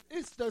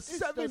It's the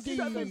 70s,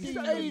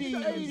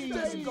 80s,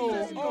 disco,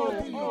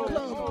 R&B,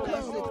 club,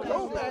 classic,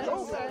 throwback,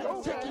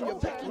 taking your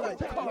back like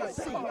the car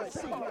seat.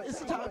 It's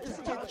time to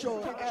get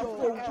your Afro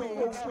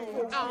wings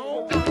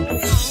on.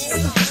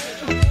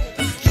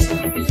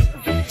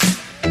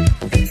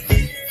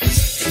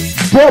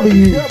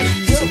 WGKS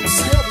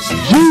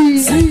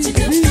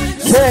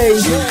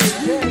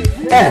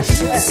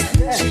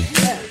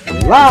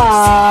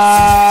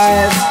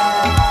live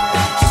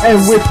and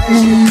with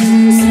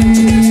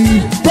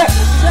effect.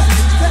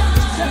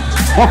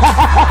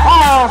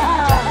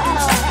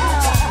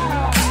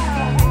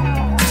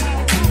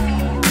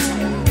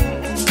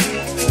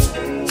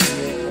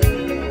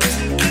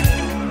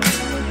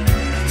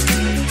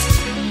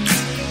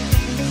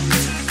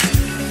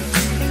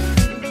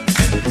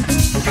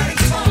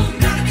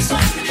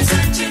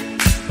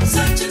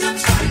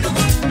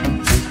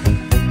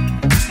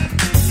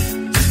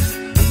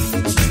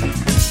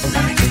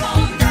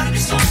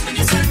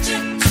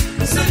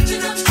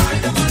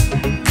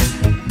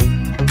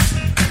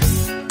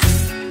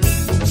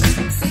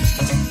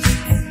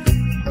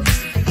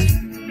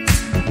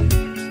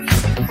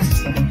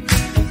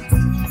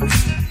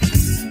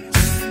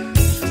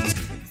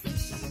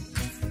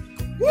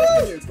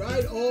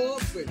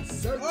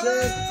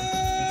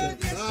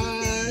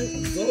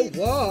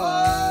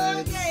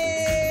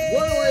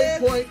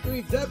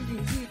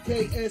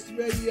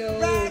 WGKSRADIO.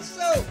 Right,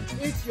 so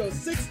it's your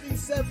 60s,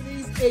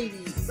 70s,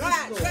 80s.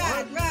 Right.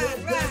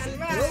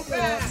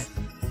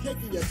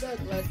 Kicking your back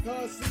like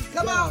car seat.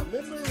 Come on.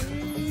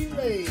 Memory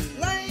lane.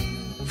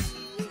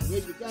 Where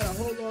you gotta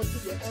hold on to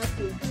your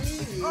Afro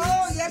wings.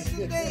 Oh, yes,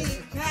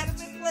 indeed. Pat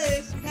them in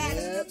place.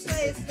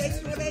 Make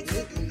sure they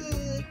looking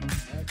good.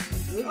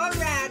 Absolutely. All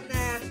right,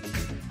 now.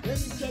 Let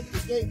me check the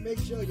gate. Make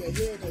sure your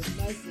head is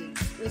nice and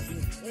crisp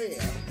and clear.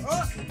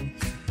 Oh.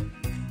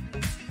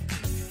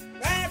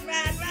 Right.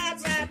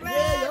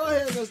 Yeah, your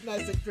hair looks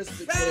nice and crisp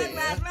and clear.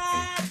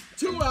 Right.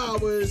 2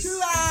 hours.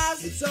 2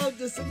 hours. It's all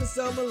just in the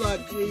summer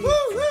lucky. Woo.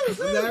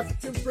 An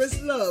African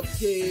Prince Love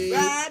Kid.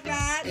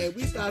 Right. And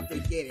we start to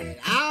get it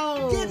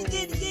out. Get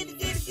it.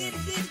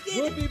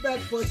 We'll be back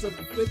with some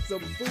food for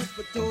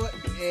thought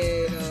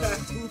and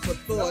food for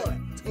thought.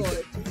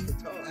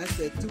 I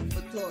said food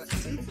for thought.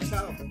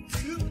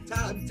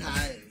 I'm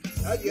tired.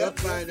 You'll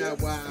find out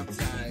why I'm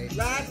tired.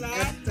 Right.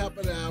 At the top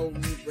of the hour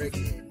when we break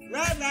in.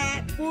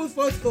 Right. Food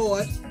for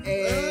thought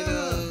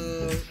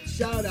and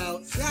shout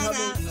out. Shout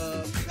out.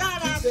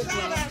 Let's get it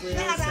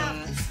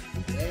out.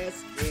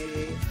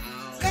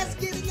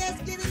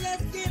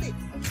 Let's get it.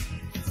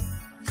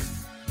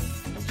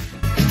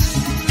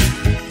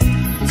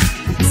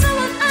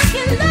 Someone I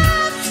can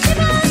love,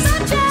 even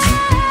such a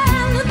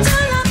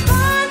until I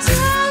find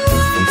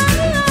someone.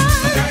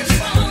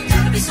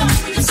 Gotta be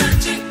someone you're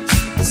searching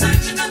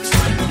and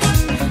trying to find.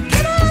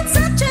 Keep on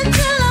searching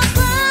till I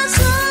find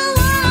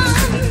someone.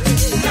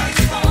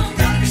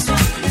 Gotta be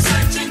someone you're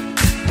searching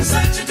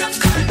and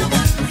trying to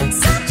find.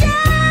 Searching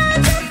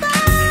to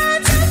find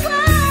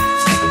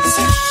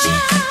someone.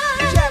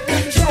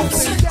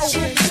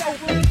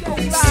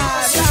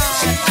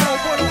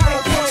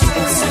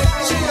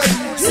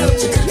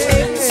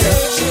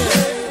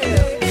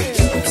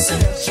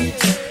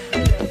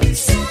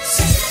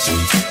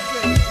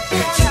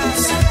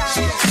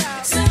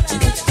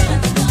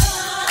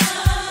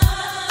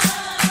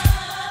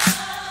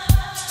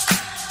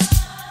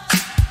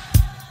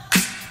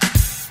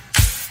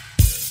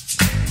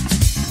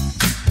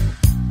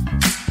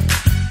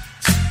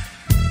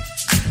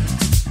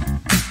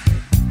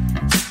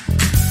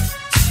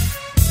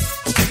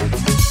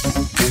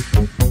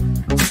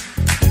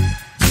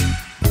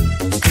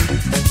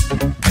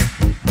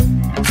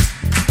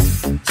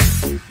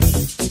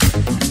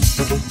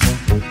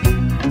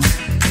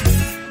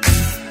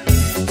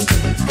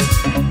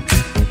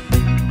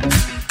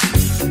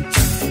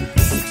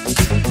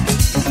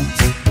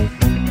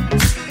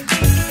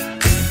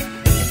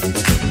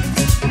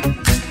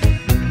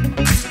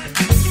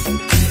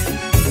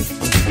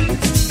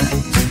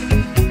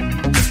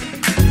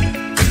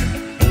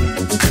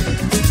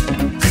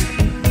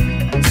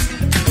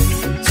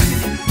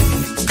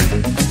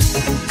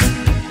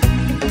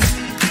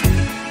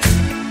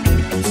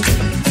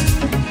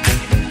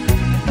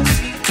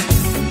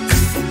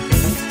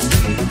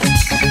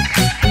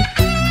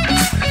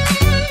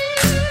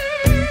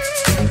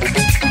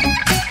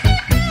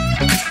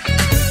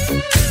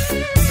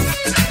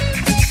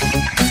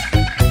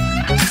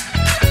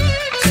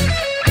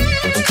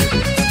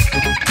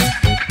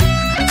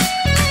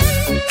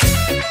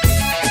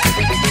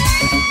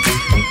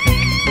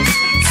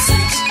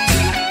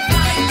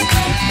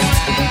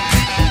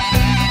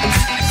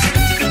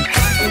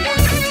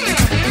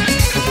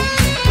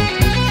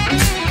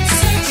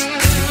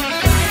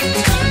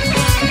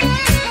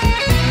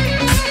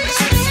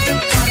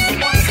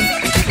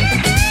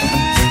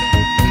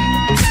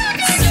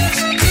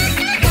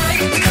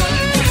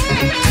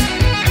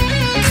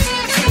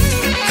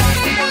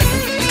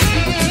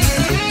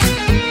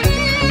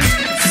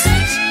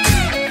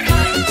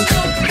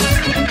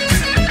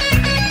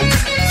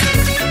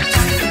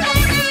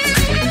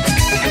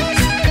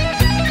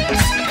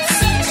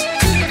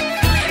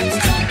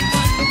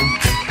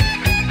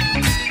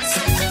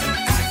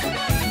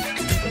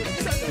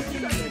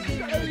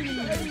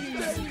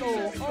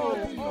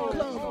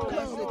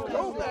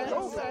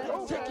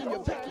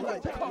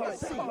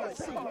 It's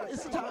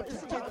time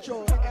to get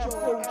your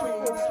Afro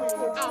wings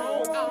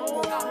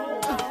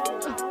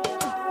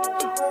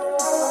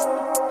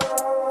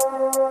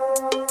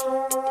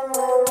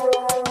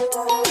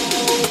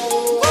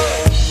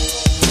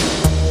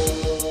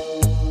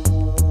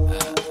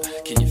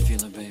Can you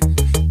feel it, baby?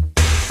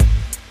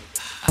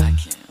 I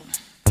can.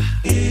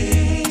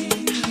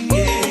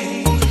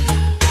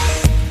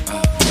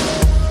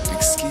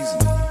 Excuse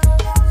me.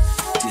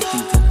 Do you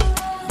think that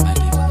I might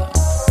be able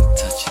to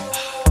touch you?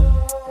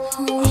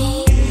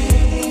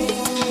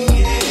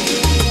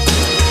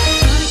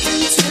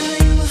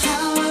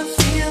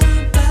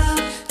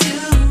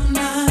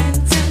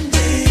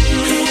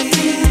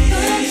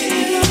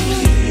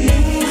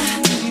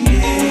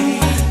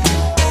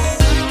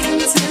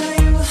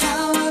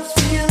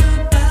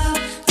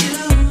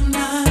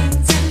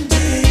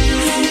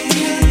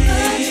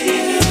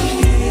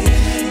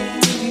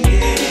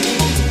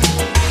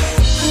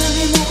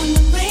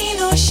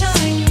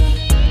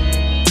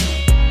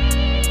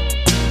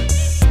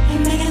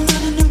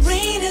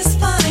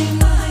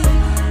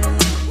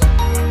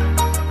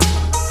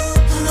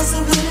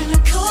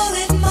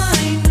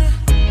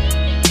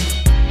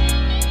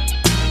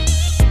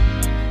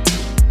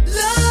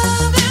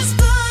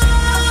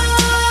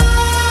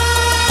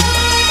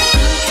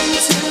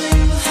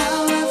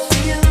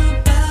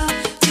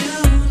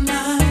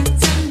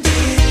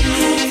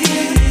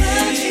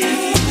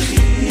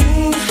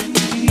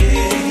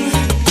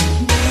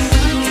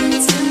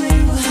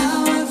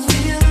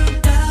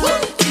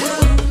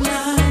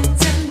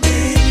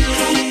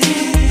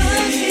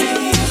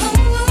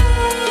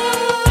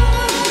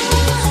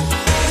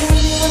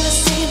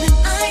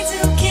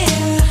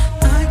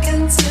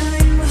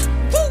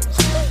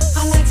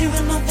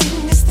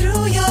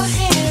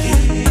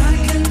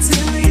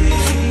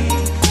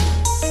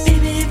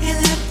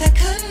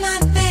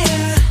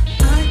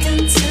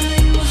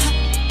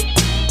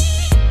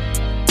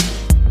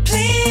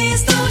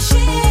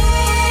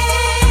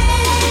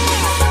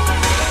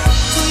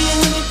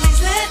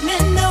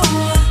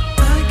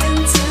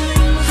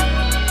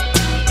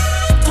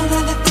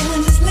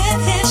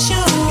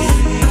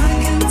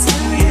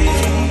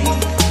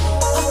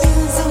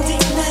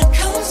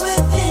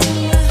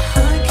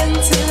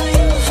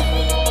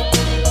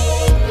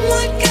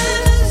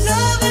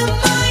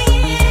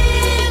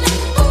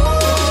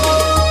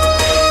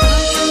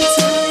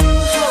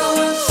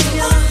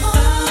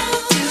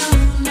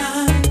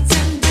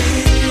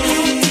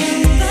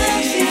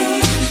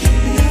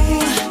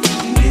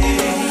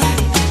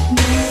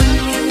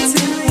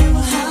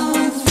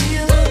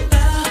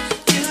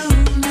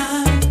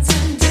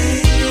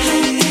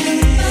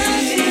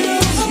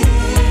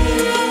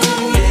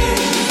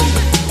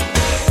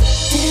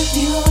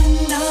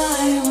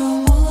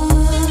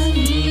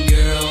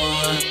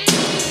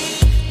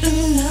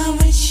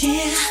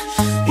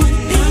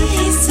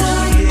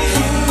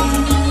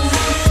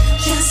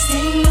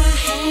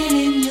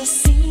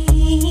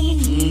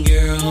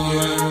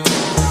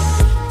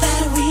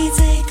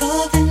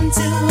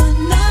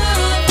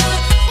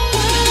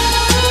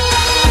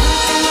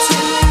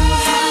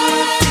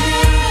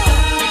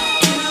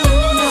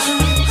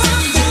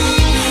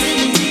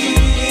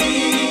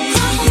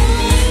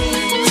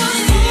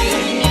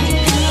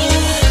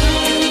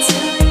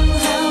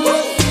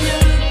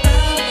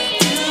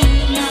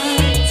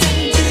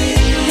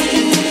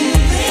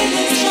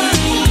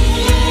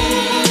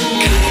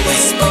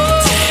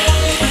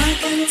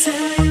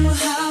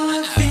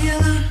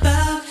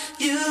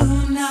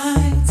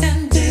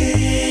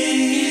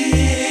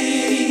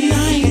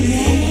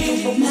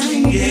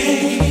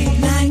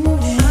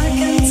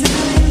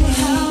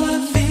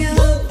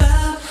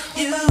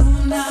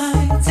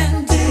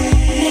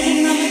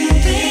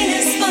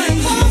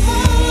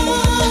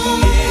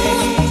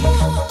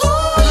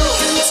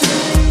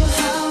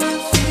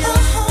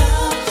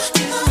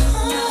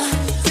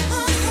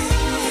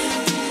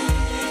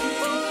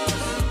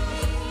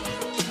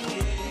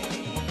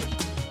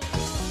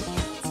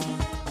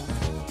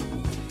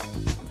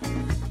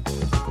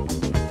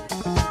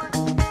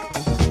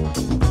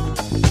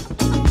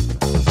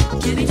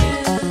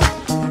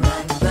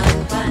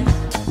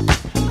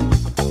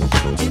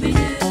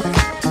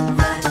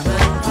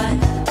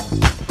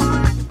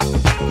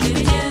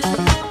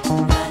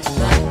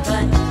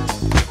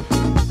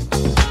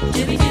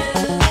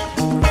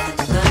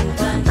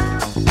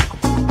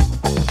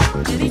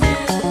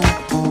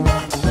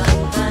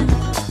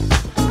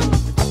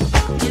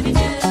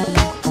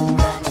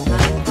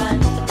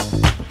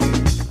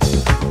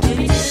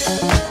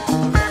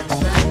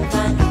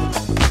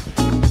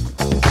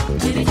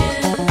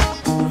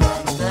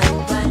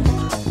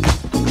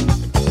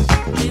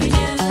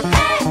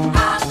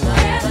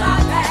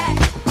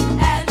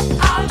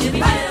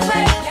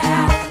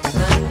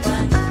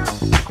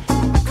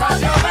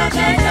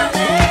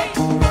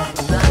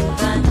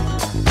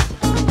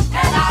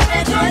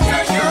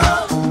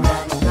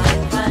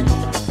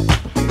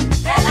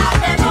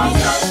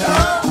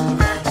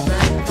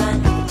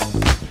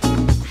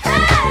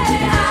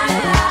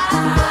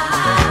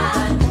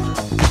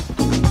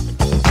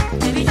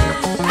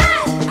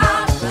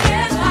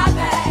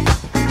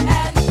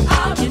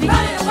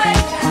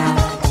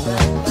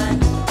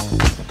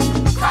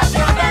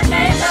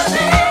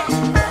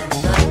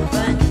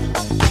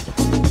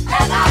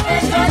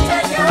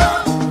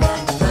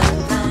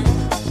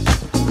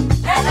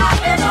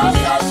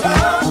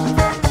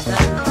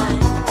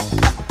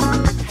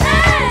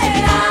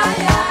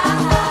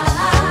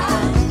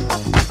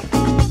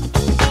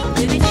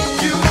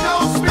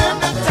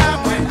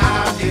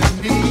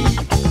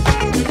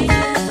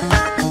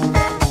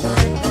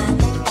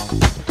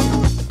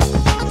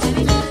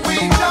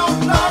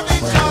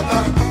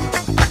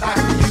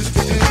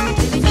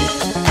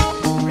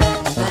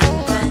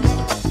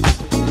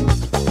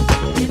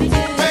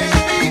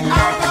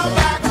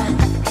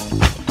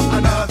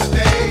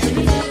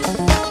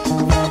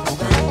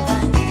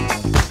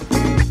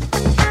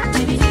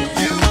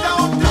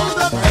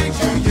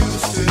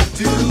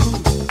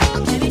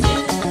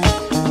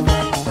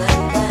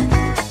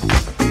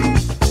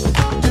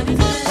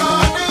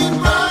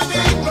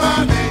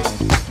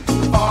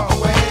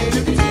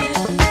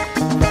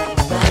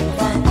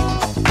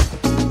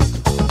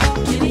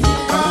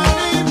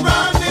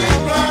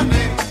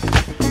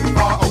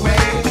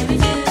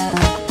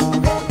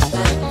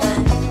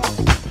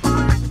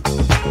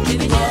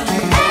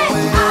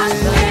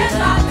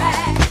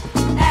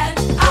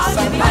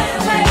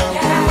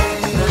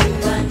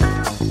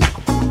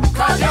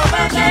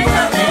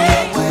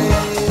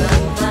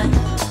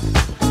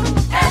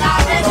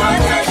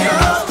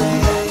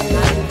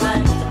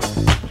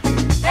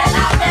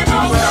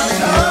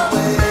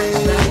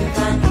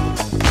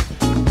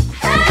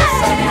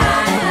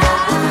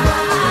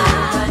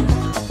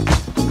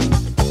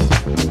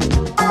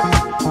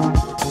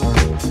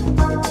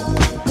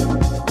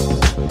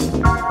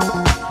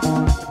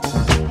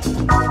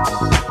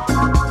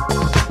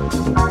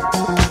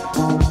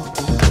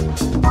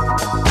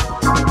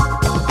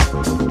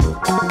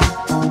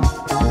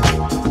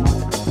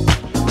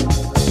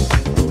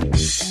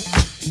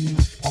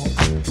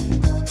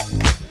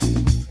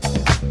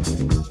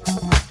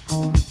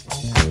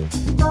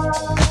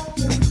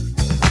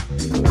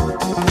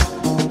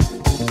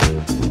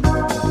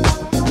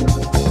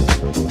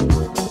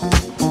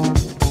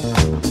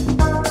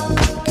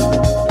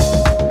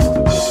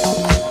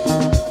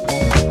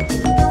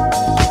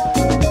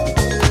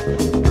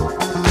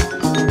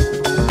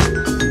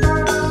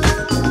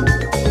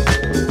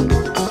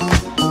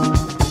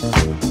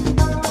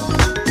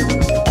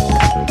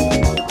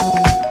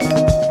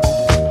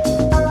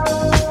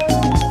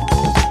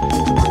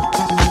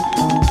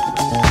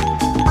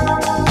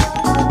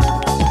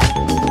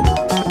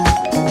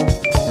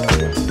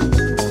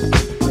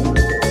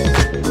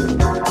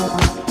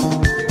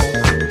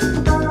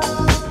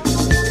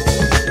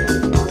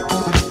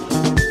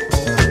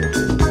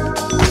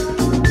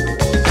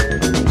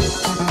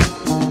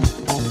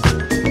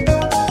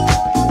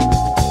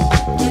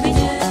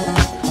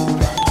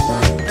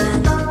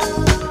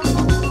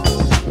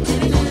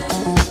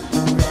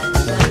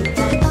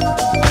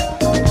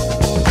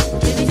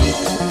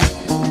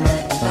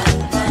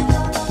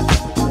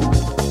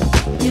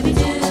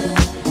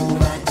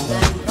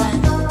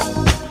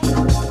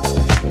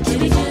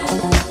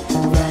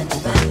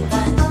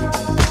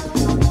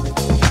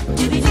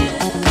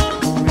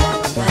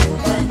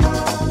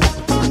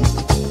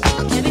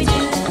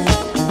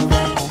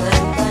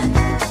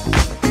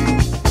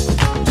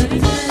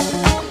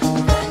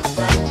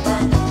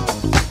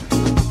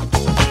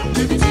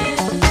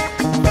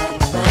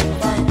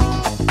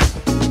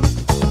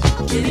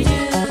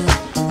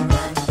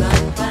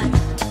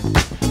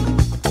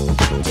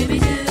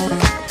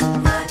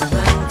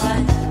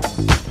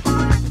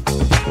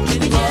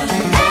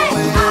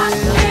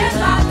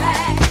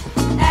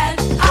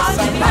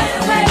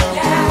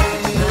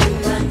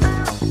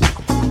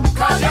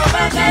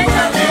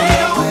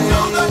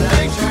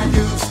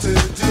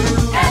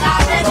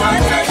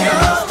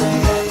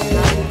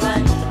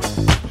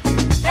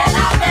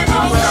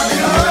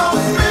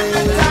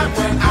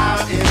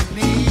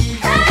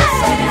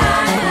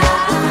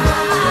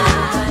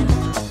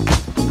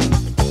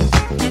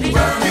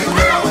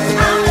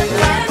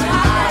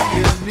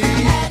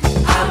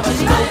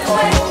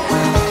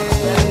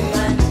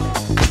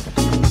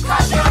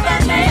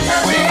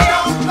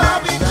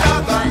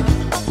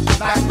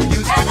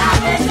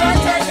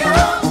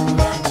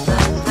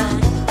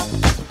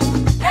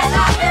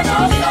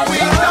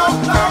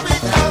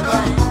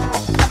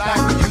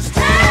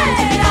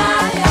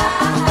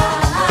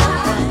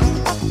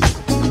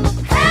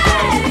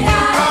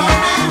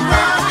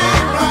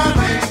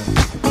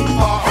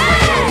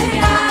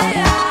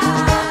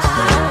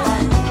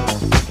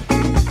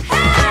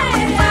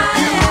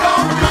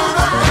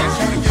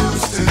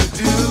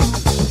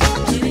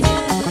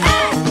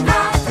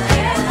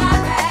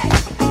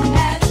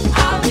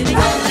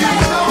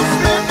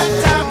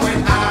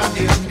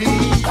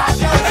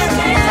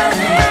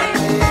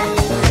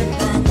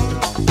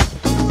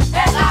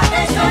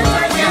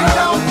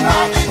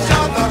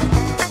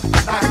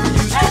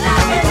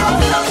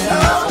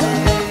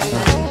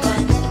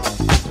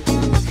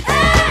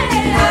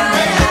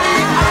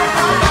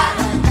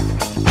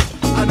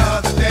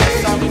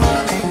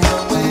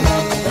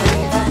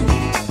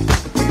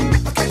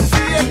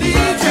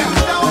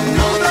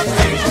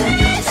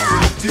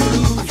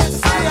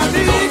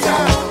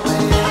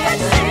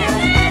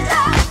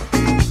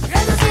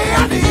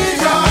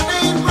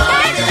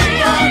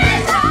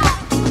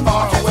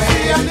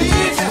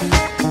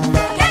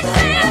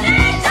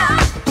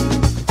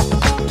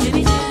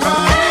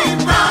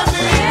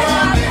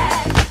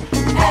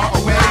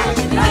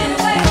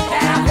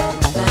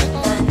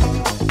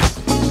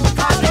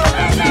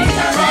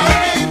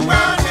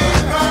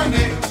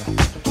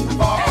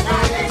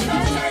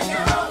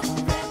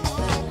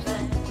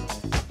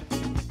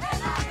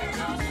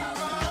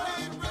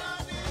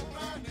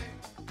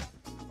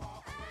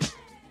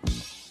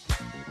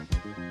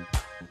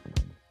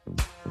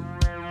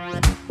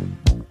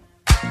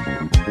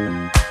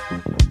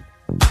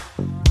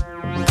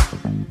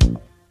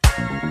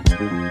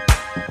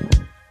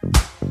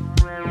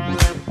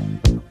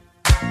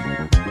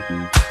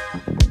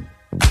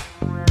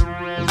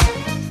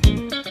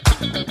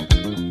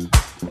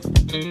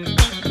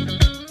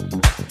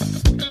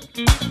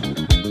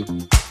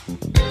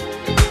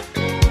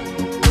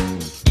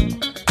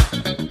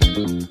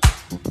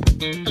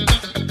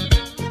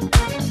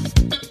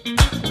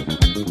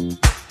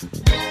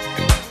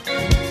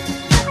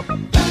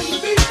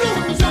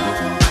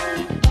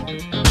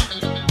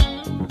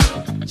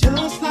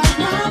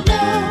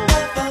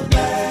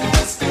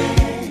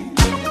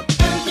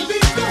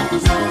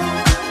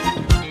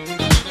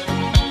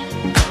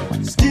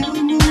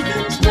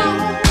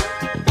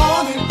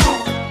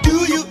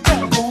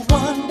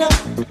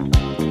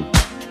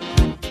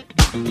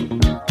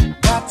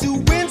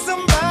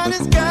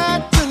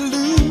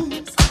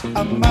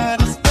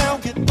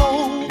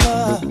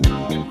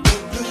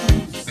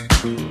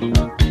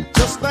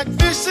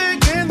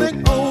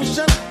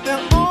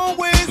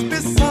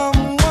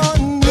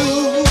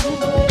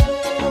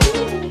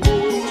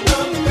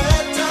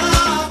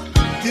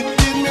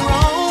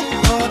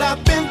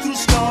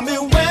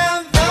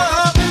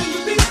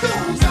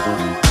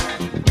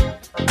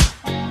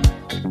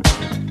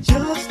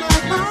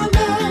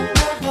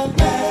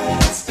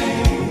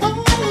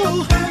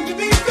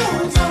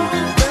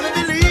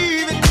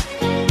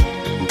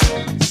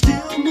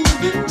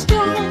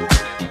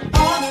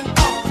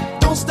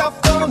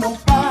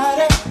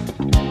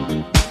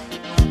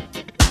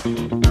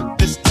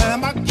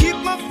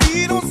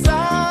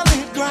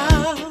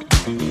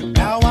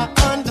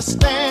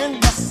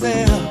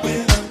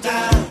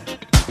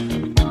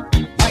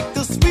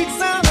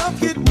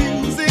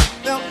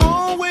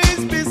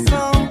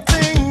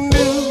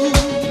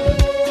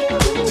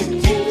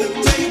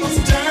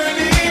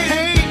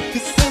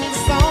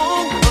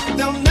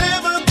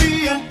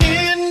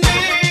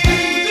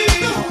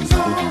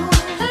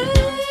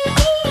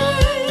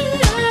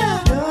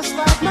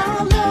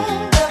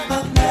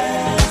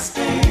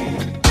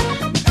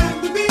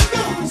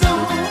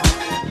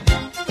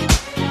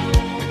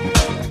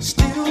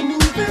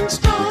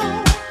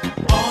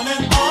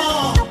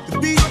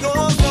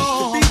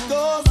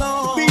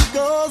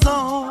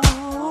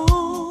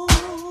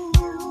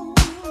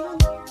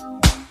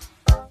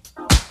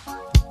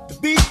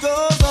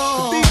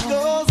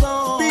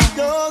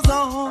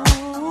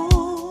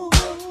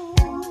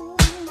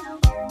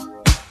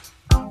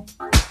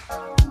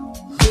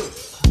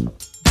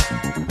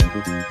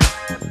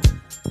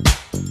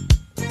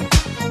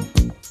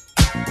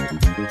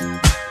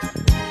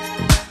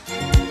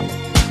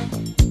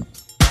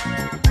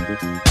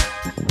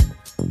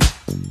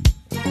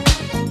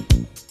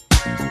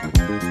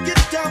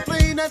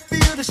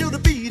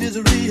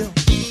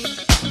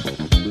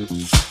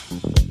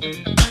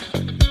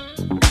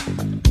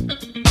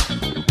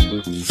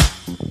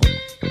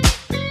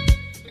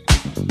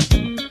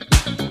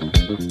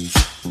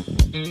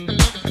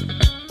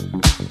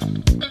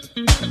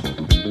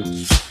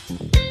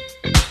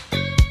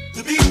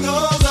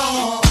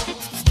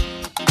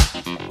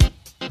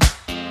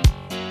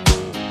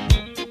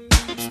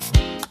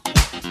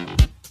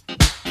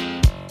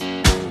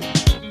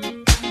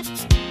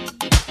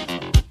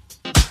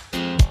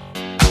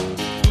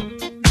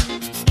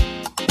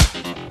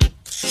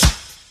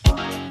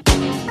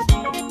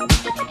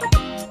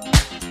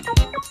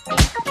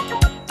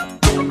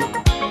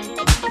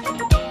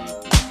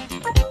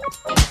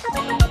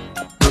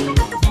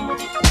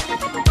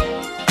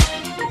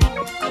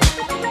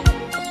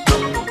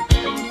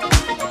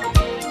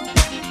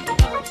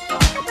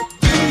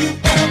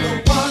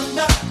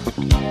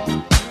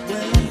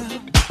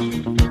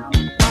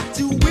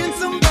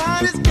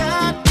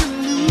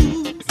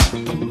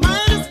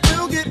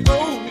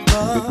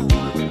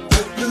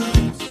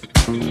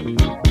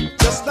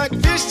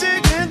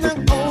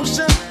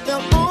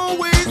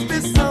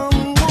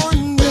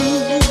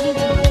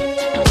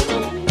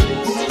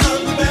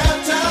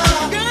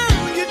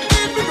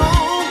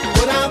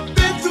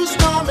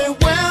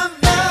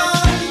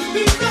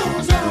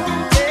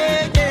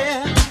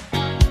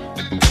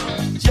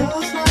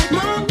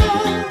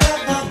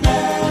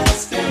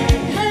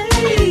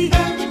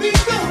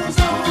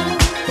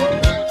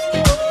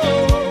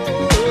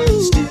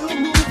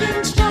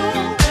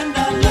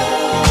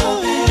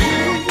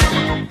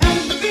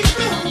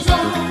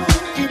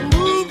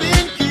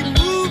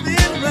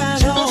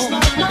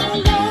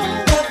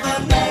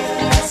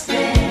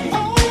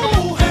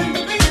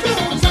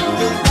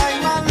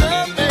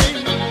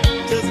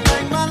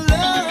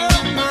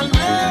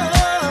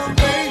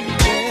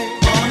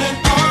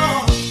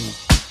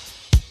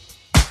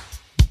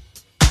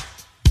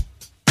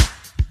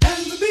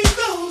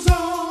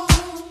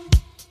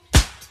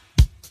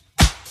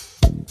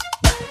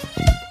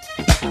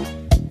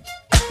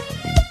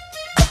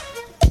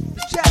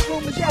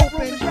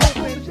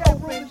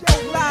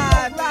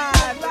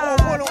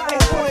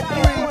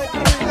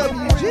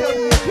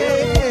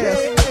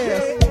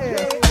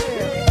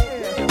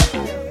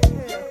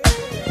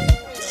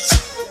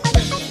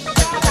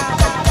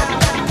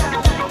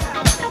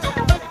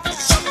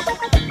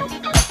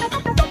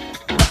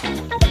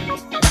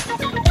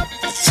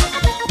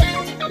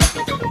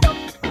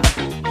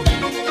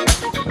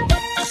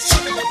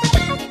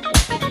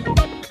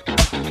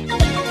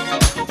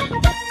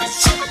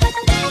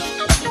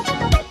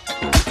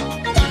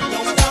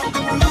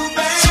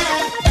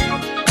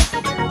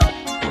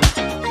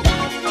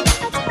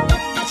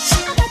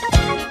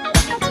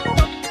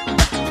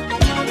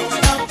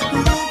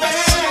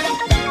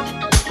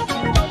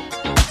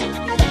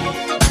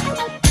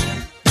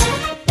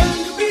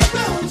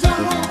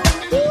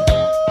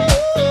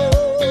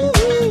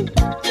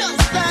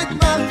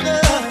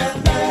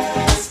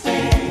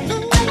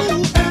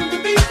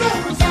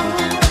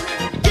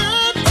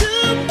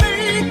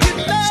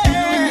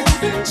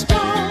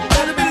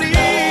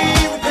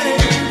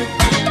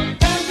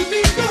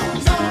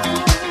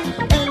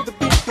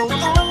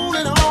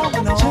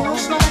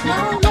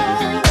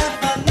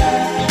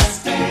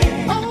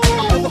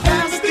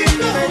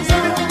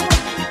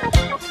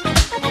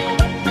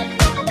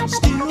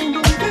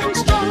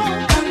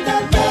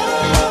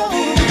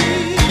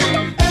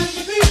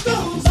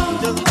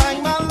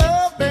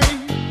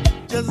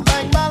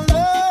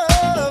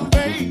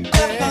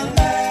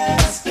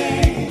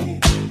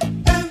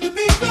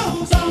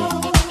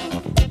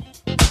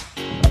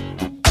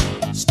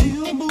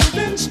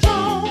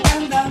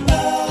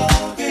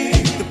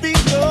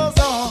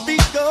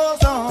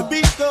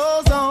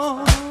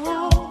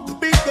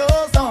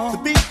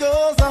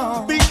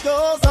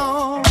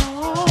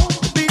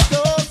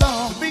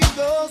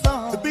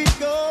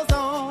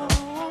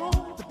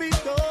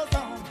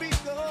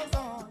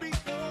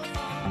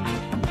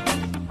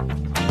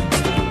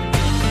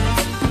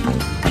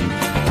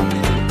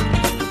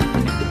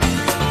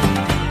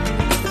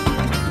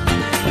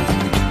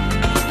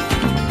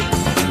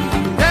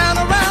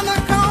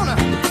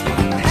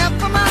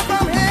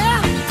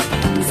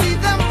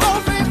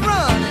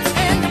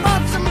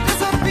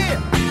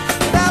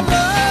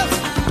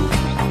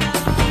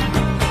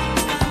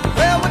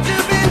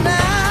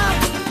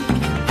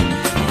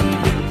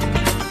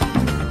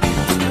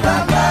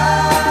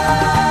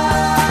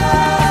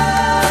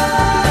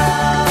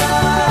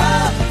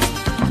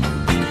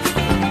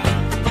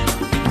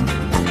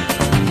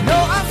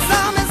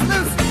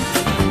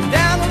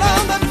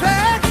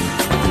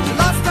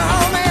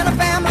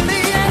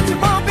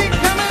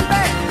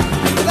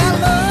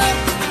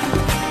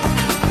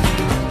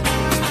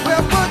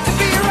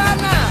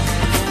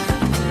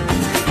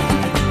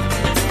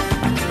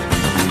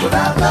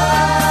 without love.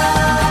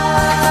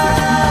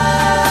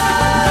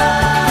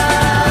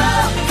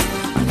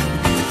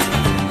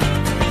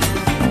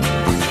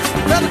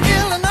 Well, the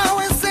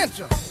Illinois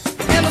Central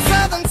and the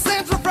Southern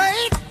Central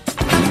freight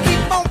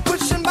keep on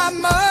pushing by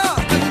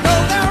mud. You know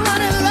they're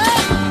running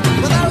late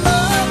without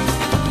love.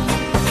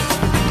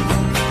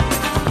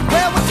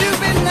 Where would you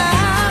be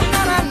now?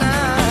 Without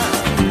love.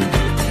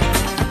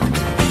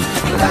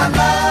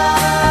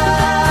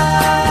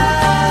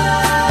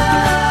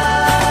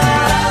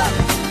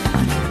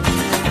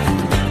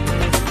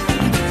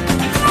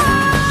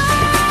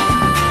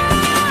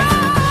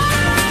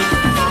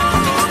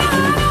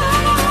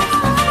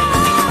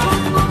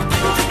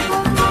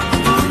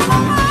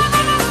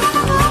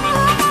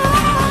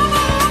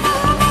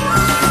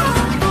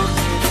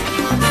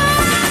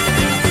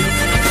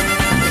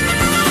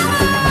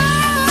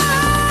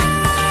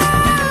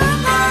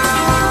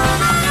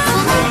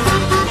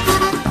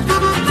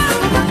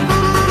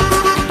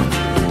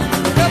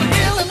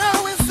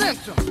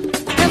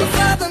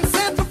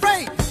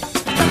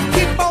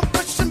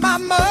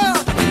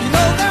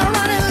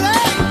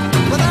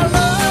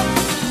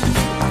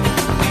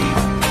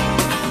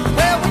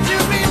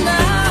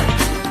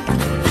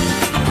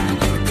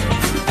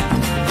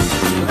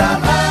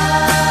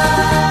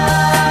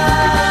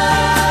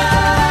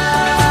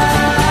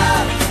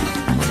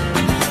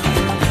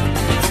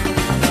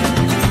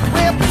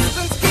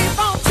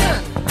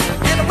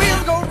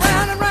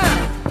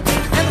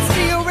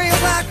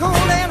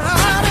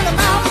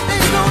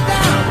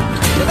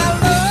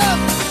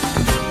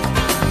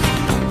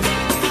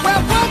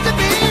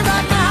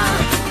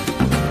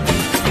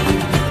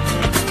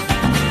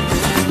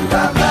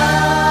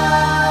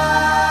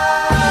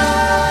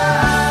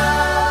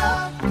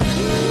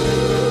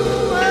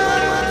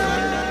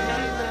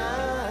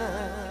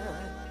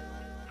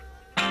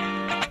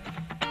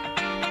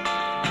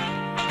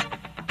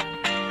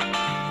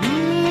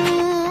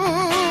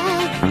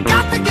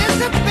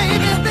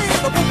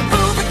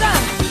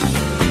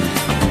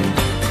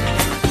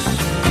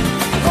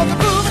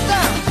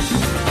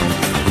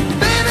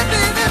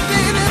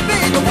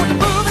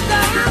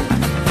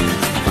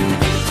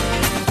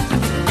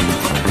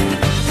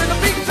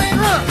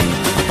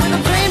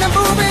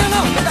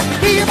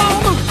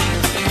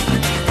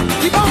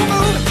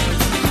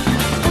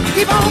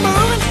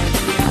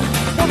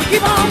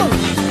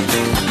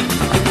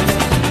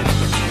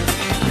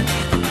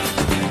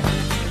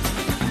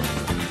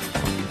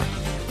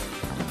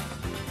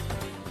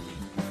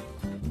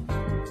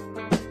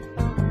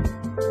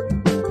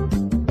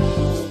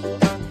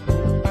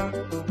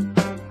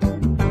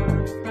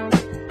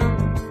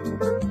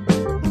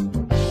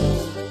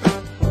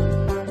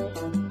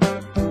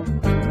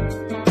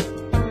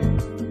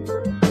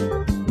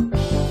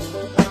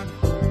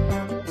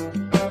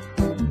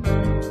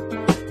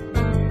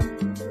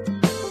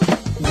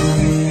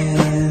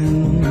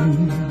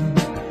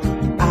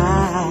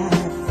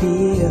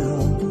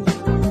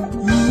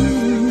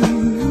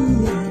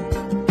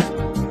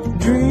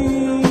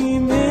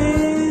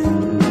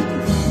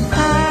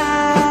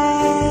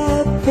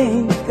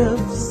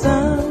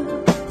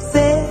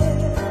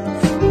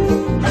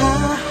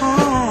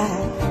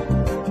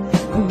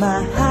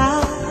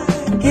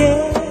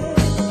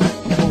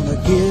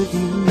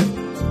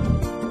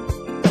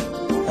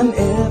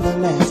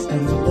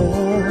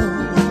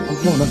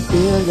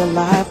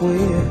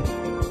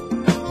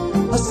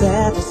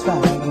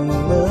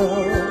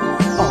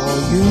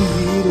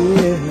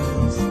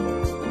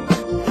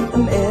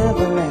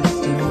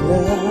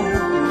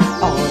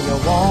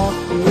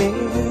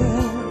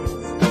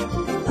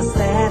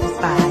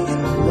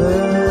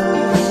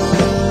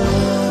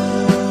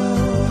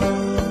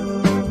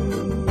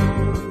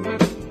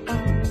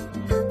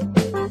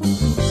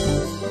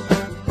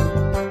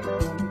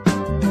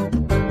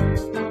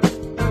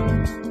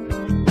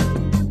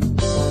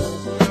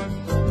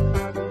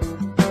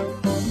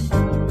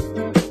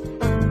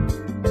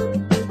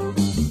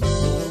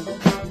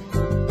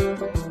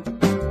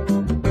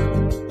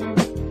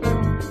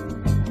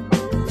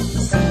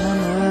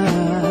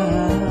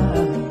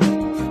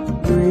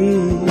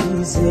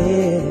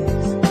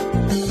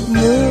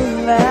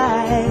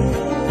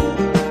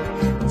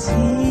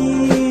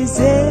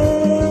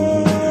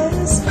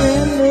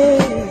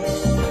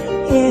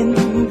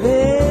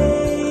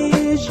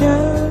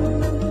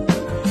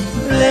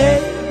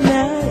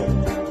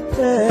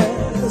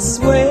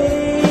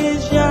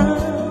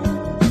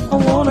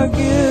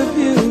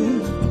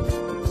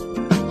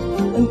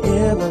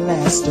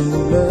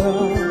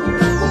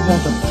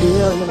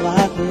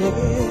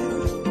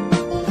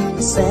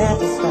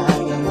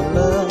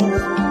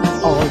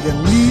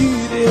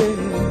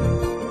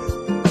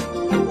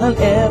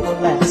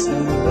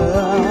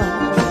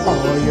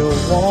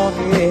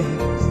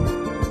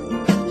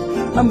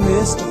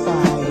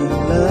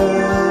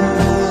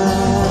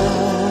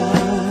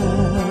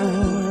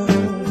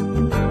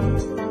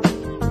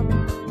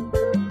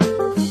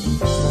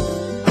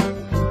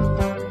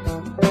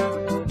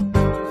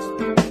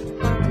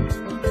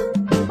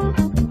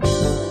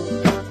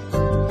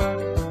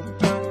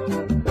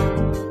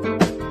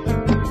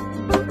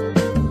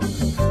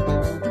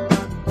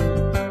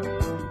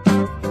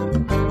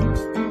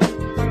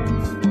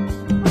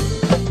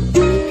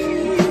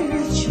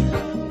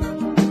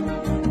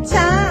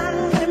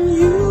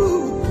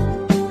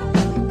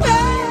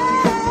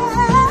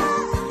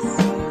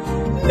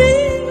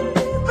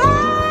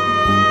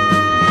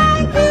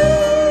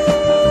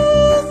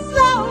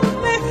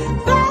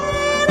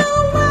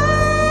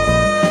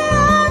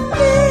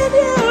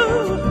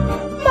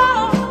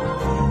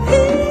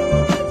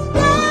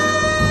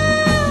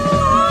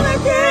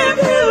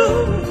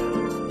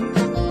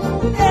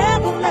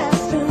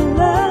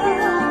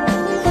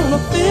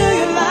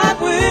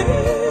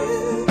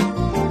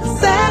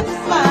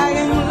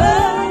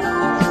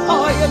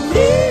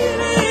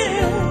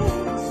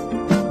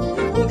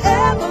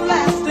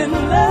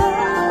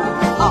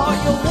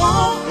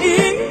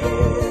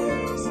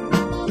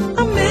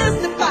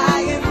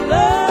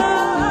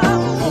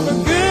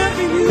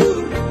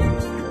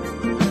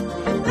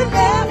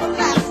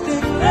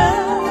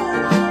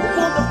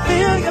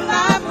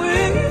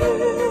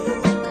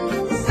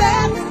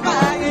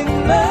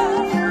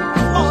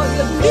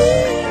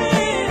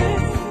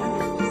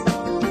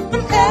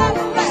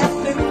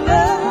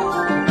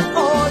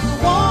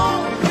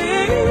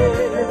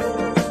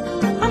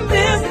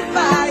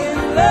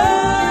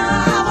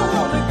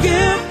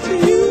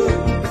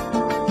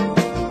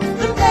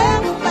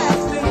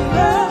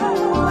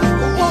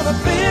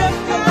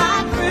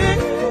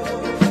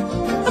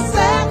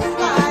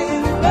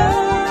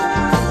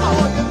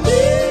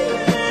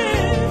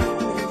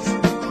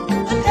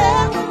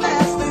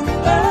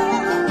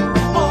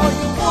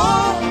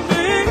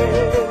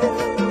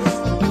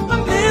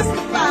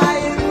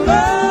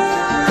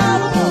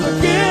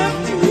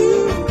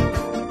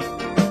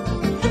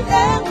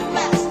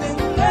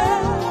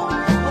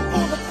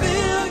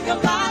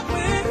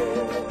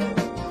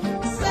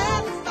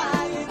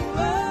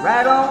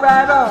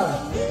 Right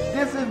on.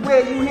 This is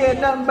where you hear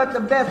nothing but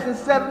the best in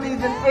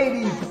 70s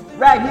and 80s.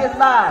 Right here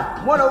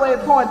live,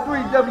 108.3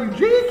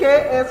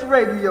 WGKS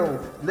Radio.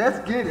 Let's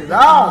get it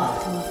on.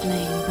 To a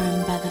flame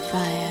burned by the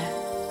fire.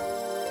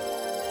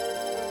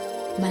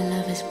 My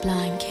love is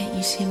blind, can't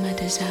you see my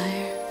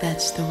desire?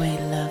 That's the way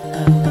love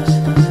goes.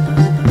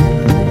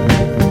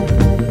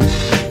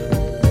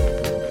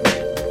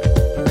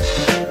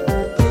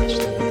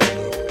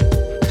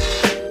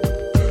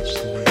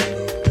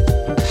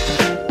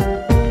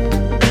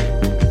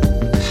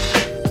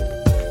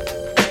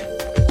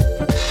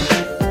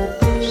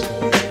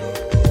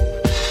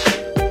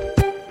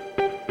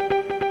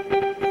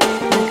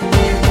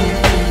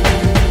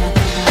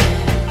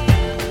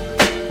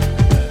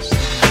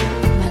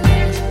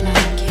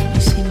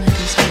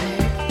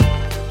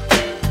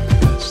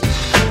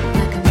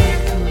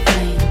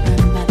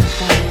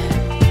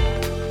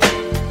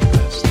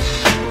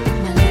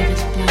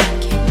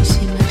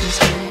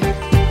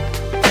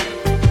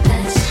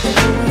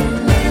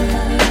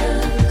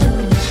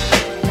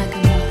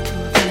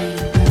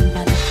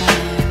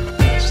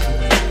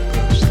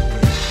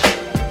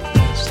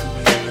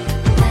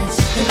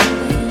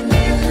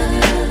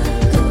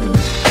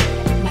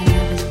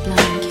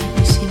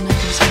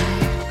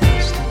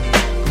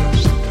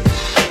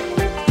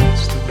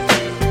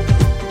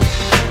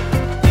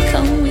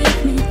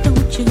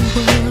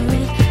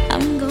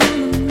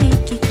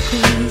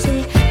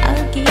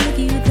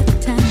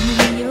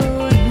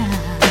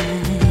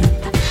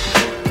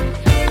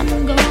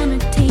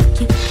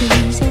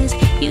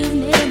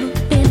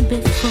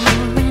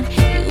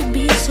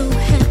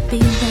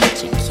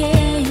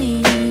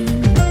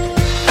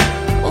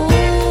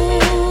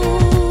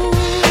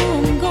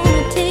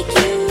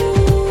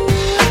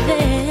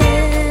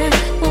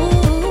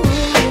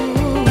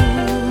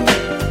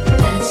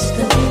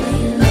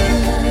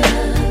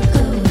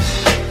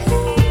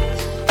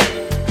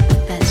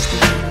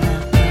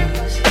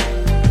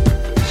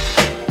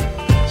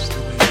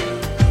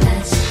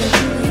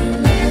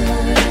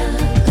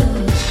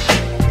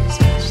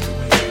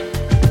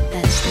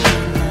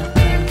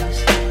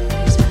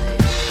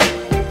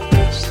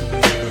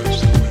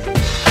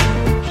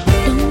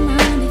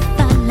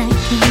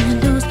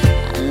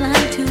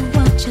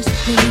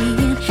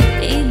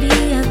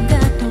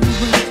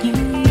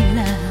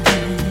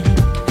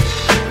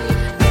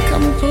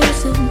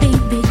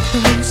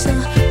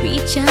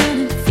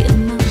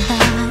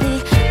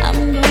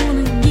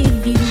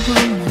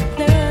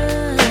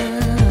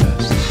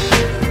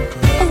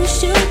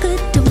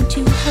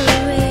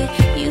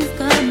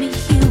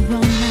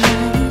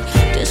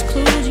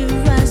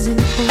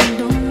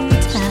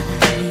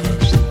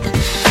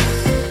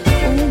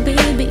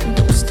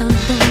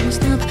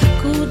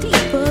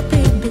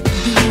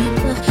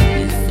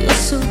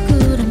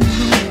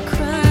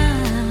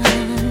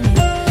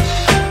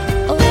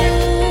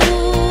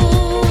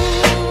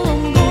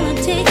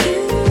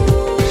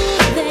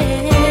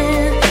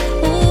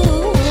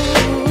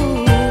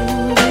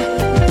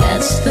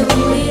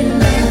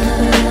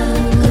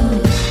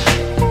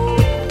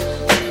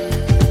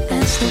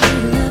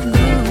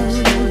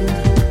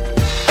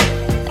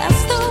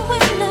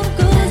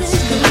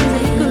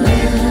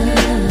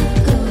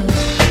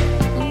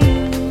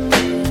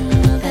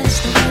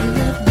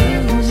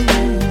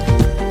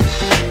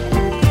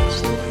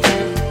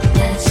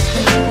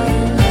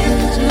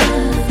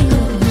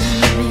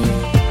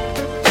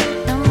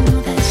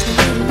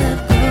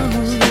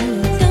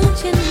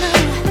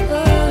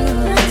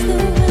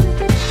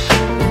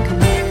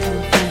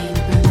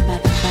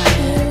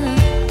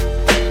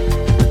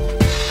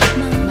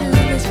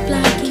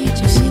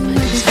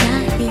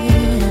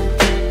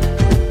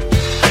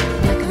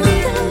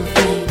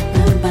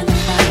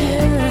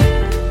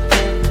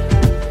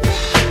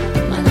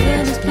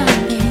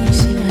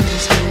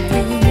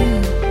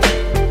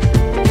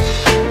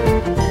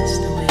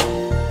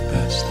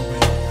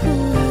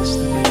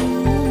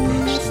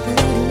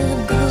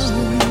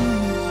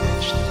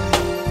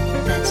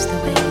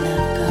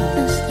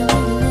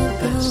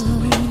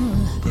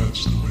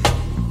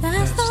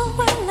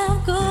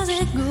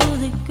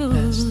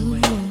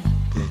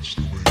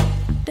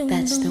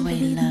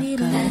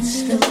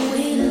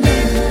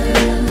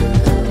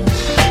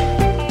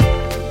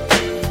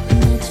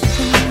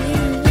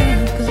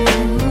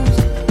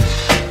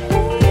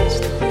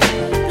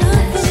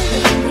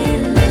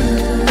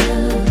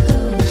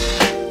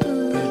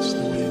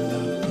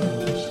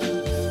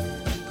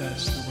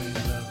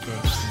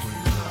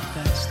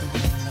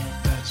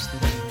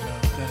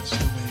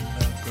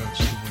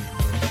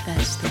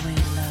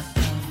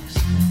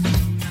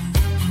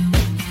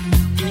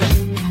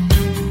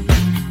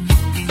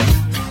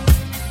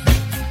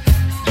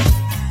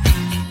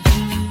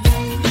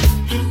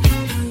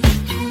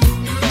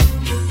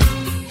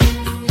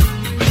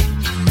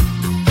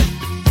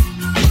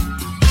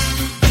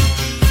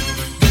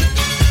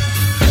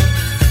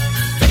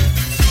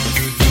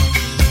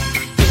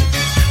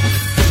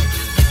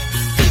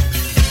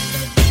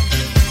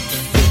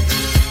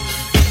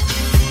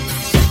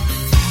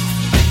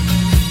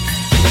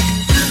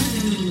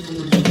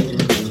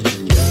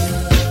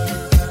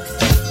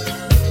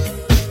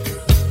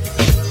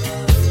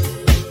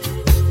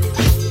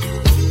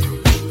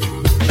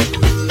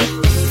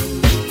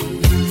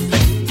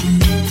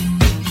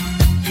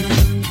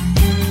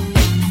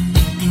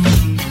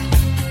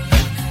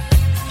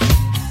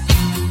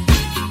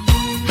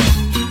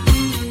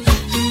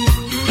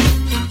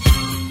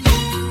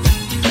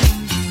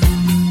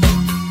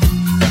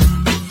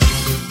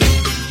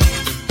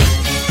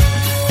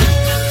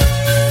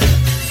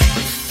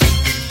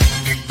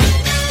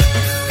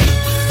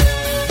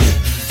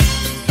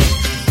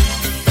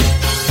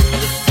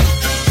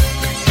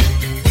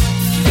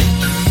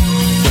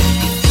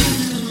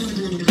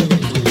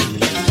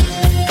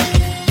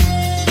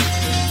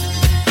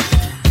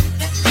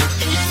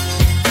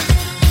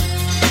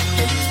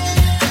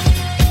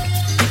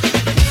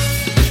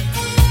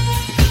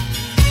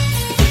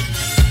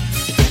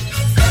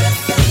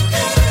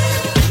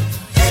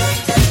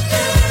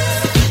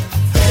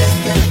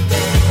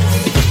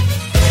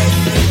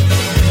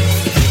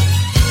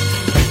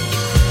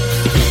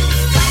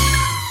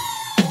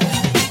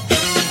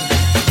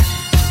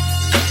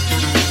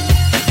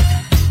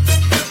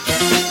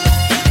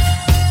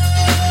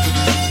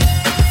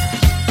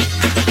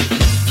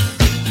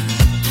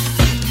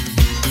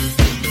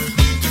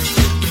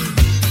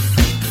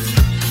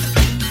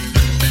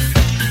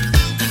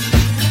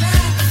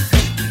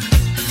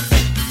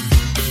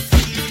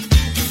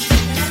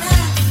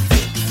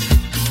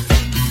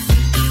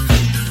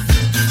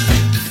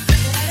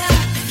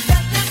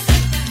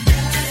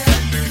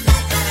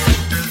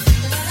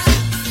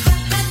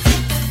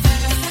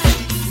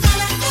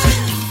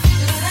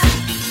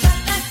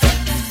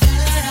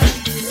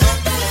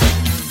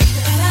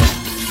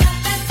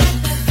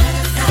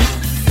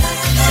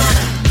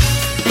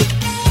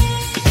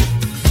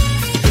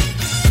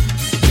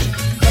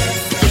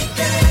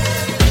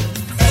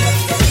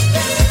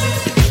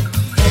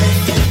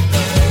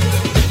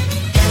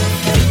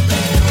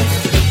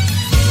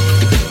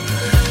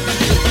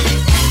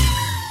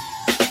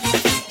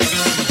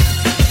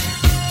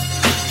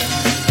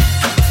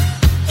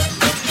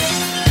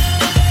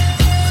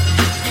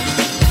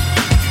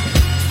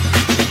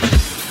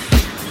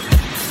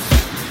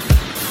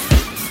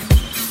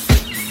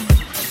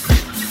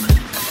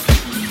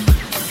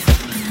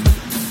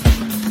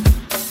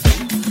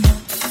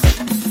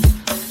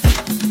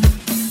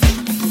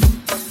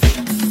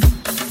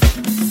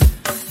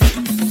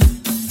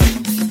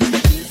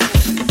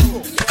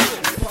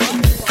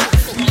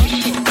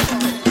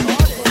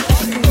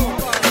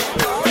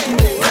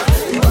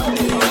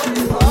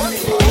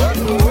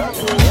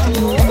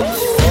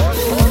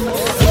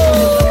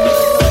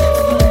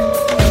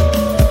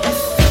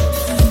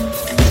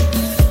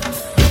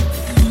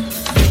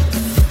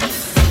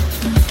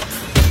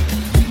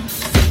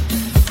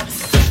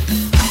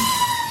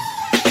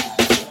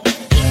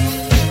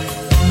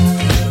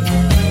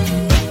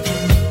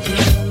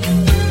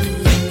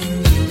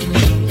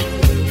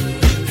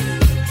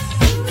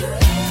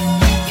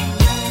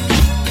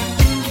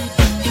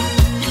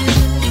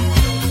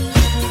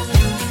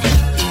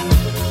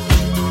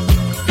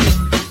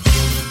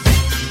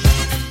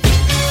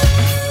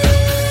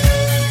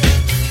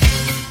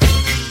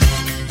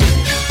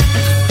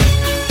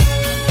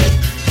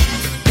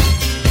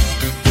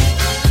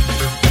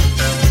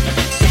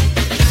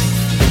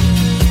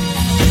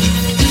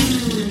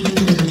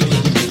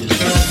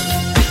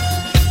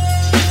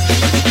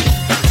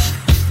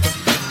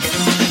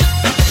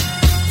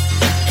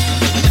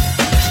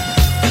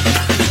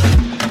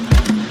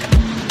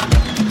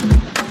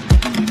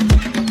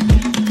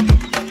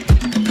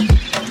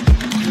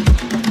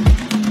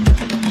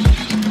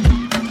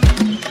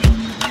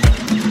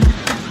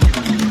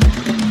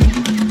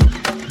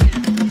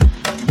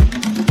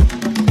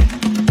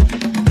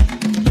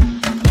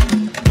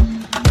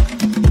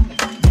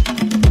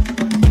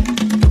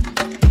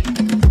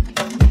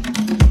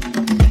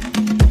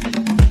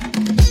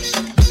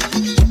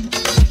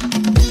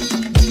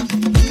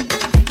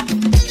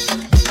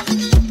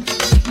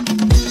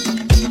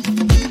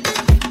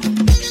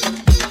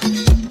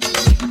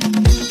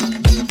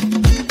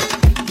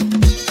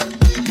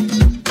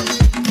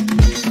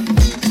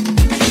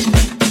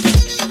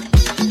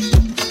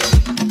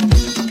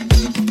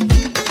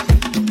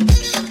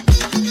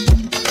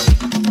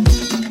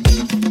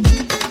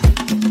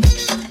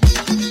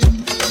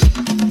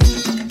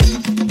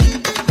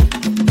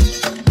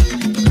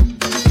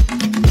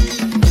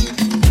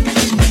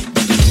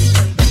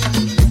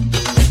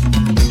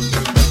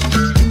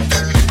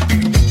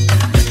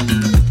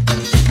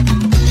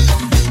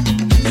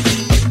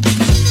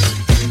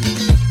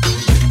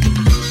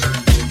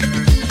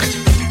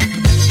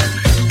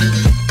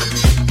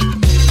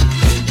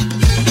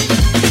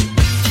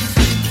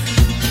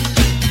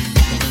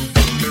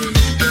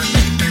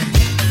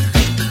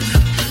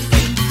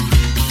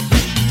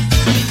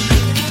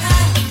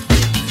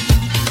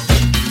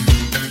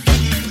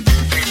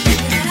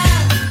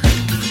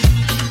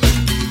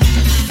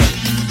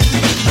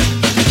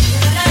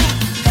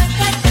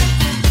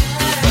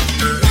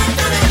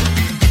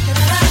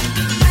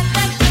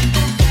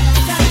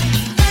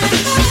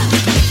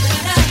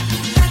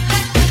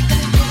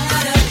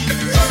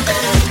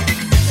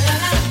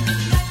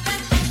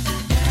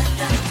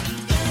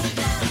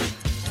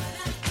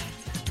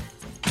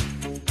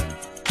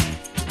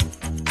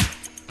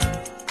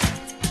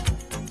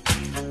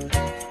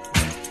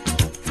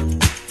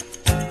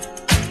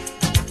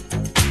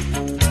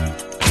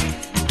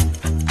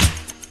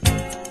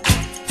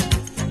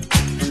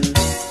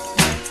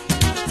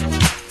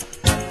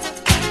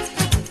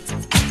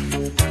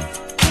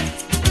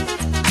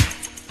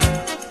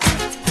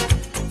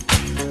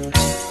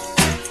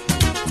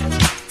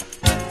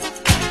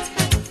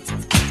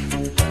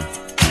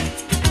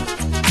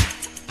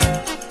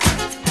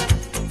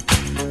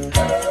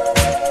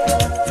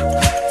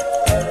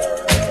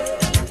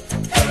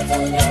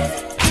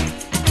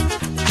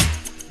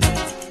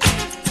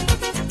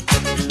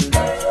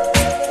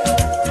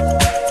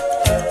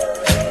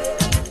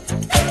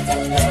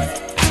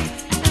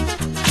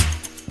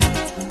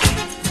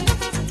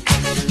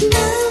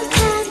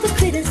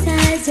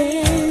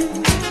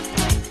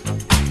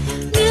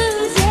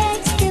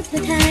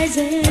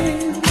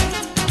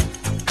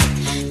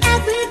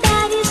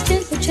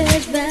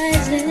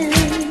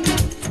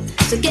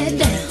 get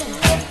down.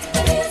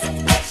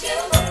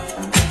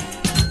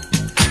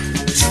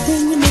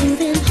 When you're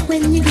moving,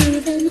 when you're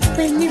grooving,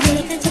 when you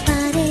really got your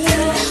body,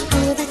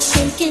 all that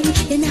shaking,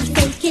 you're not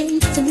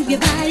faking, so move your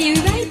body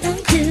right down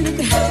to the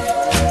ground.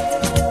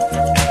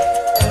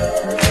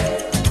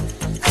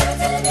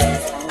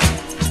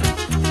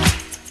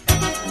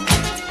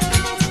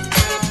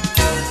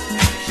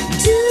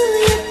 Do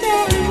your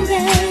thing,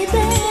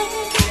 baby.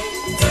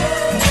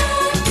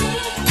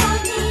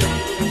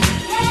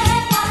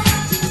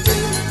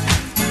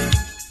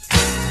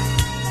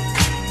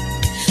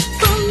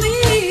 For me,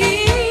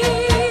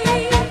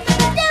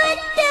 do it,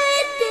 do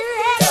it, do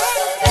it,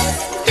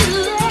 do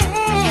it.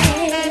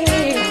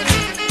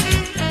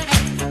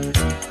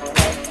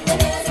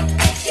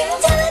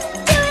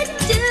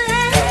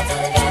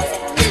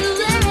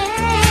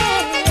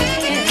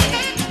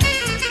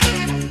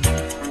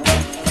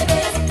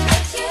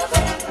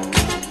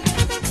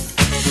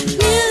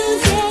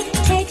 Music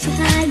takes you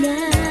higher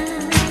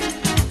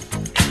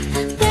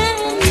than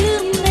you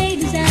may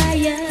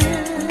desire,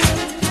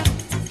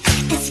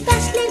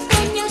 especially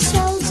when your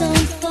soul's on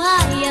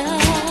fire.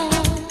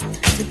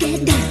 So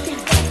get down.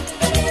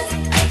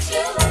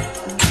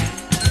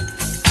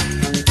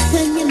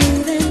 When you're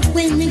moving,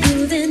 when you're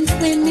grooving,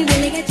 when you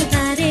really get your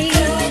body,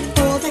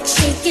 all that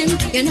shaking,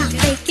 you're not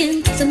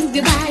faking, so move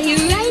your body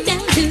right down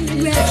to the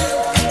ground.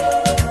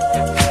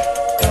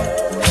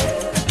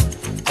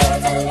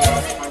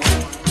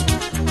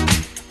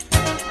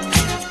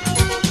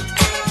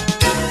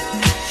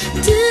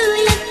 Do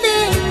your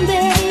thing,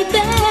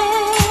 baby.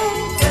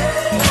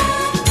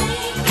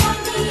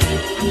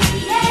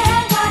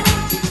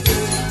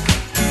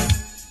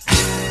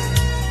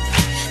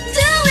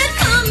 Do it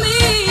for me.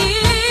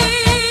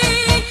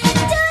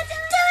 Do it,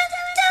 do it,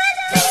 do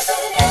it,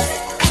 do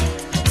it.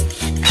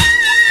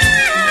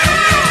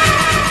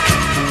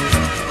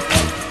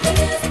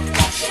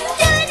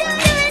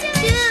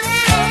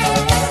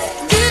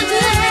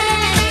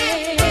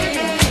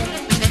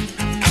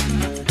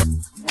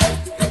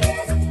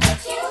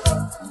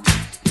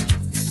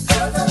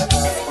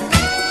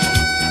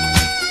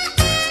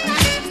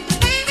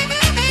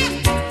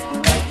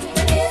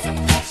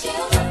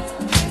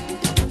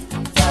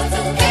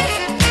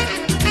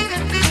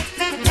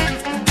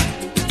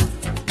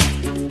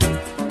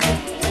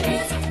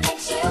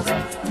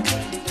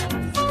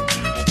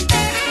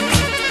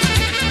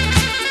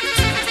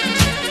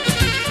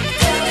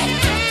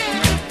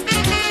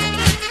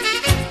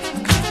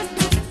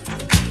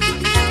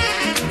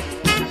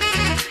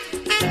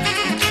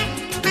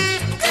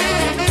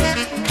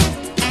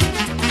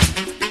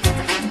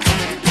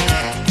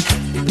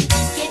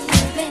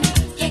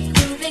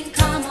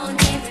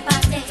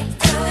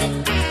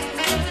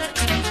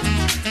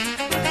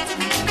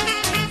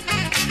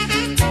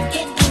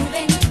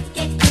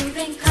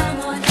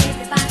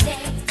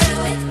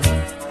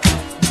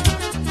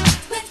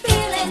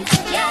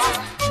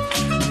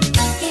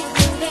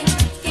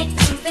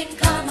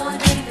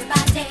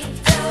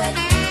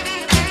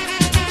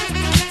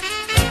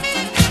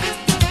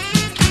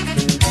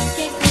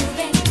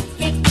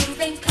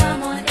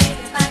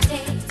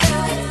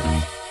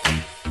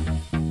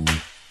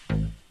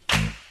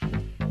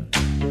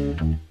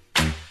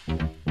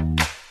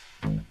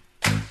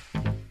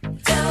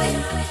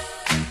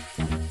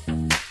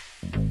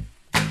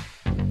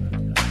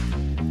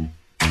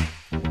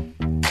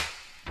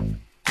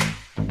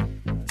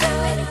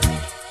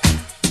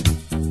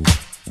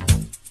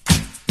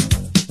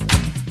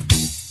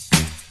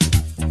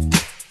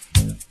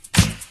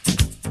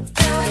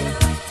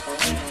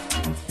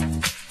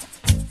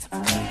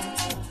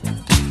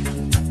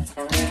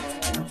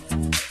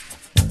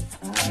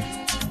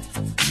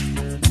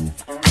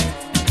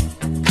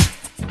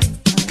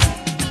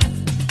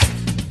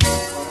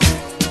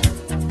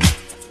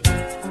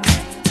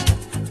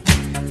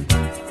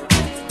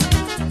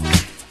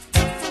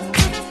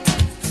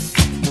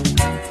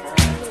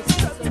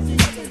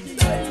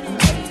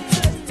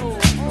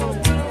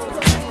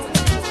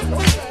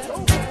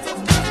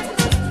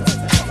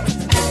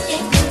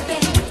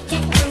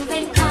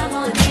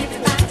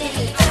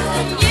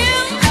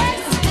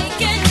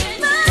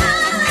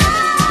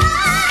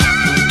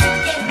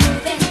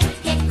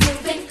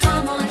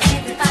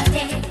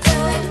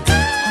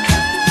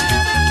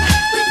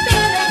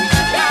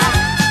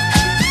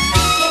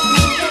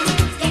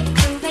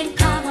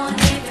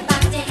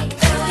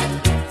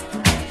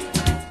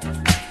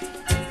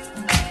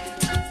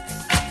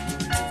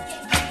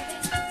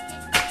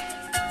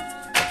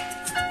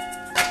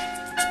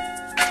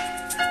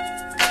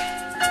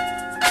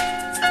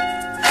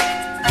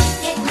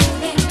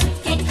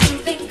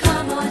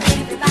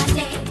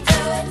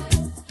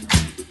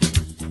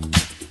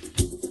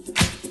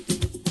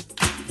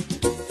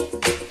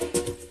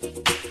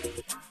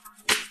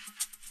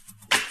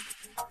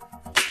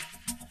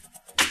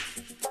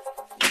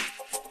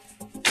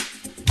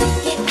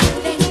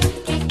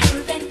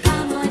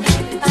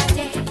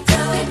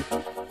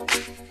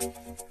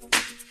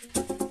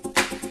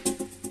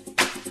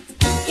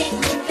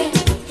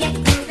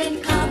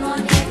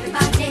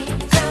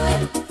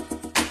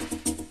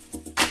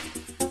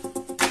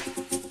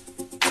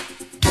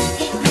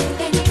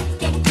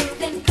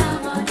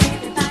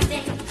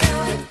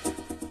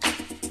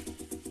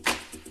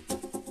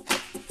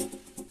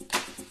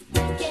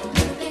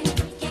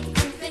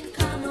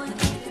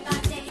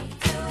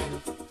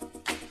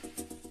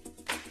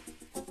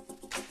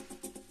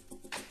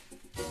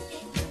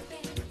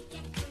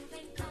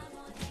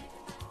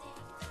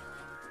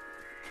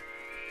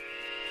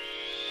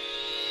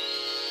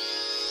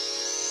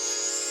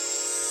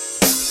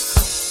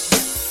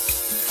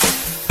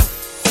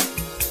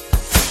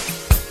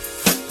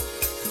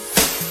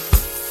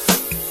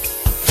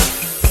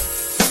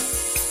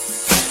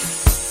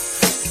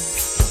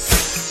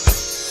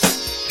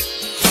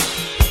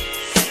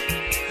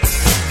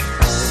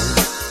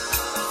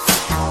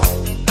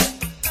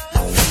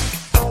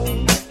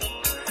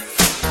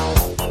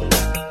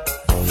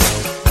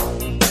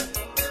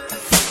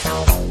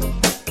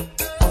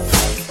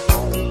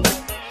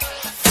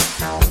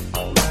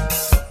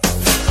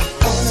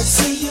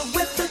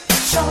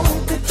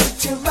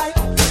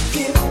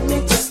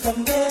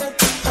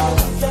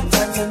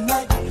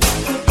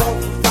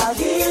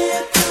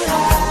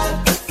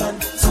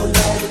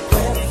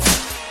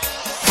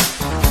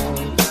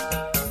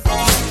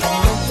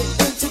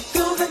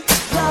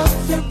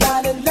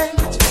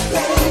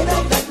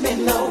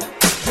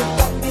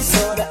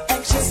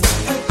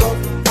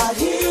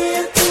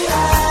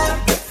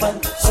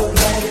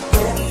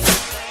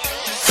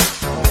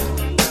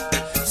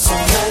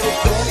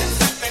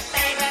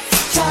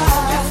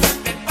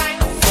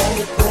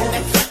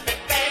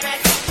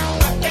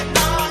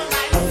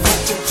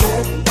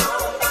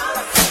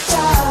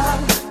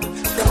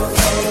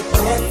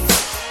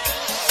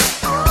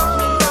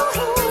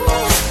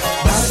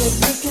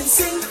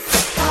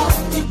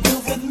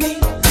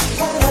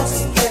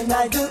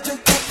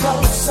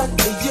 closer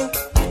to you.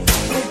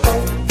 We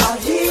both are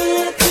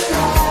here to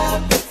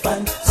have the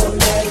fun, so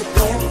let it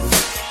win.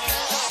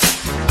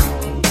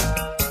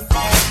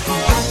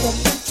 I can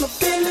put your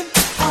feeling,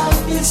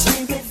 obviously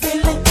we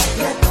feeling.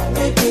 Let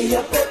me be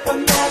a paper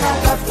man, I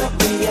love to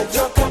be a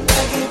joker.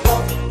 We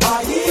both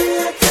are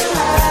here to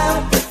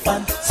have the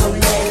fun, so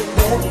let it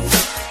win.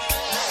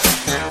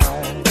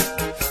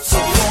 So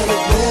let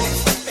it win.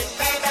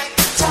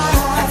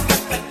 Time,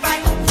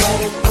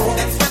 let it win.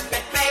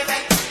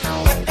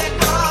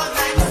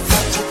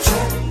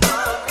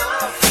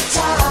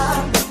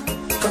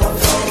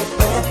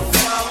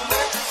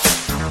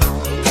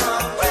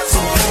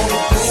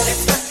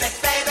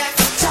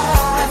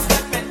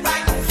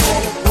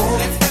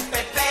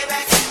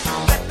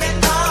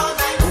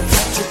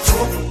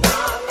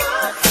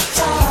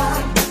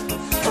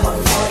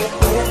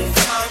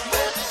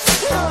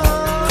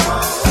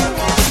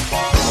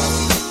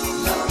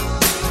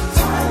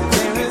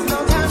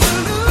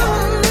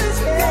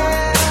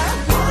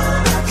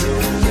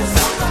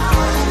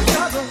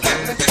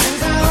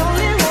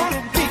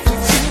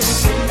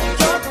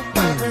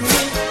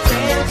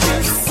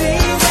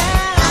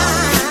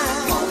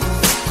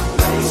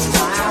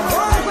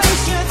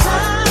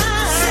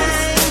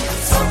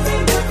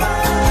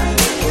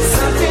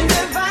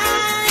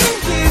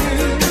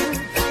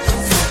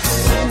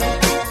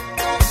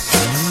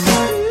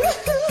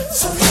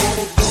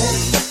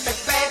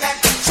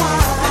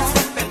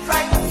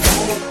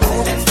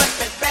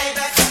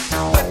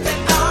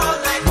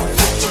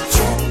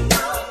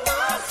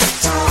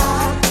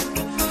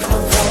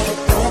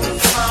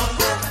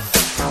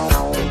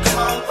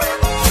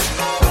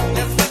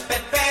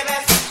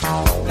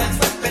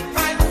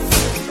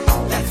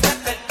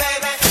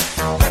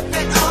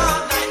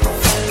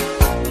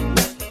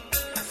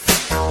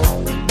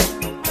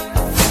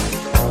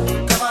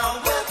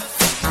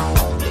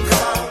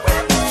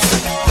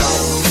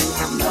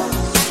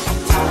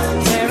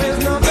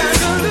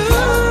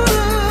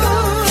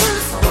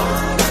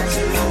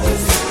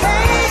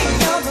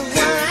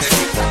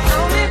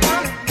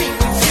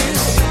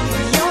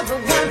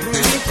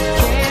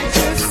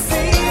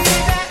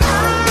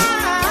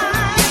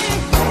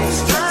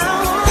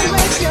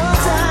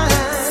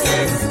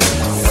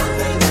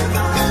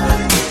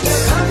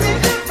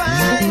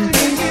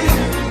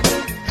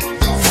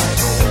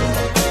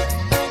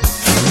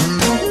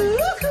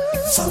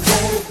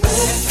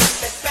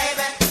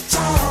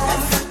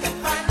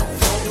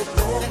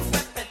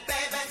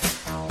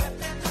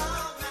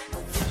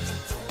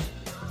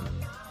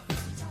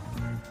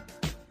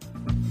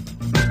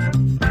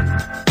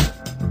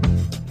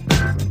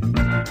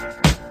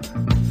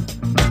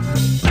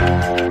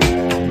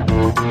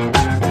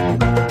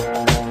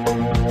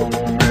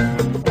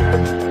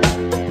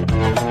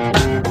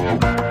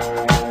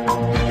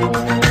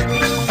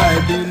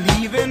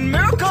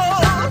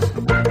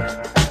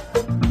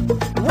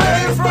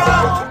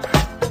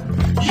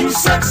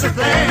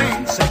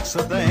 Sexy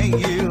thing,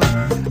 you.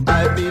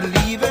 I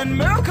believe in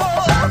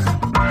miracles.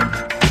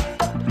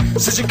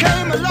 Since you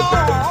came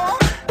along,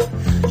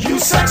 you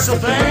sexy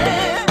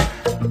thing.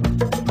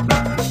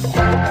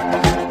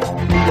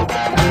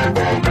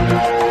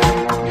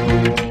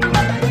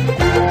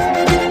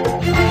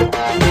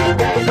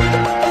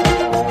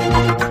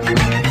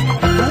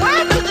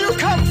 Where did you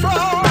come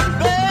from,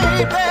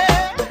 baby?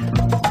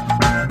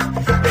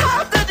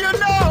 How did you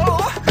know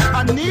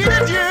I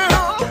needed you?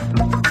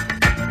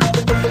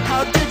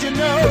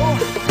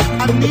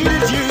 I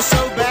needed you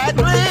so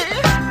badly.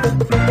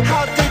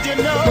 How did you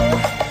know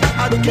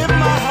I'd give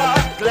my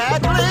heart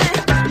gladly?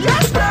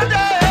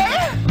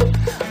 Yesterday,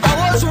 I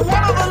was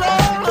one of the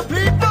lonely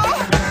people.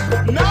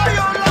 Now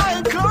you're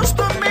lying close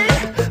to me,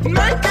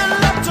 making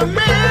love to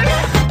me.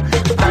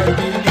 I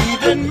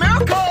believe in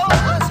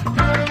miracles.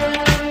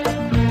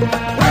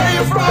 Where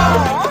you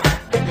from?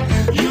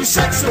 You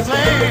sexy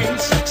thing,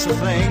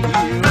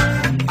 you.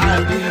 I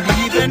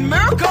believe in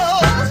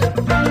miracles.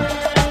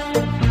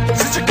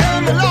 Since you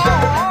came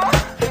along,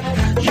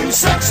 you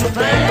sexy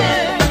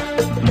thing.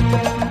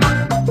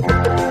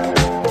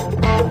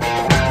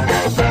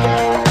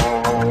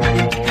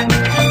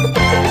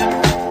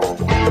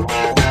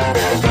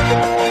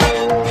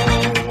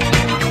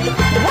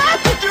 Where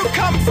did you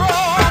come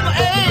from,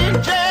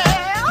 angel?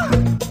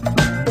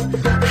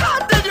 How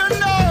did you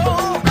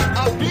know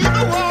I'd be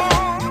the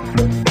one?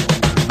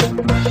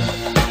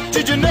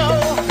 Did you know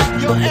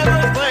you're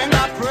everything I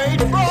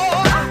prayed for?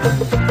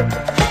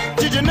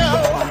 Did you know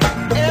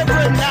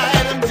every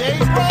night and day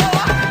for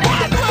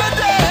every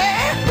day,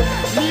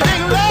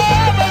 needing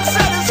love and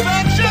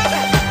satisfaction?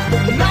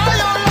 Now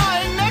you're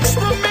lying next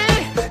to me,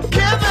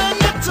 giving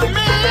it to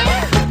me.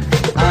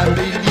 I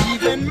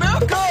believe in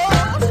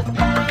miracles.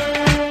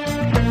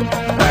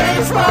 Where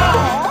you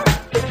from?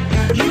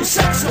 You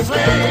sexy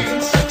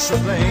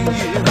thing,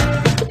 you.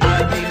 I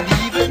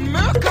believe in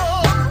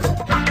miracles.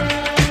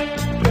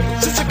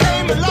 Since you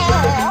came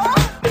along,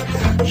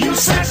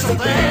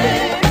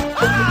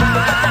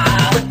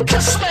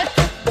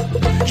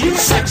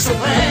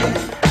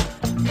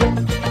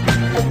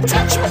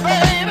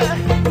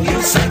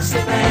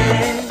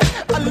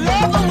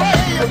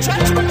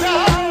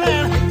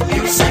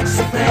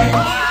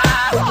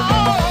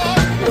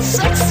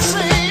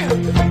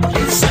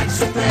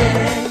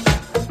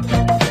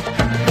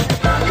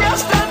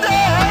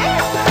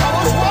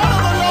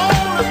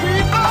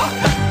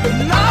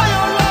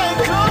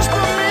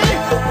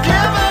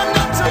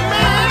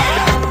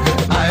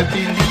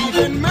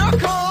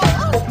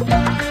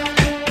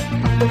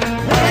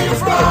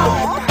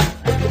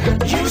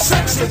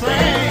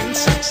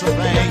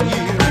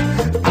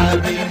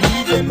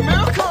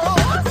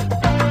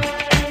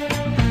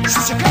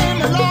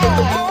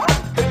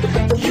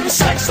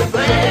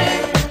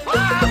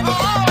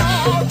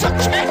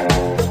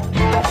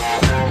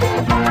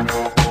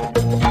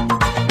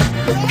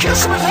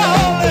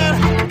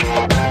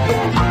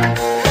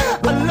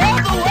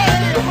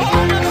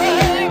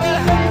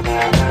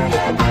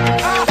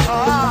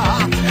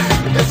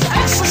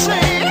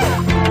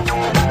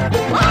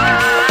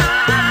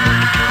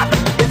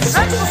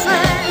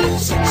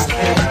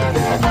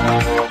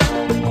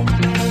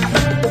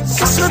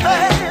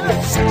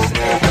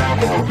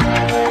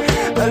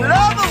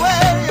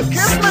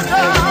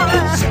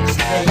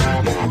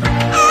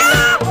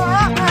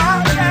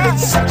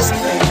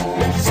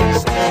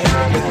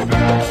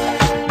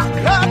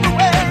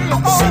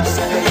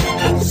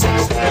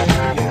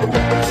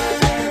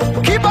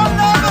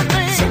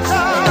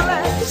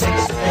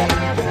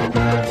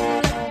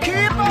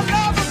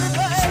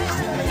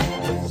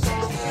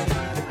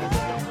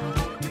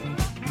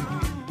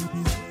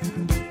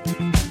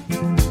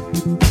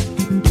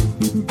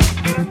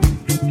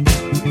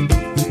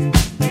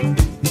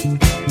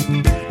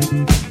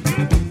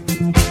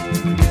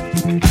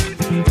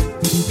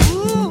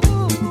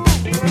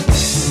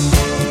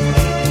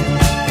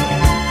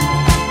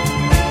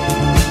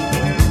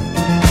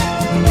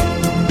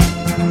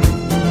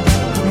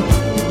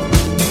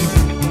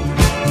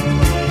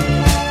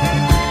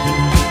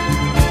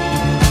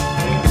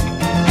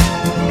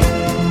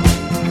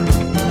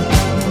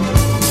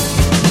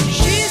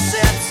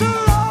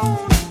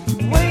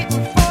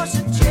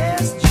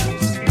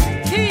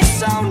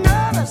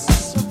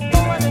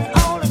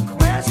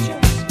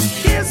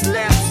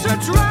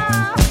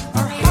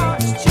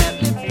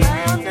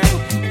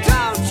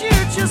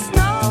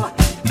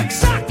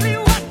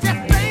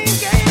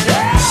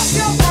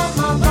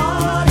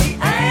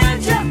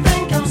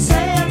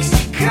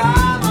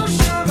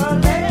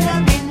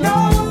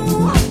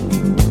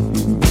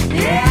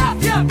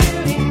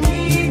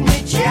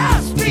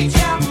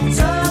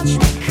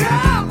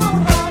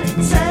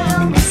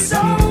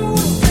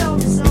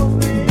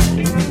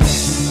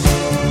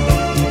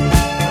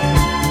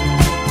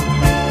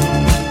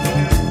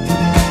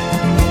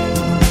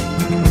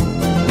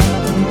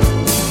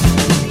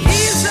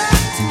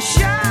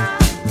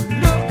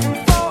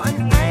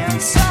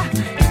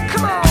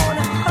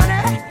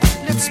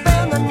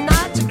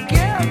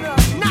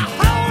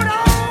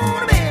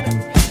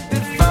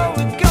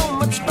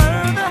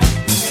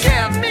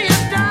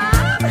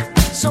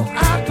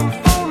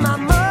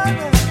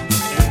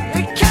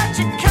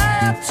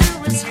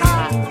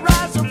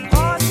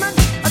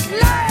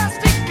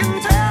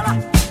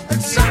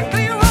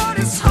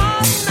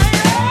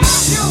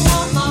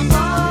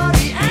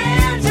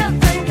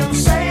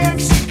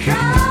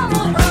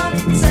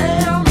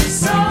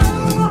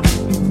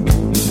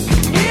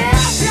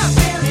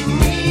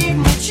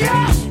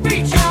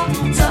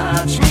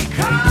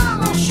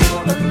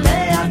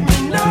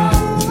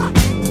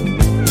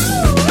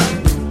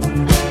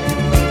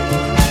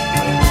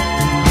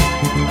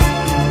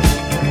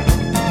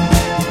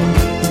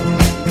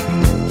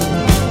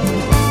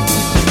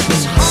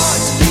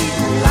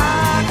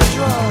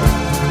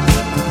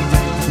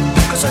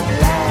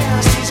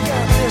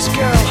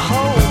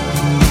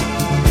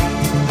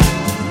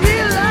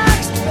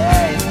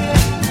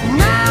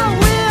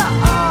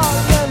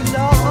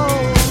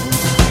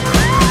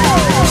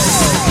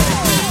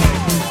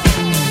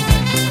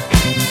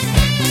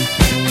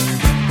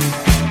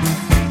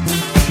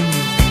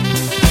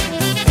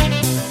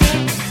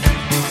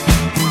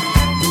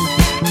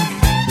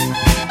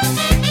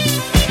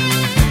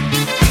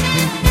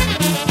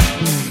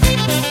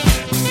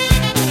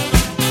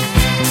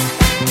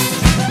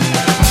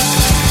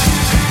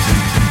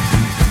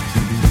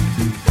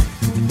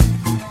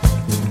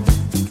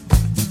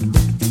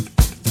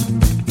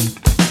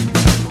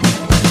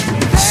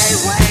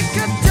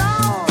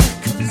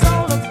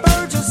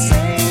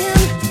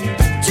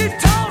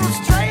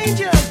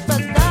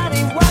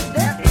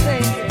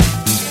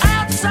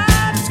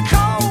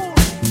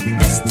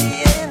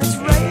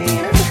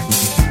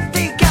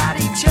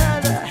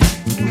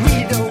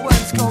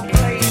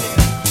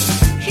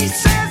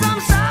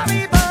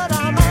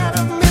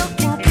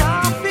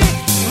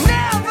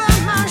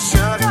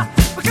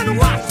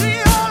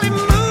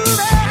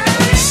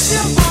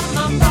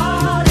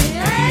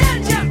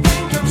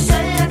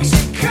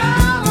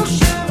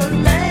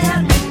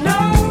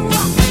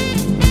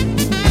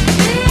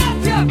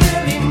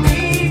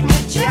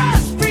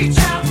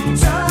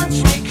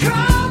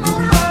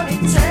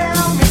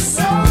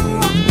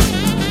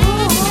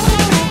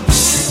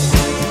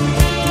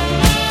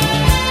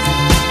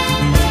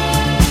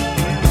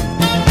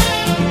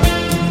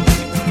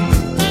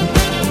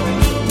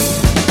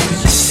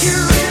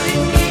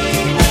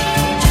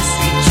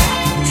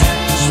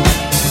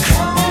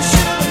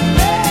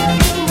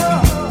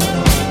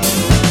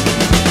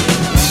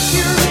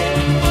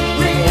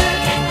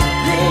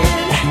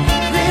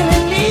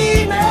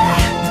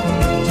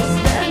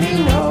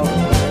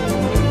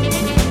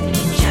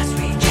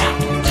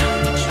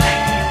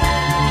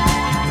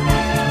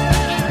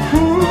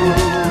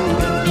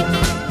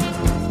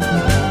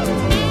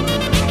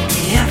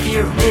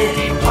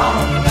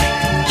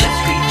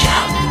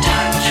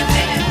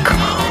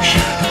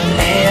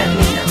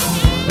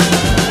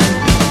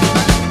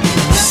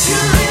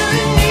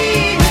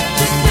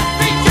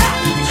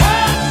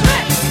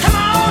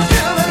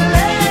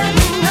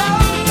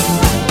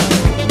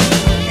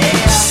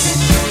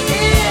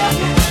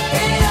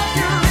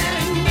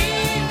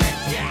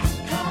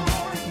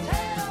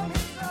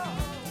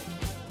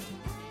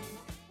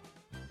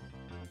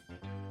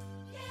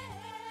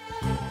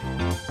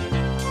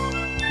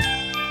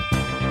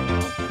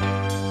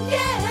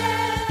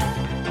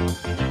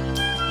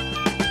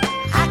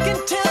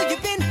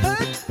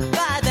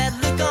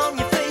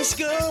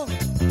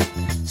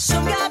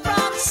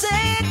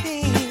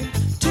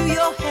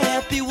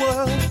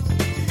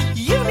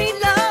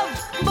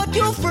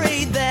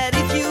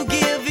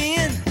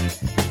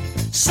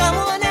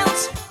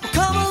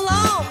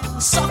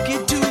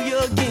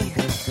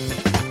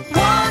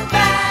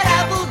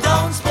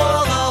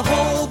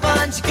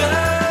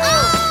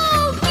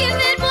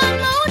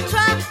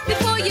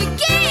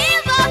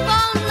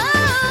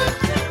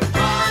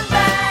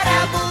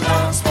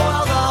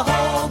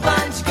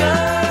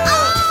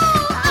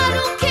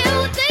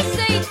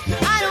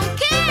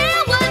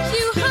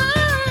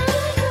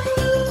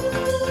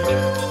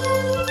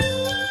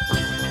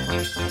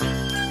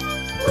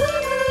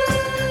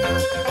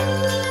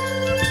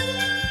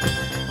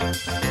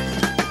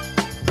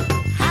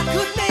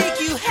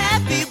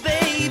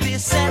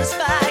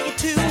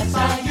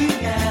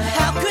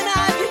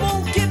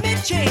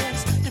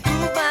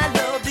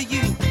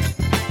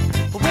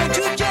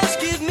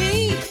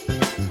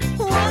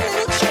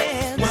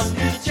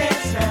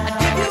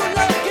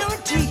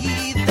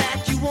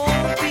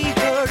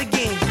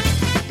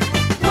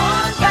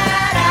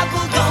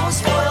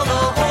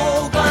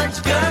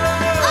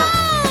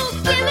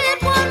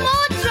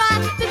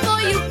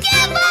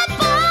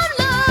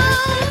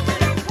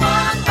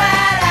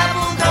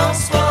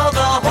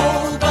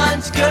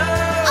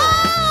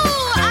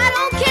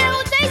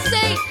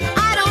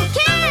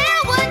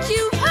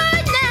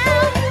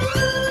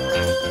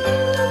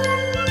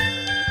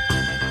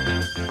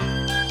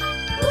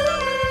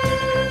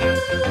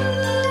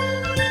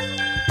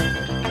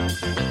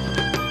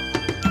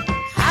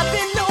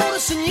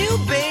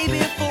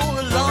 baby, for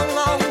a long,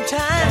 long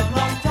time.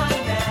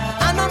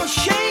 I'm not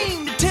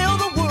ashamed to tell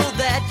the world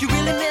that you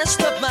really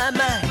messed up my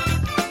mind.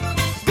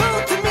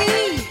 Girl, to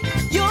me,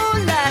 you're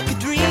like a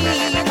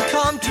dream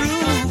come true.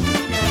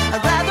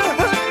 I'd rather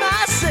hurt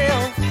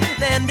myself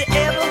than to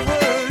ever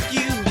hurt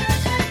you.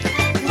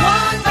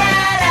 One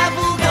bad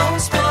apple don't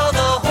spoil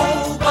the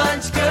whole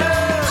bunch,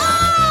 girl.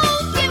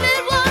 Oh, give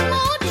it one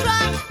more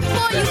try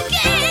before you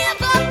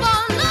give up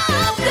on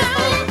love,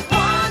 girl.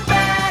 One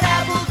bad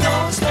apple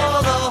don't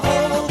spoil the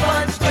whole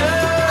bunch,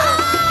 girl. Oh,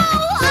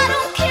 I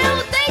don't care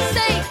what they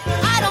say.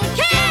 I don't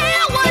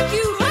care what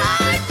you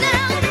heard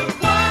now.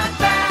 One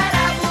bad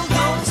apple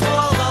don't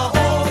spoil the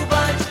whole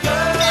bunch,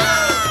 girl. No,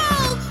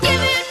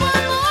 give it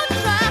one more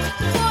try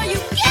before you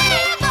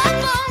give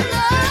up on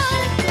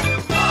love.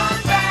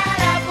 One bad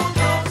apple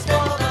don't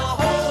spoil the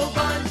whole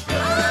bunch,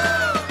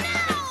 girl.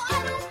 I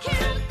don't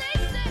care what they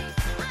say.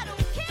 I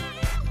don't care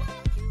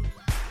what you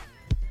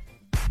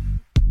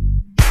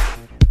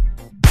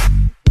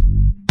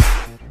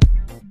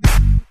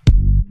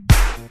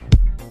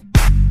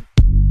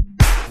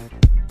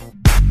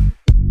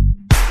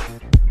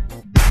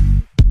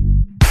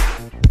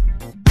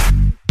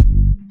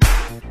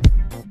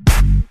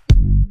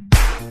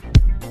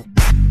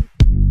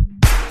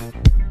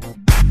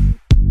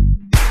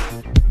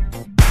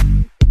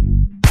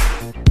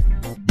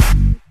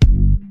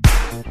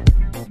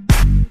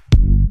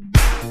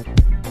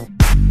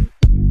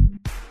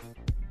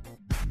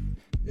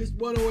It's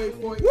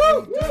 108.3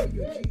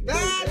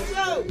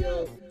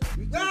 WGKSRADIO.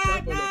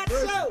 Right,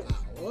 so.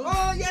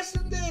 Oh, yes,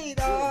 indeed.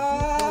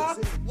 Oh,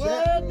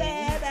 well,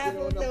 that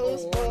apple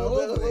knows for the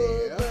whole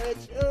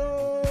bunch.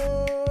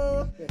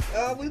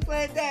 Oh, we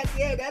played that.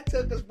 Yeah, that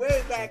took us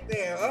way back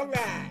there. All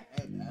right.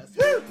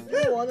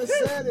 On a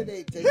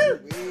Saturday, take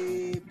it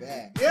way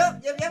back.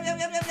 Yep.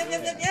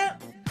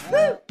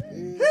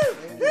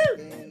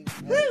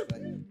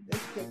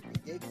 Let's check the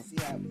gate to see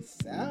how we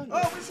sound.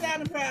 Oh, we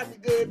sounded probably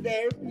good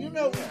there. You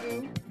know we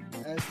do.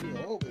 As we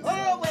always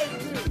Always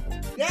do.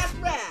 That's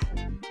right.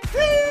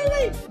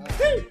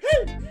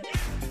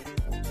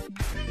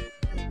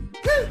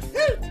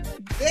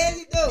 There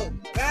you go.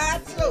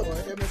 Right, so.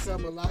 MSM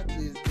Malachi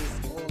is just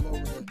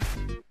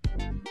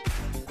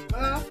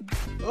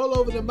all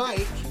over the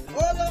mic.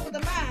 All over the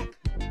mic.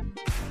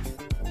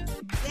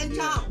 Then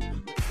talk.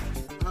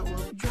 I'm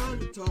trying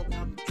to talk.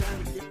 I'm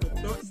trying to get my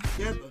thoughts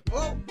together.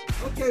 Oh.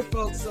 Okay,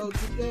 folks. So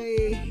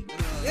today,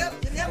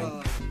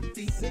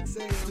 6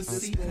 a.m.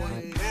 this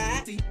morning,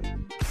 Right.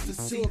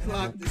 2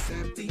 o'clock this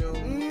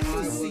afternoon, I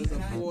was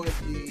aboard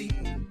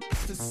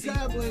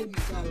traveling. We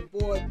got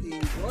aboard the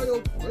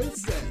Royal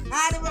Princess.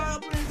 Hi, the Royal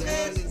Down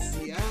Princess. in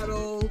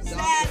Seattle.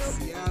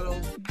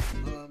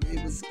 It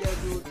was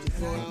scheduled to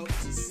go out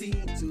to sea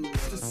to a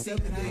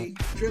 7-day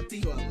trip to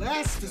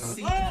Alaska.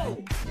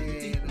 Oh.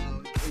 And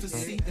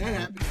that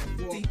happened at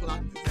 4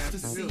 o'clock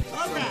this afternoon.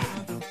 All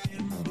right. So,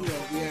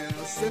 we had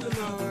a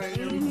seminar and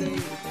everything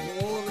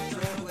with all the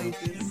travel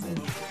agents and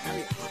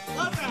everything.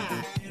 All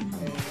right. And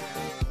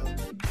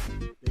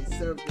they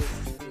served us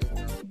with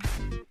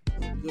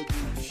a good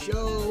new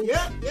show.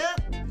 Yep.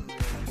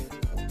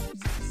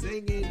 Some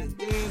singing and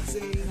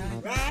dancing.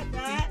 Right.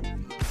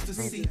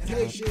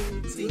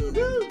 Presentation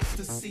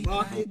to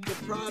market the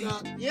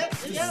product. Yep.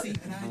 There you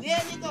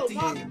go.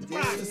 Market the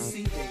product.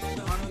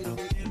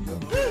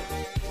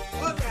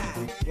 All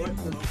right. What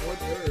the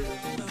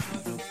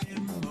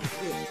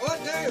Hors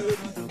d'oeuvres.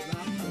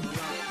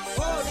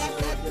 Oh,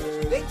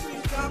 that's big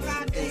tree talk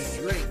right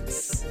there.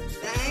 Drinks.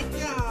 Thank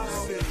y'all.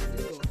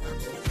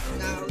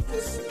 No,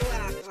 this is no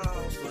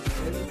alcohol.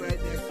 Everybody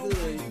that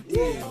could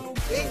did.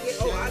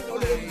 Oh, I know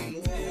they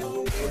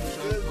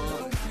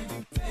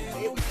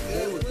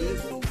was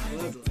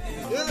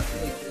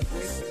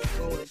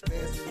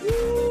A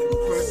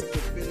person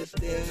could finish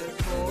their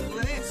whole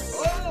glass.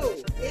 Oh,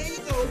 there you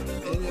go.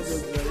 And it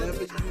was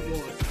whatever you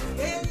wanted.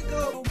 There you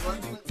go.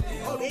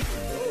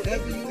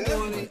 Whatever you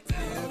wanted.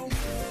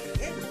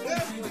 They was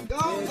good.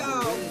 Go.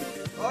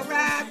 All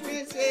right,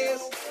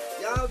 princess.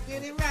 Y'all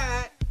did it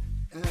right.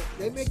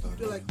 They make you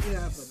feel like you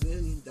have $1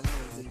 million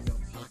in your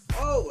pocket.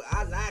 Oh,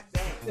 I like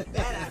that.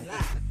 That I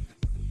like.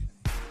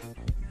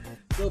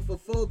 So for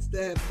folks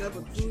that have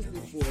never cruised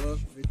before,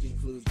 which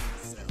includes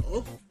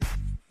myself,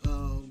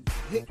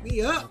 hit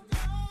me up.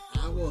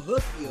 I will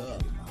hook you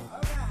up.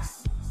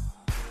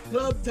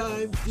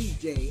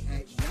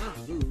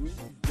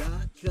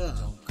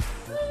 clubtimedj@yahoo.com.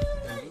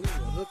 I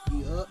will hook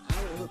you up.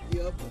 I will hook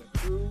you up with a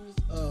cruise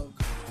of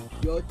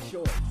your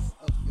choice,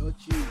 of your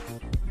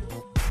choosing.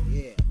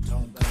 Yeah.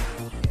 I'm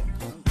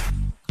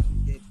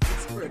getting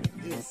expert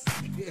at this.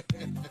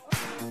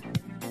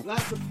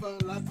 Lots of fun,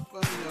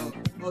 y'all.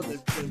 Oh,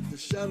 the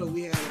shuttle,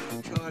 we had a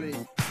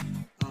chartered,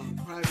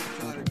 private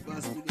chartered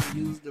bus. We didn't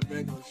use the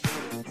regular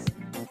shuttles.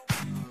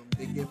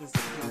 They gave us a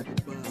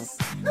private bus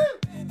to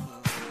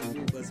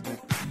move us back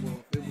and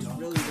forth. It was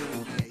really,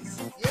 really nice.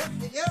 Yep.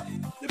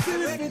 The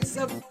benefits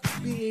of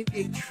being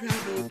a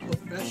travel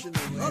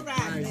professional. All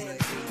right, man.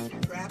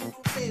 Travel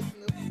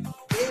professional.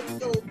 There we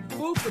go.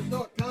 food for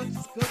thought,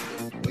 conscious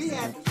cooking. We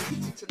have to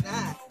eat it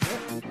tonight.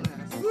 Yep, we're gonna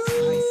have some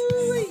Woo-wee.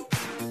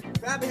 spices.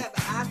 Probably have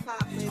the ice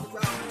pop later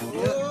on.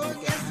 Yep, Oh,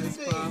 I yes, got ice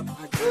indeed. pop,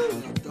 I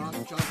got dark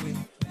chocolate,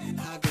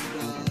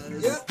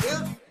 Haagen-Dazs, Yep.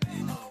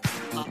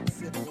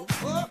 popsicle.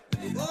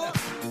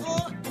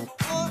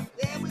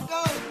 There we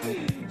go.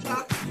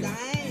 Chocolate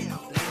down.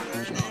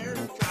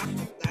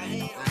 Chocolate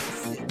down.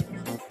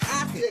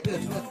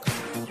 Icicle.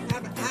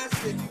 Have an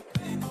icicle.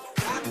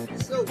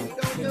 Chocolate so we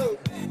don't know.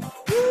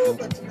 Woo,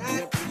 but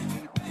tonight,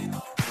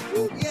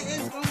 woo, yeah,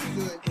 it's gonna be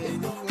good. It's gonna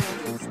go on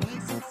with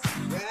spices.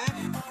 Right?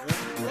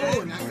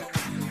 Oh, and I got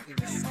everything in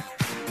the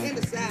salad. In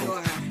the You salad. know I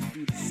have to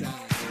do the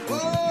salad.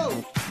 Whoa!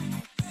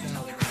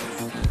 Salad on the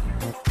side.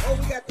 Oh,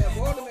 we got that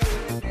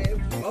watermelon in there.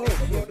 Oh, The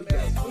yeah, we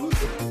watermelon got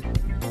smoothie.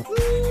 all Woo!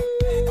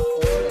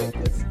 that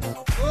good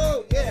stuff.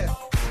 Oh, yeah.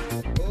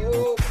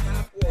 Oh, my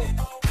boy.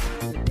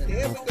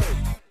 There we go.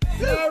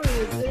 Larry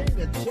is in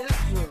the chat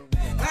room,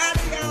 y'all.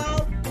 Howdy,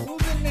 y'all.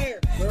 Who's in there?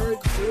 Bird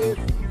is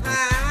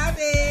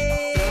Howdy.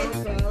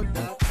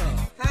 SoundCloud.com.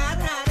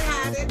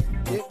 Howdy.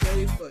 Get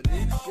ready for a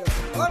new show.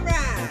 All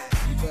right.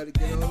 You better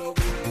get on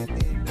over there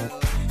and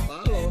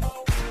follow.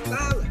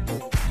 Follow.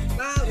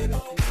 So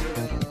that you get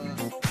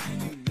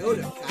be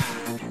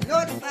notified.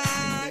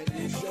 Notified. That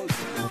new show.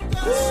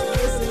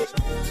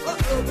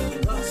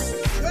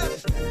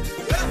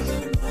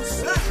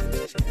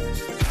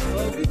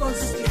 Well, we're going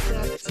to get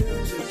back to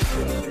the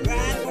show.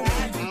 Right.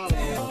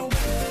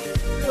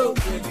 We'll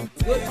give you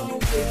good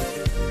music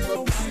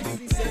from the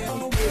 60s,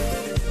 70s,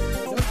 80s,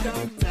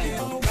 sometimes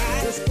 90s.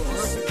 Right. Just for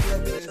us to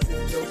club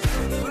classic jokes.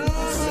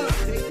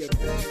 Take it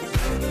back.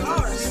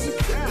 All right. Sit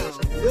down.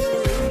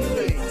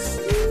 Thanks.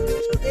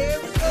 There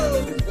we go.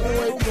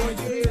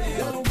 108.3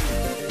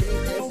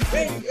 WGKS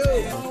Radio.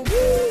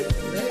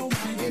 Let's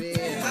get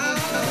in.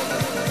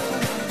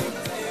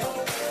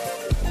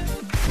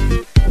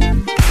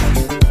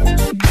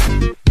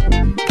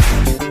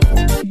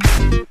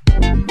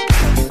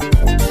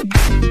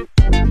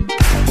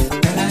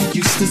 And I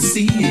used to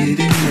see it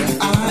in your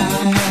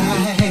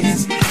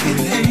eyes. It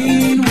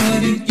ain't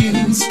what it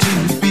used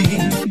to be.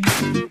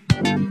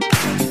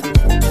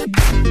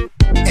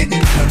 And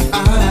in her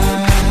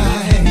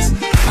eyes,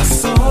 I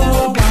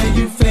saw why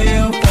you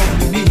fell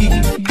for me.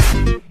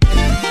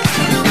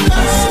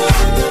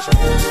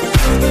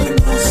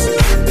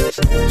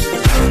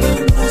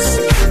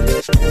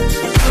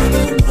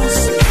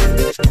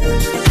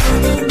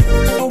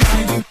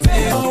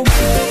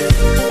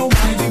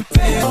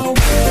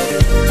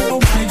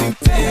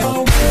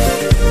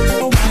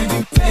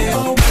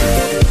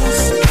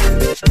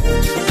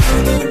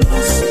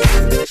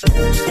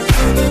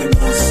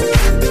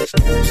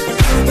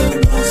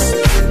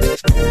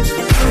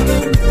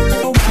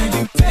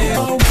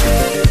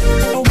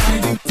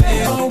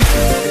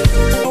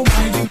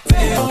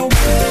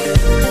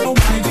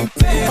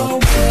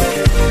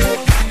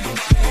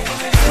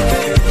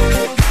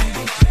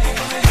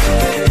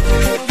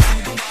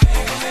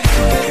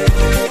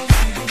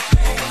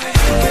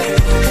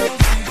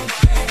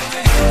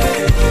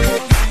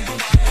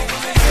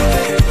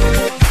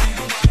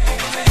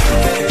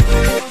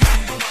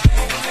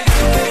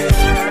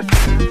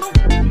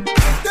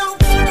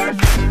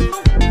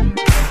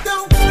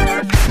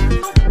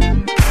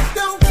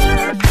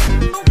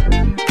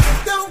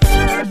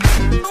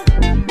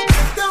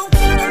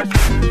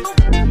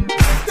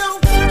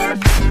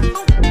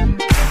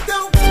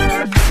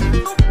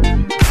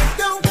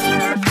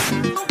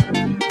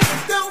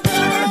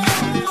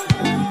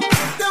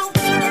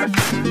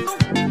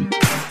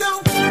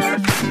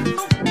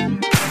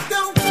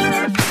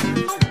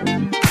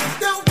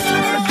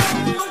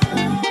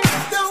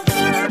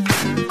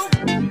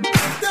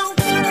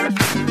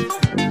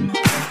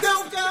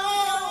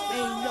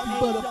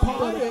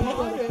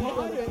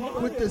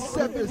 With the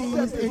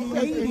 70s and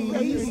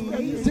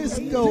 80s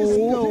disco,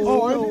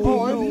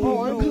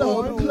 R&B,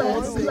 club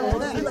classics,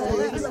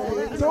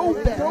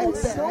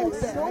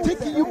 throwbacks,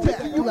 taking you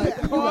back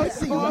like car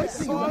seats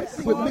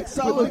with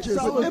mixologists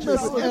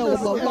MSL,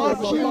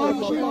 Malachi,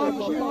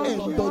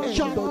 and the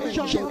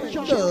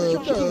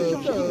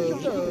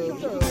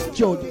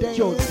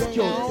Jordan.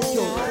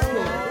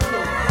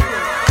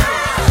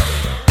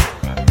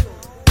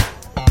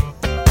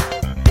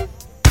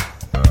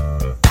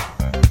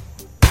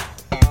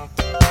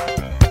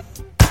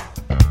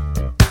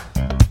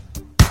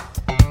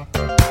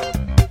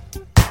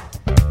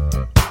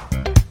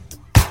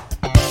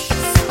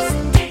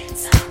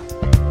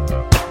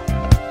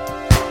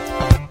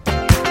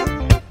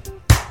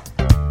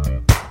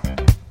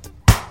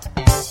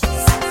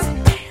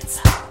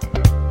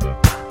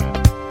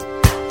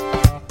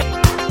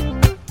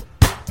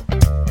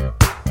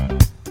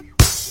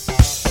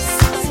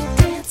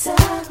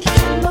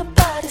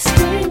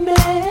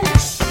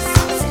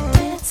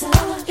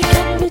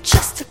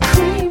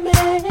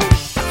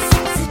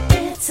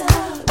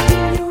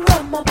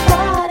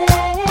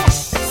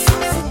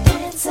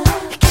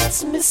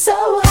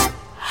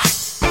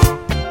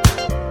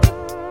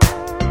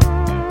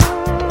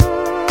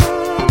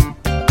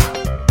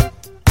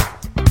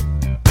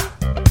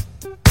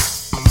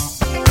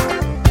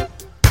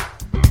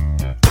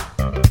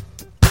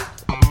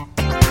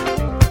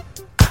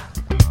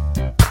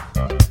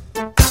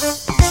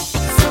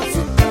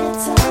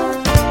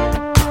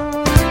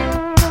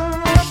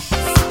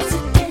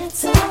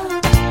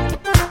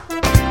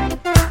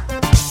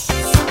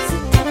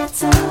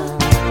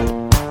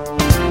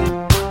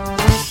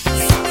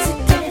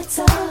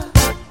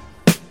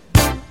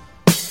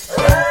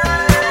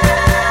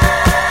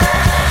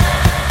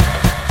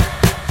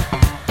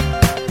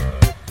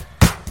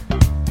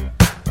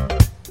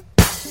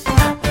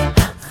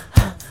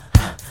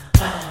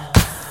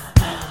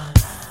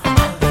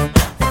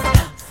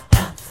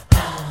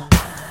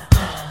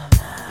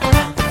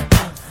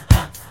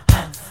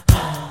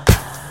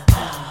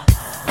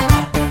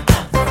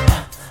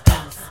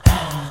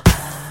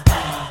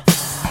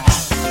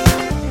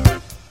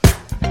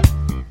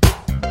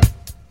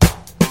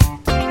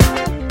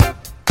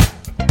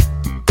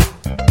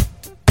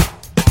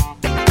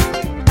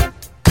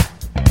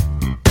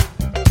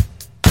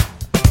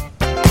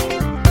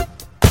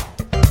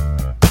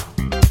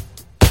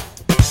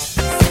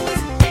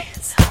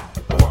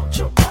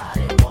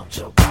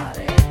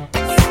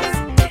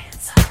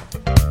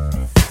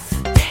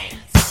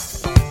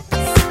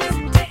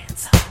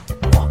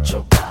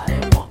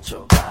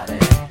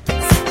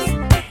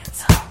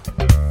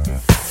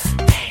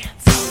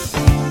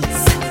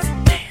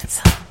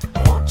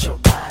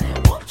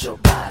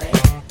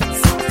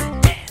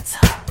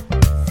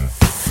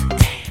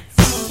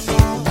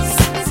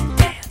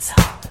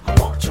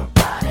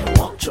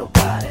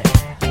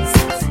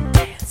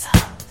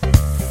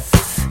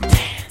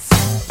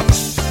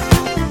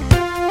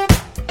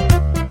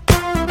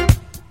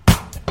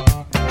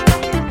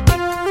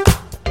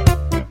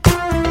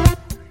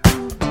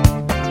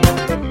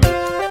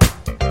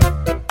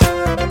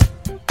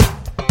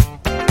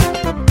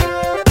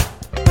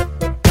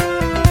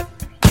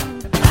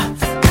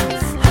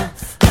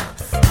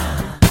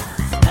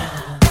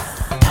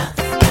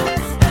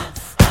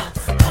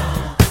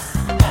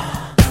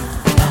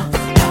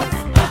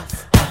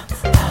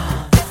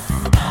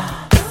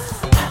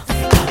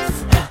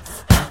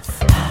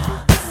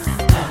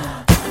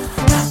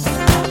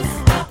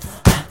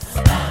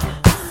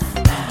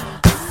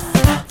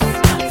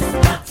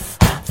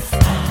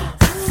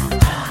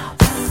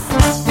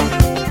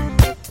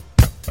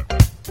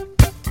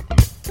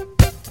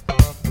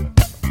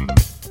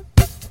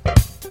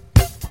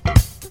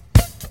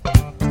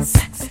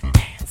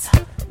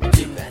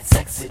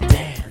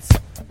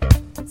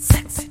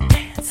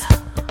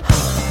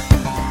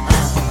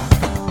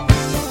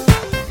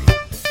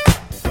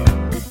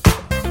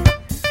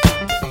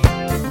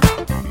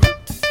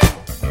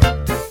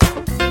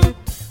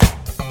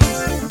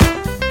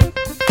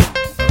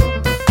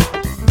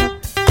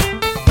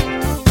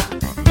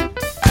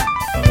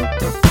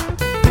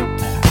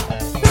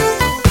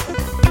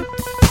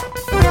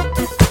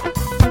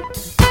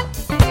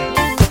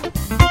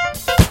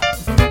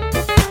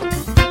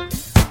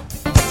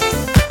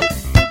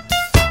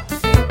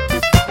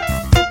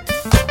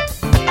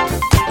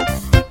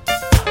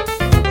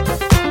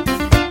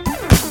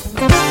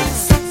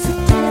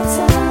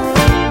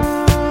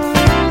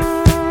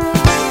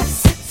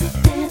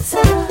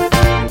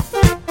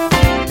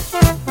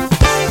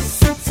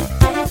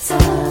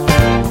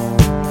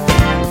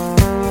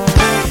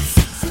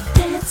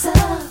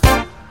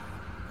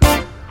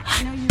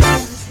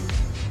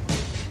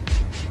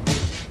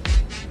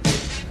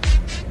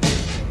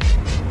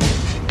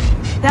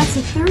 That's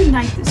the third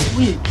night this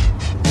week.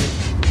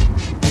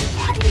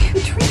 Why do you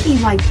treat me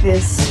like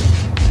this?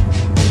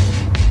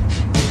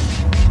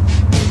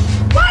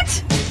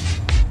 What?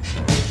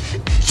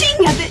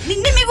 Chingate, ni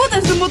me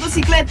gusta tu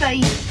motocicleta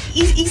y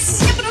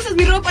siempre usas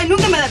mi ropa y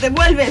nunca me la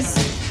devuelves.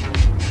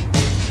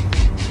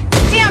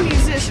 Damn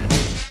musician.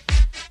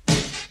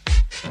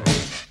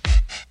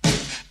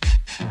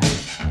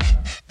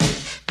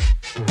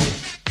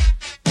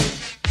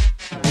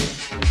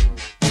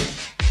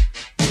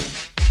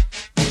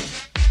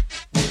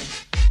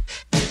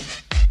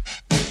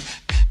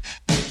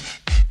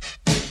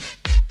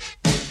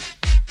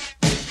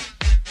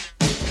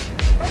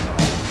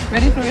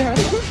 Ready for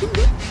rehearsal?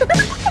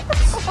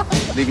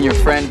 Leaving your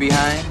friend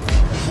behind?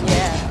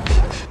 Yeah.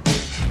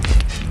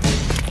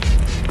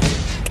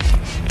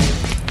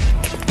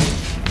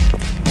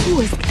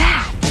 Who is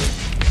that?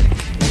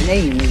 His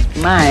name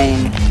is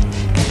mine.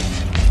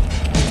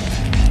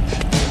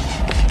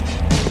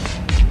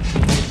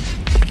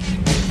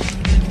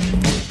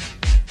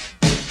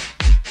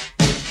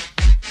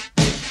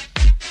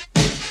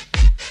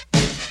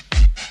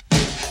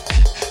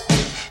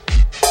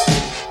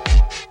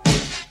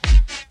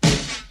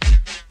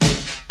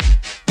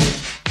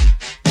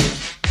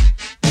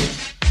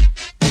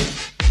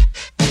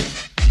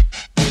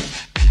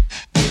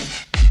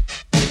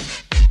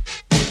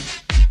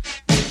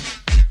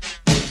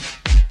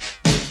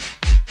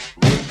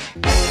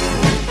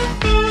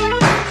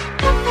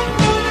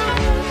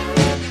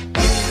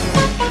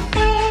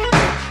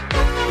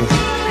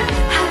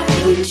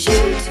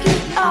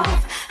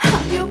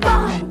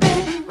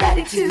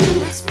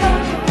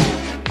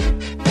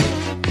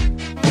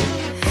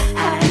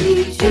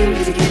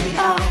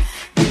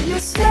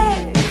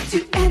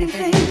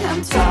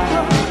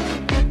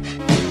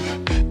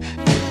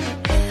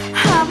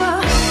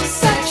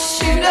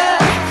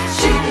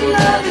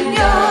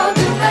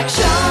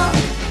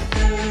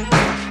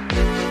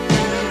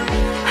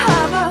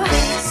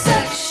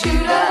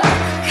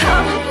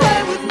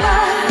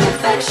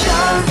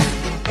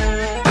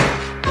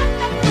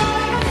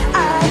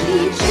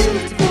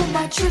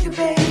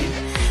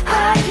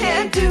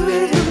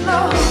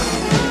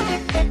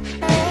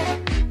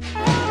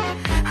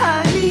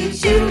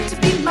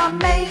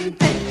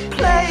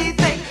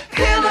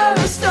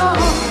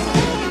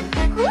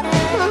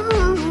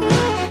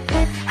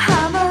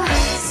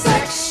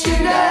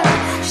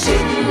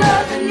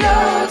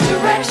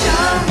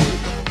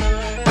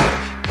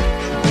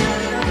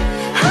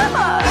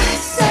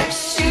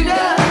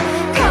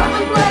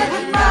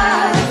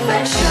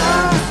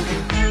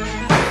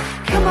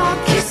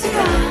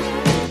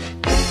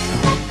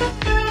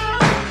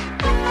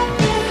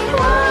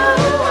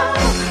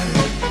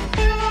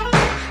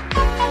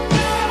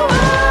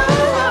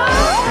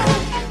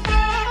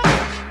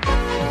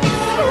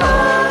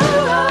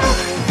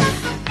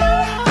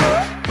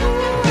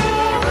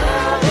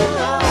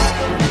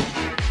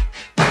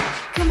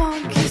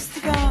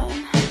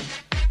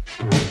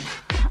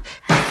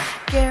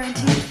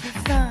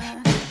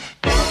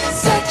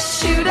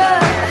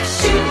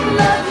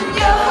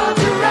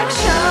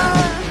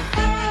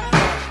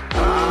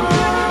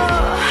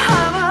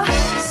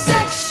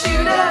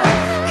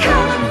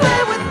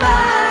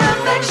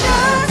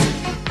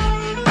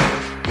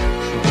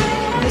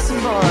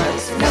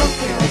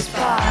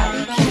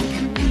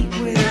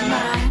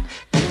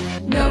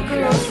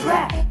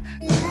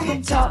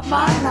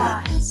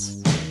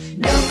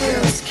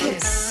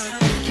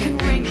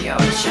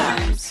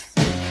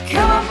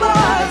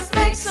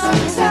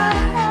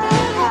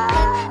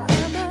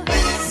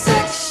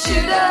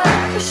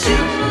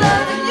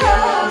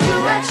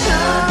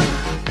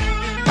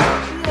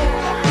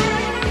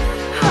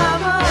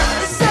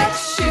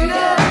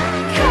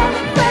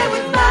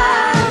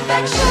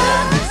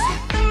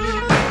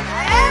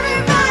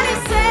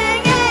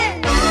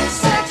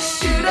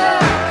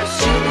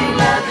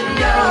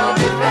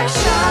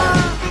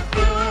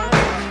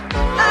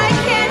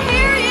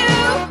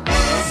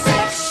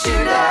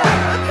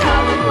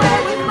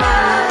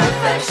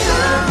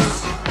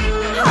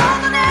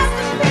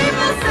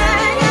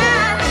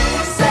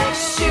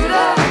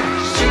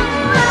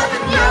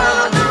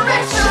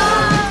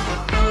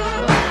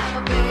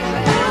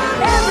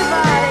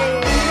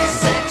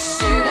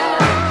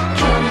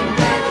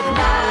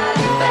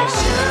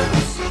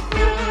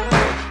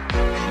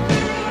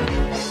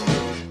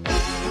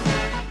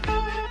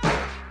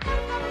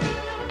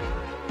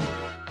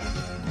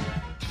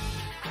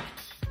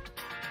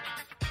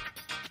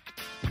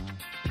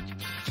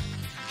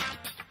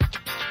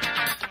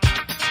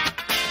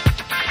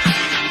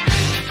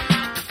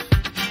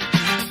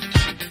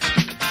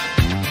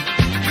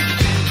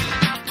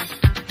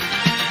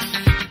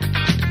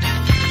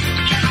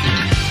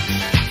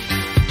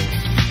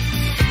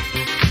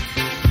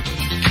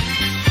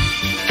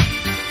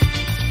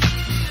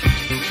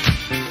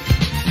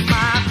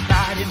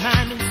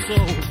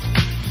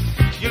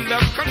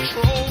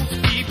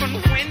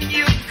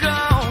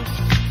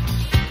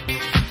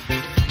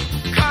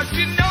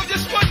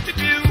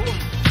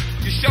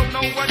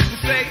 What to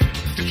say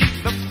to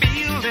keep the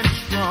feeling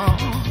strong.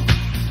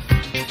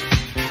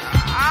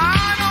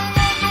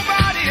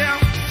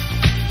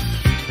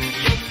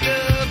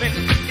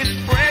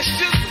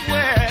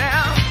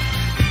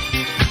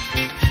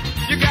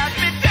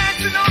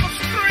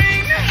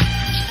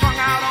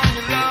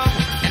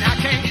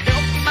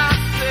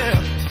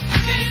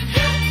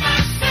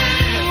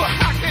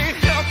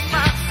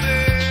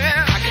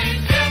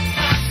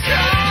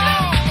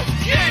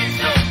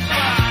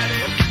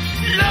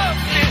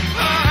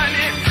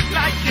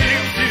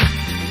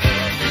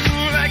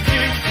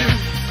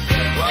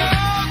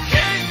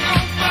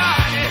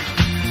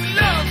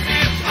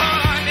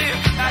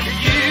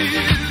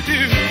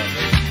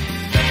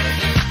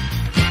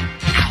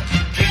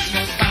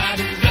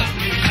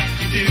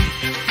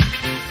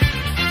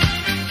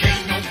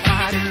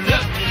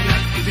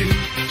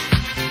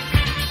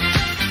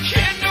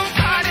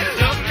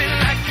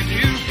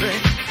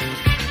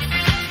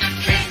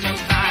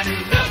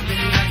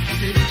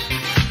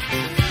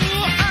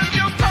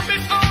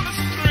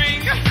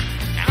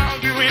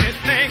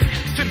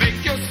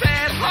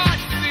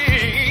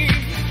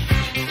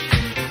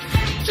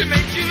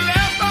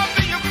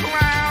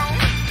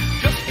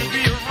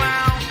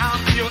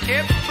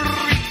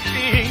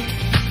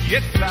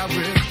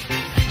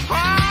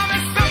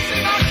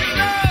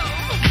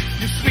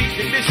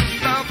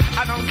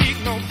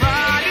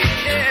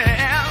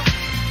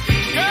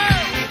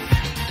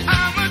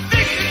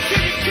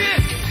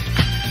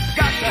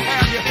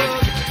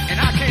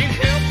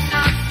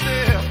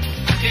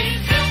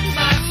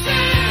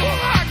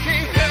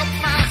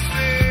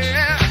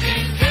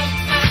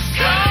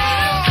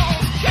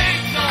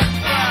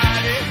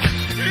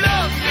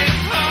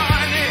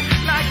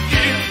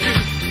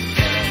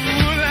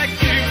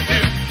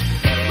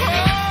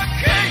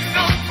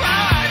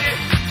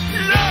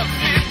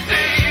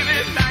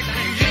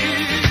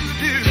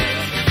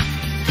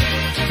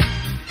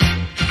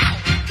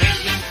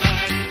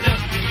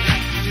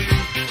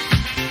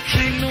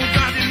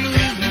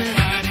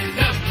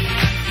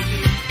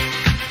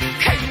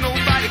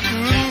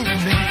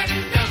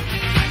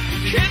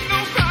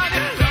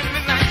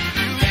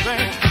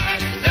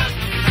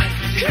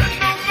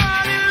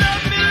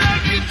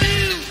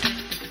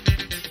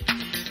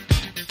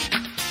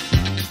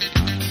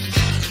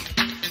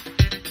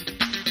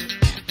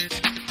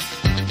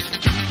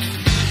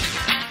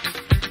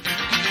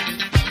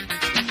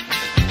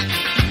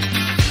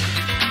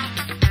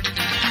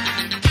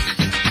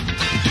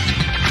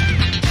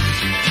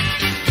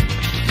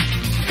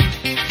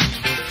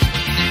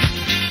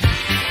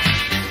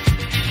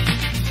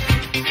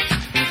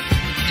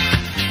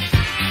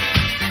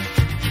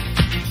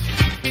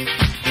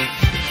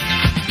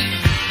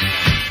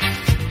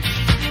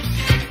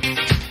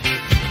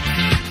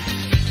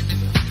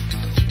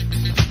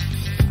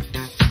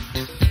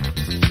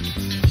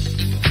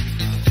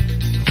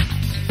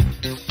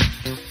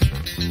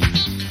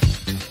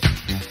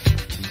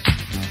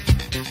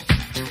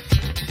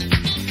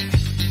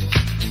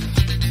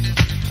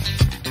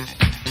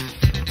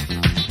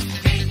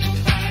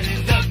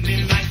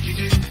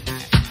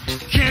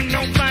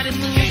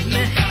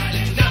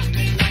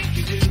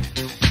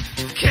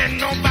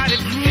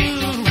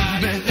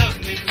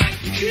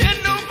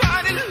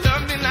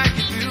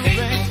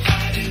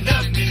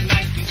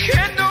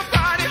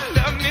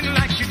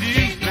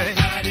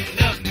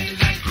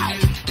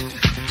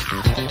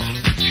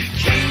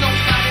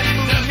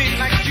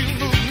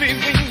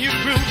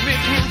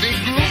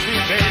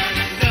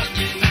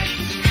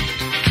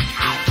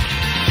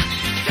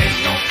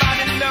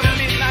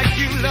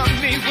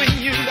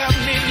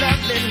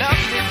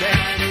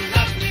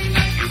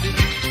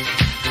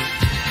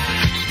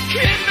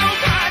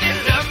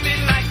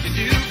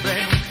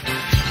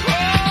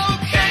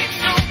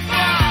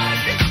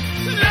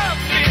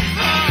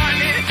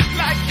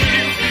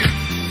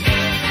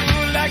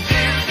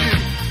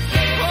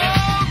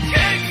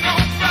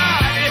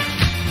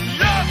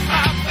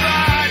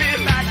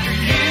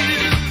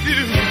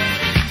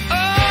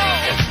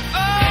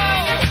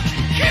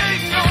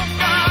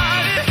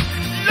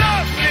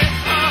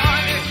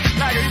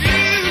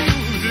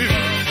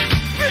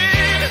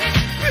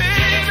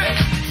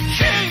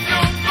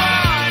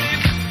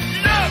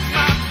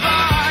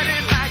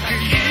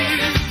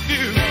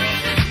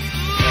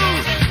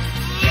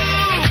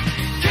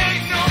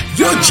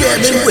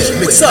 Jamming with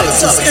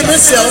mixologist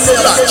MSL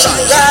Malachi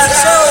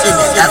in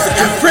the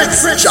African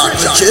Prince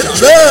Chocolate Chip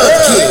Love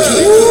Kid.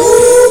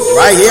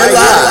 Right here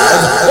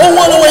live on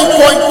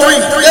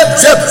 108.3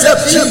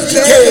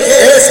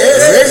 WGKS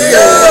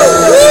Radio.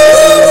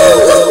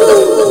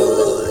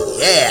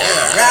 Yeah.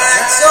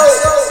 Right, so.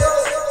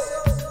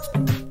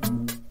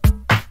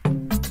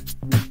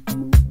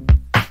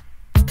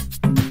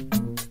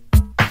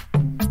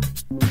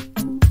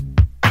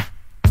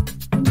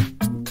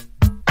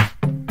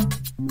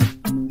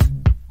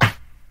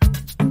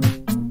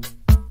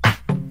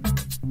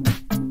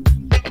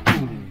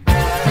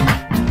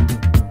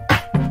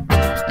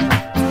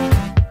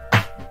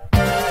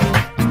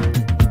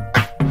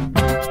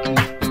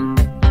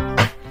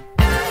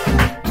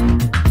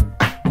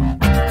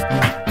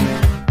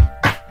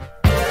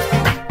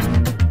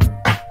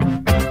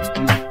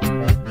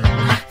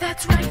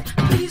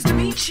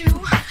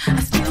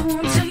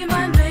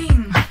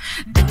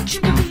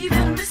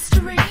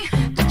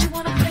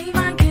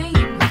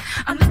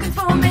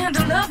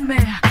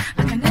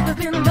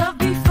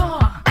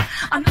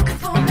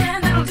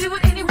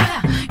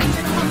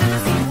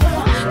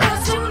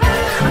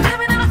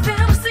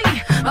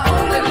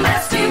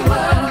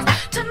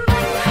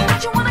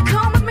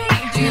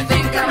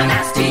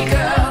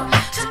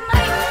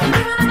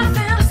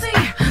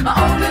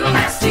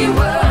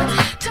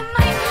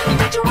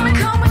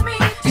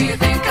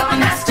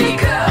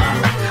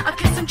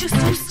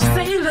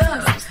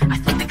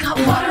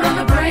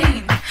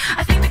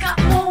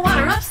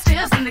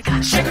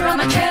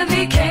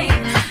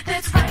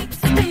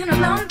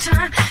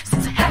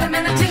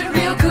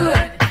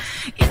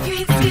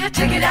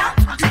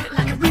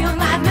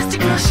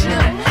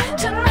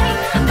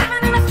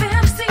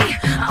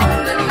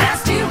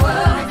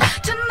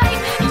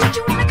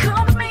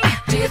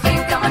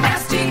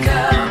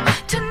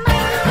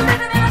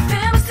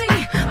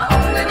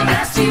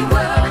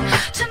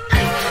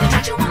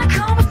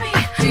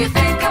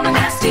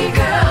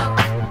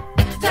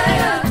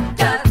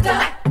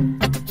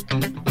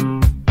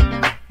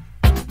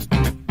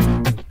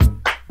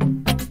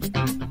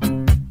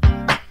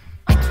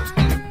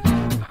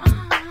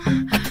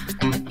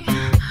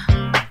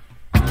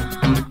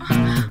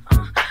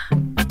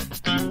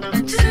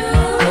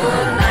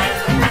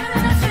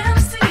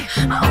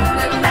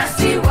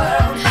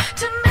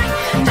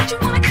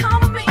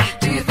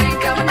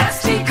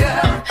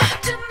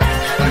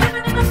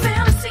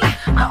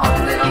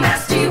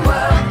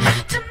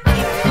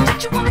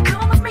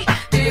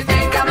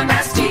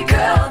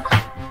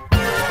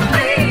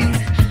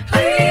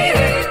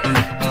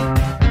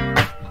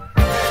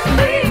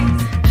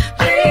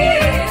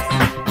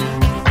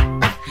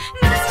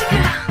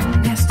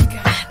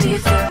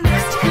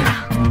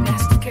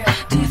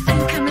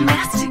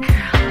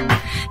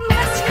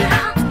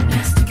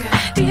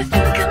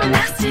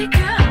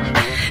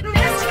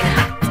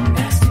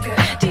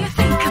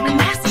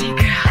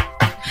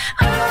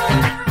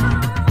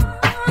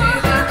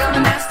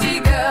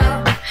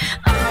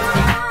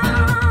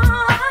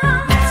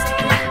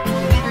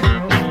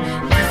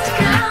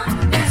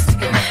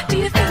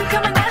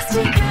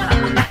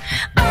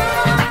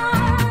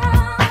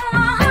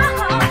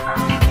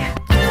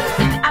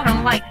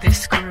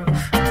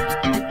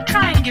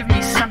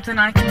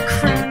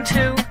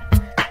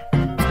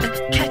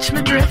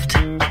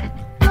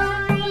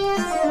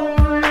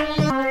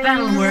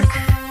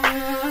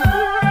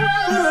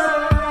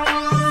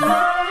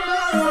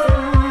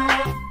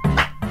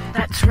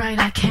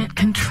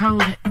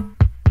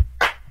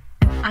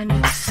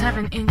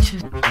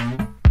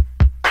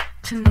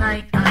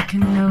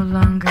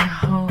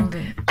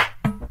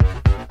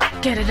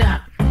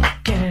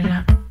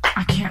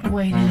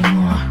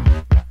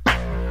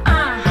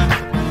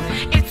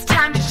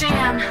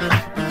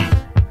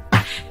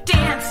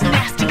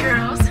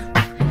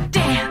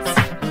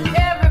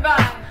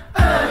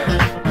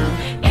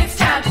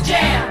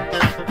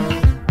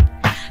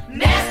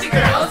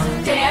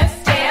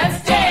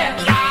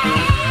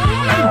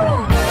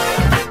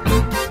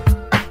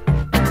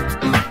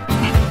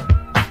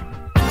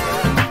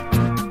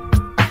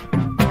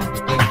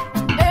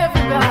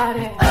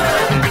 Everybody,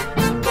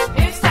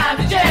 it's time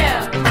to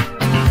jam.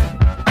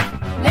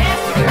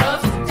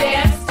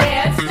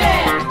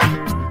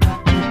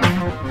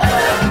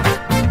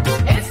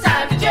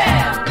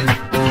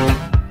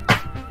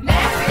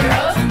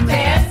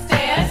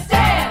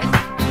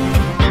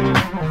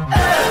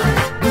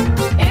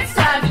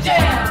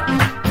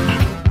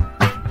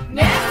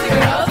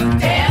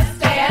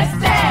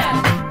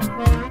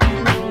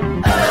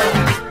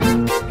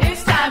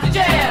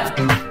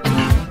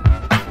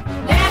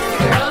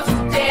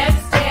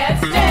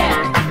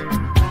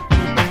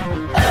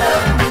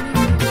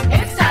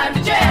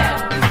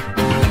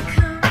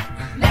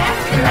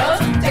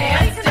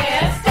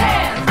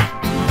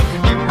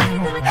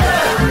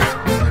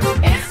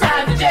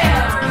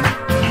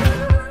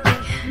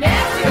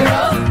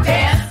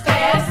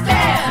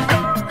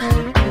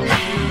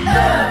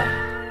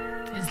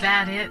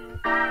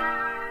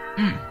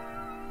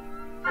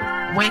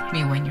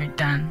 me when you're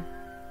done.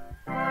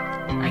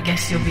 I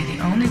guess you'll be the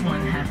only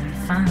one having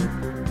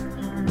fun.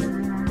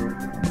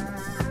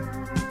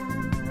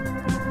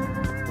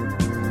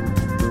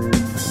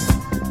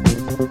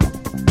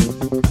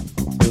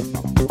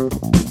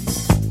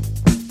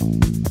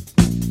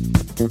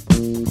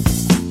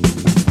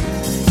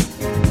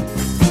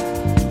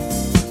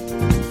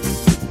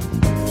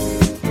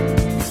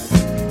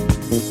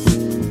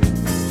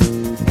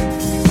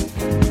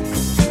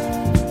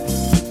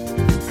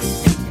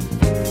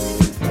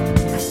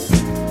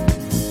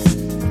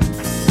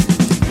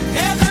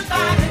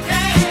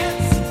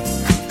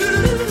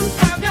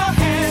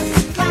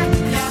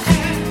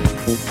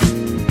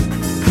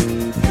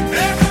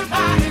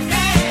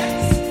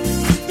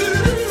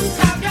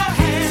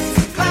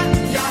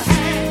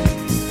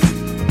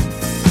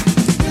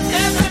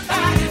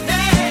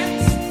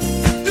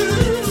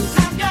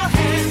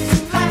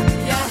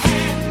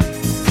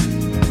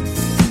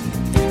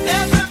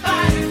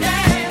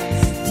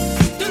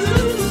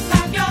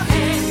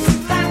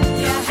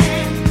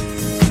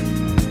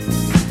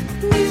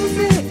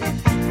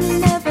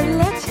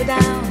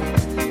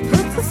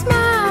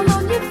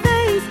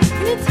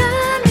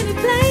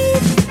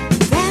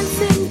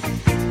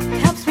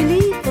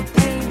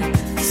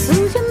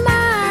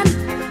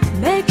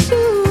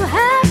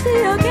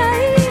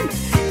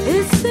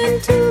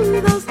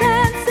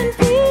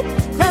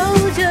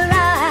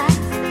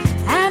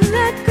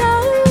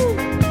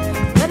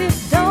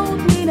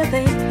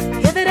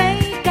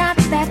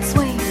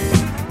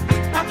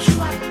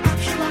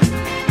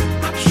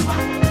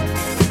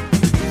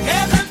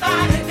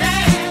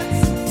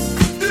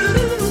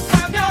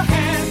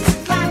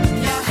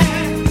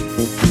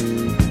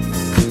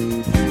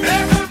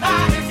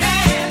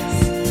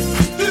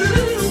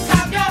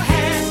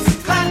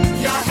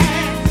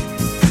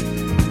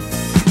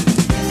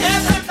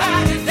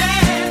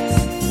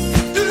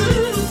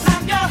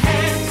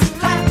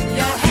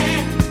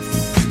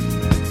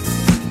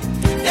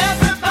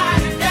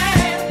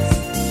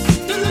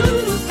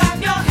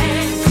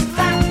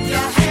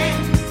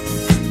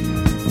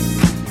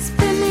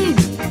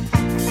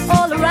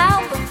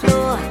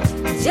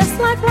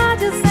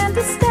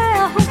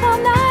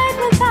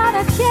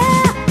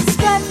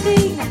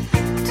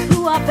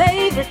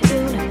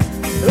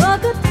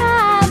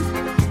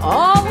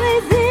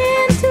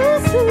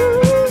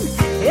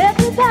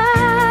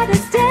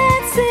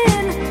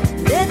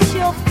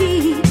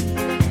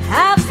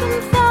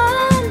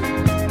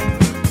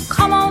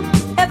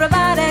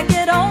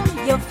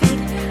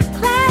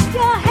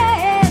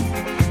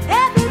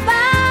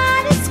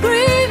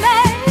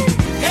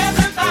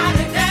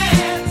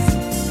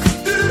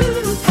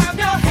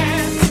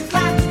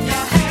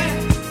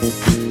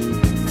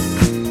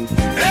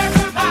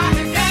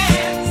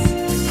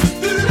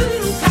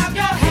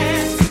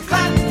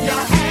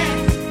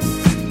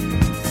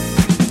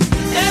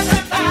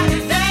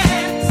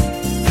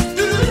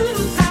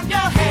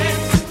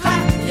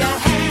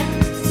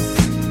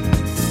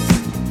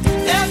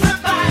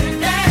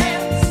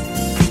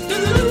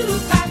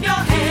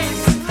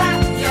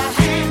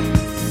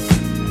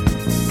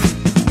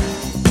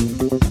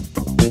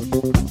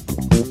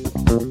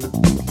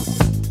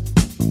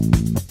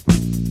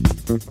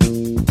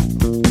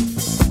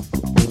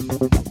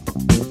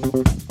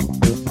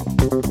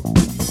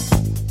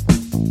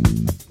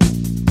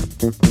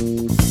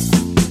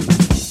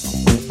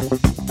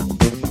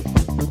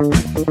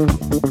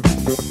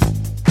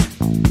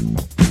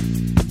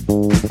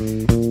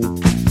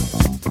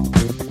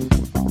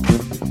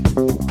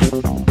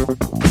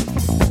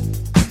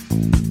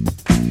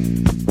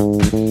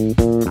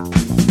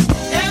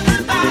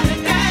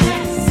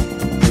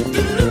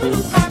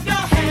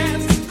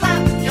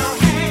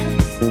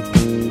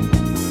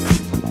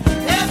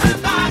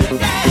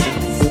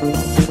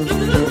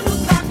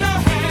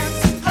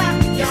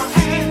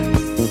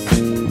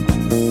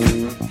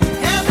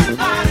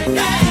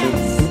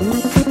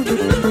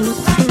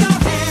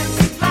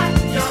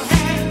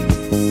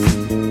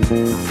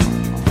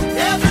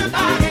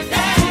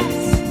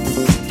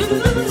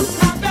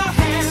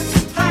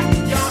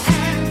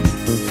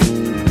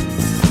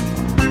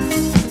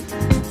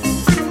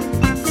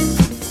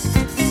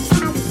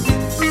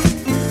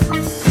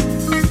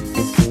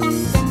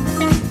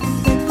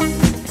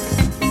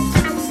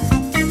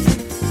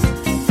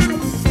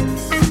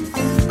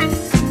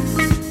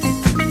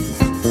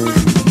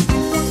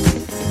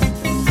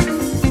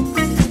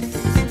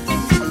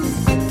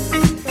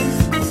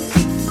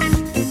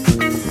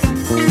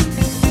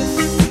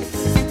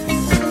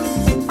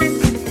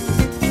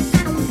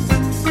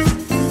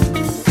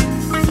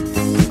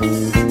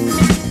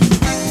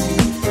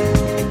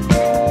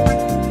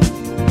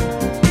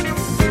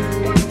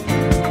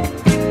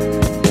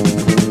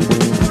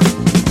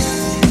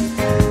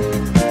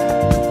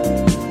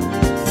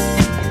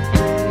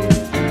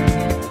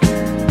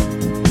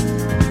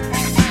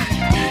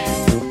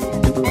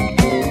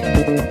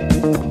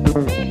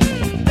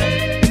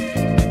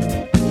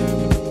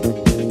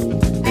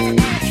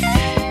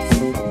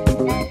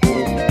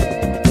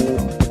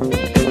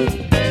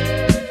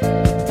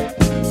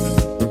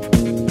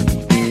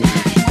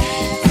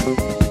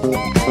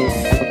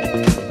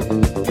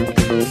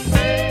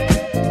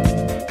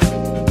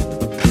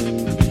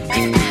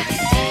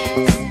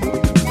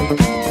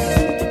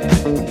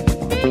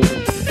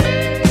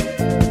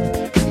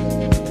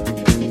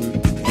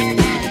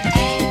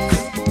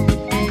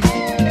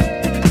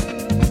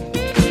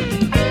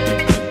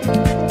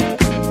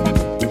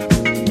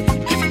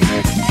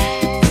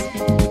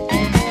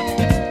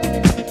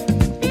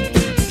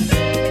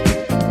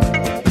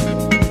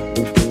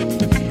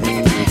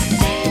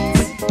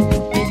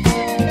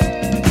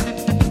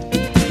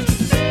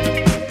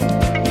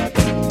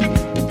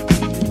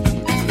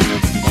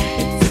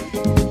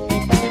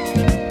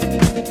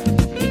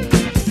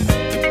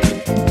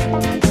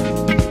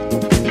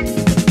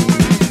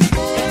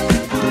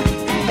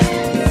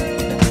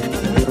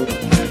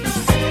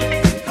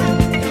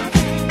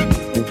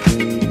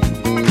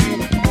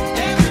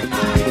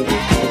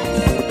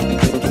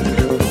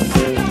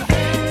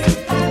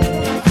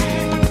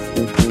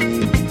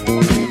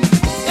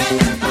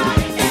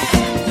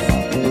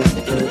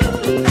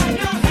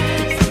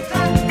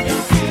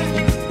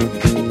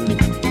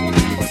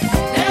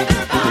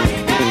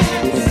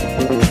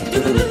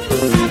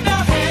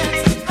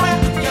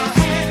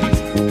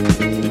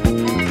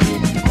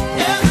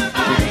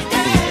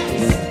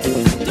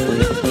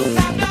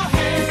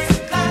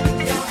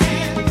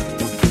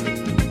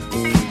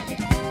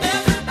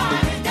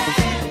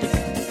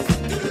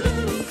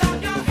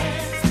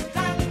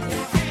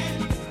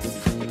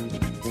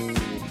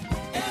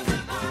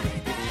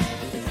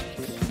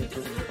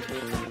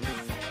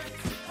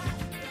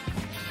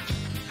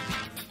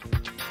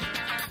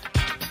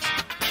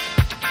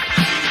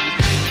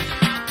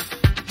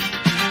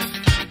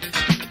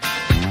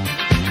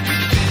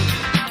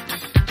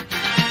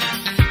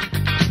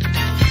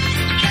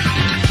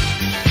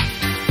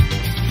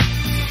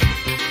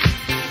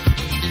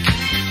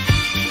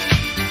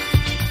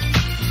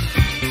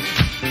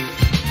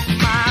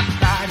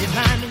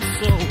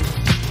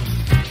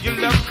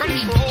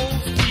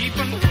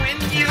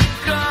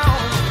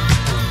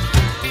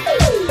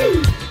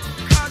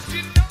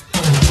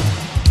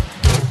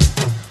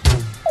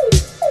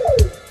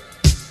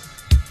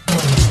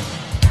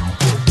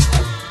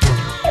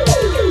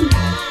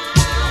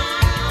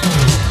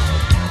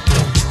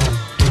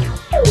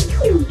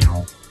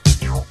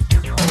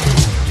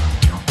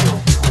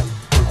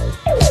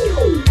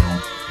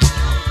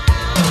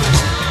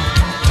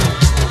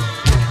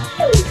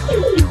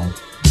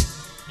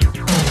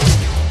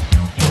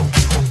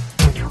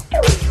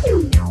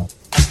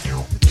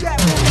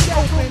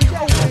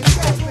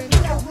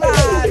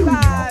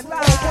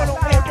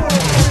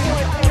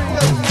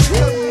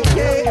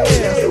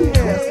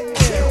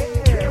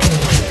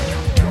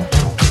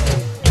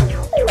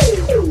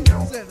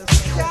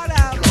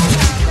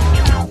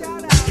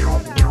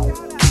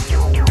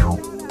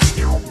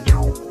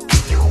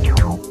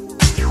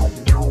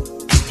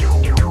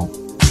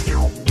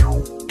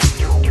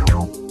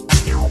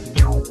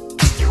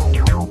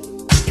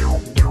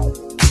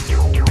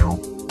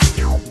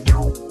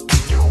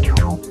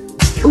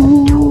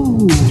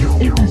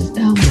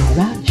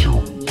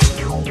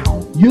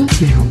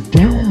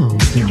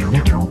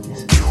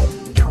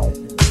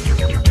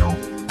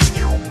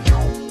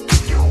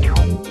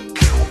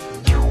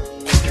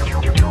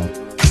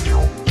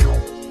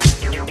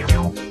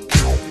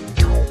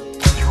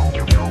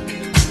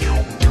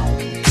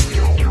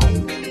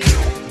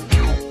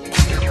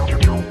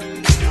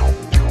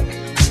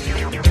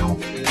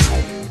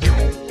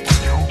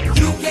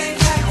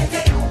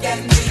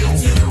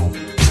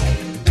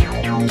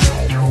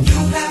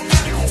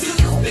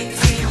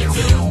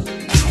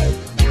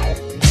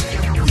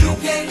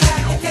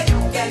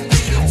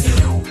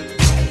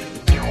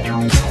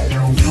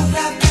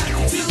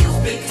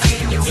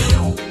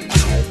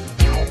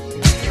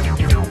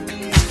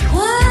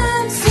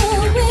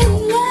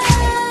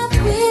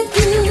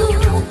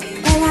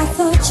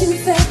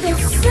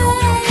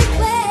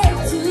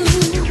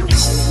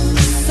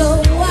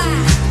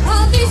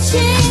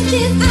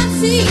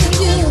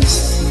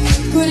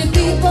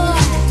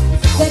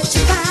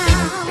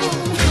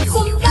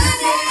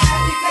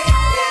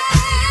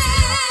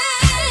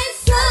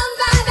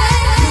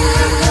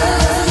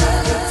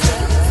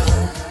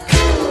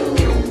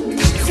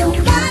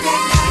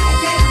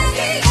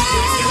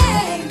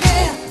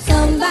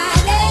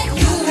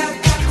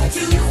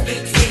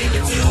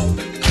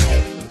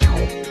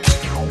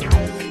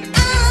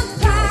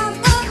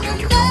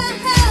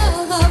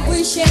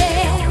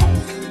 appreciate.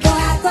 Boy,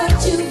 I thought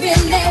you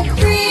really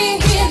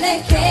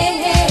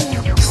cared.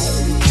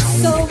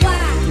 So why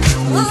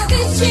all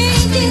these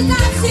changes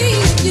I see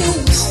in you?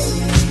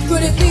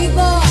 Pretty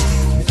people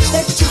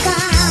that you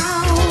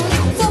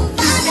found.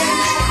 Somebody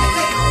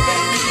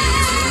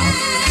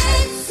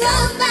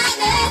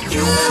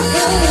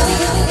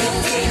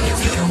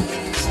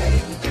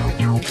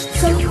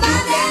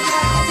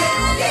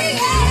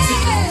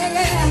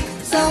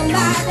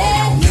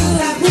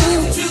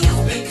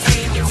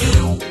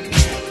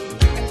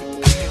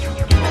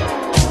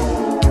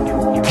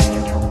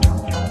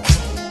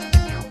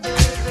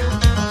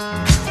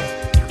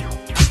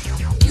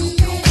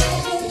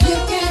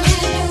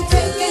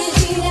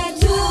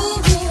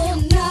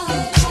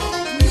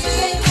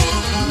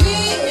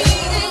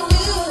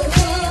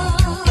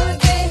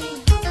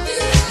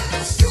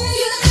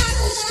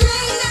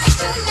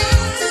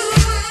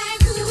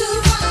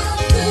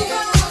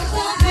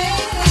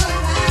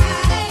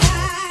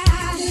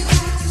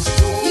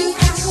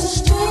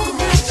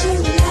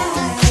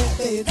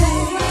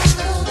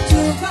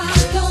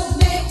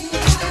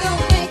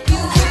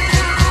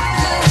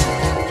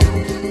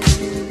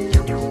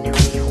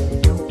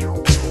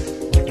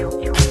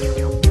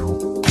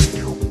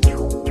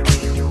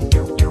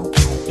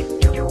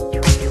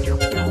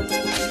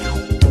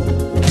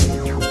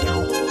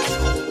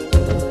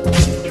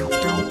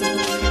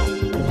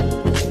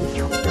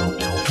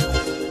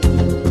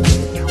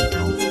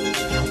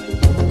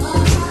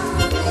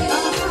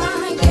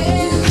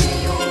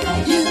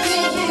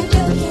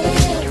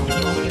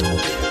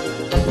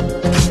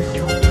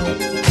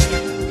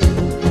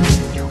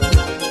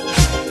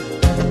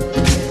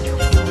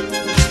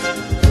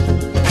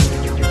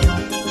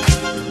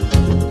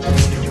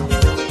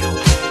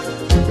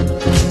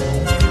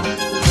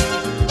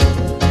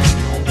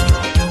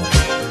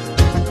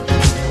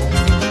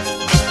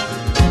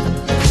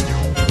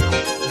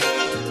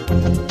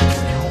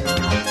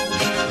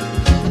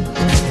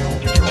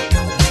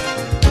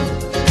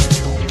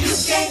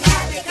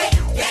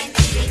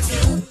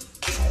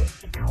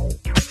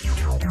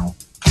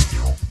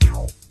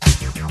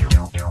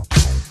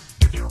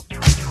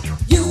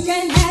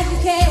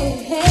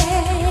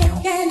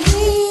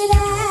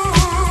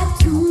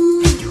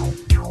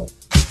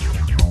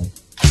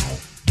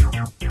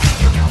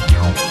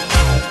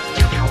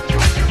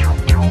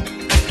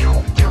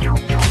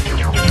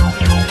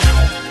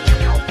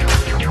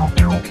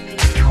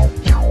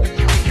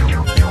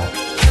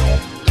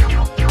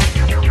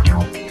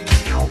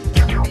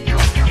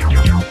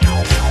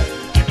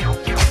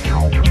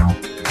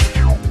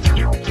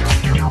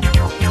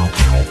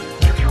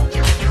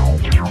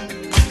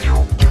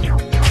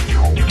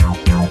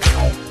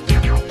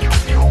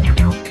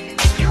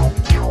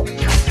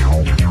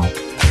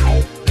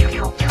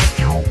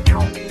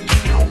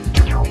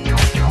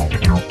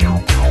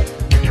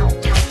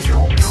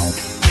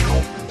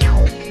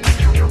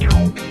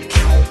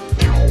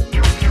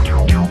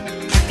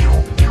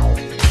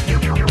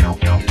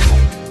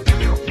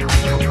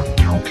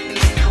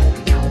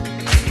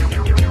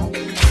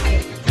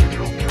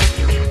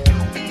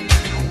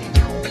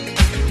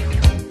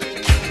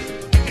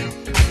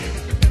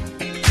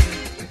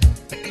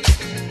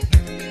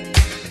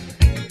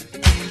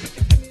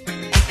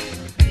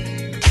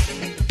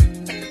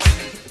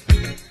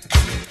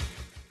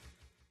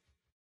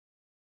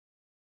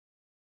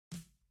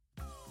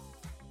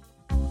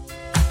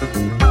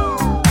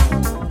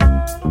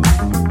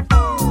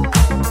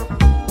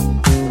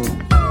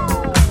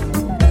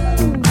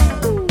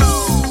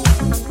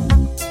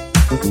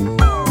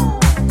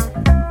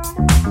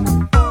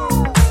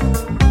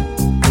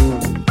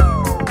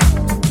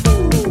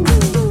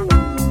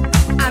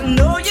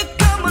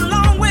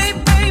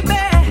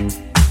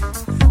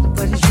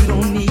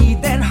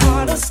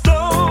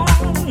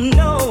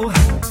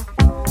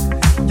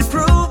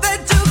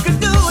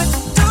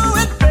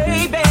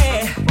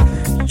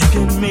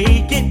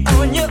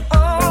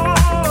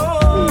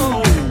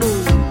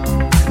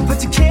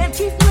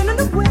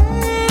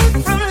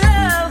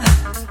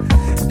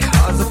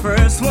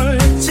First one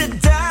let you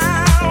down.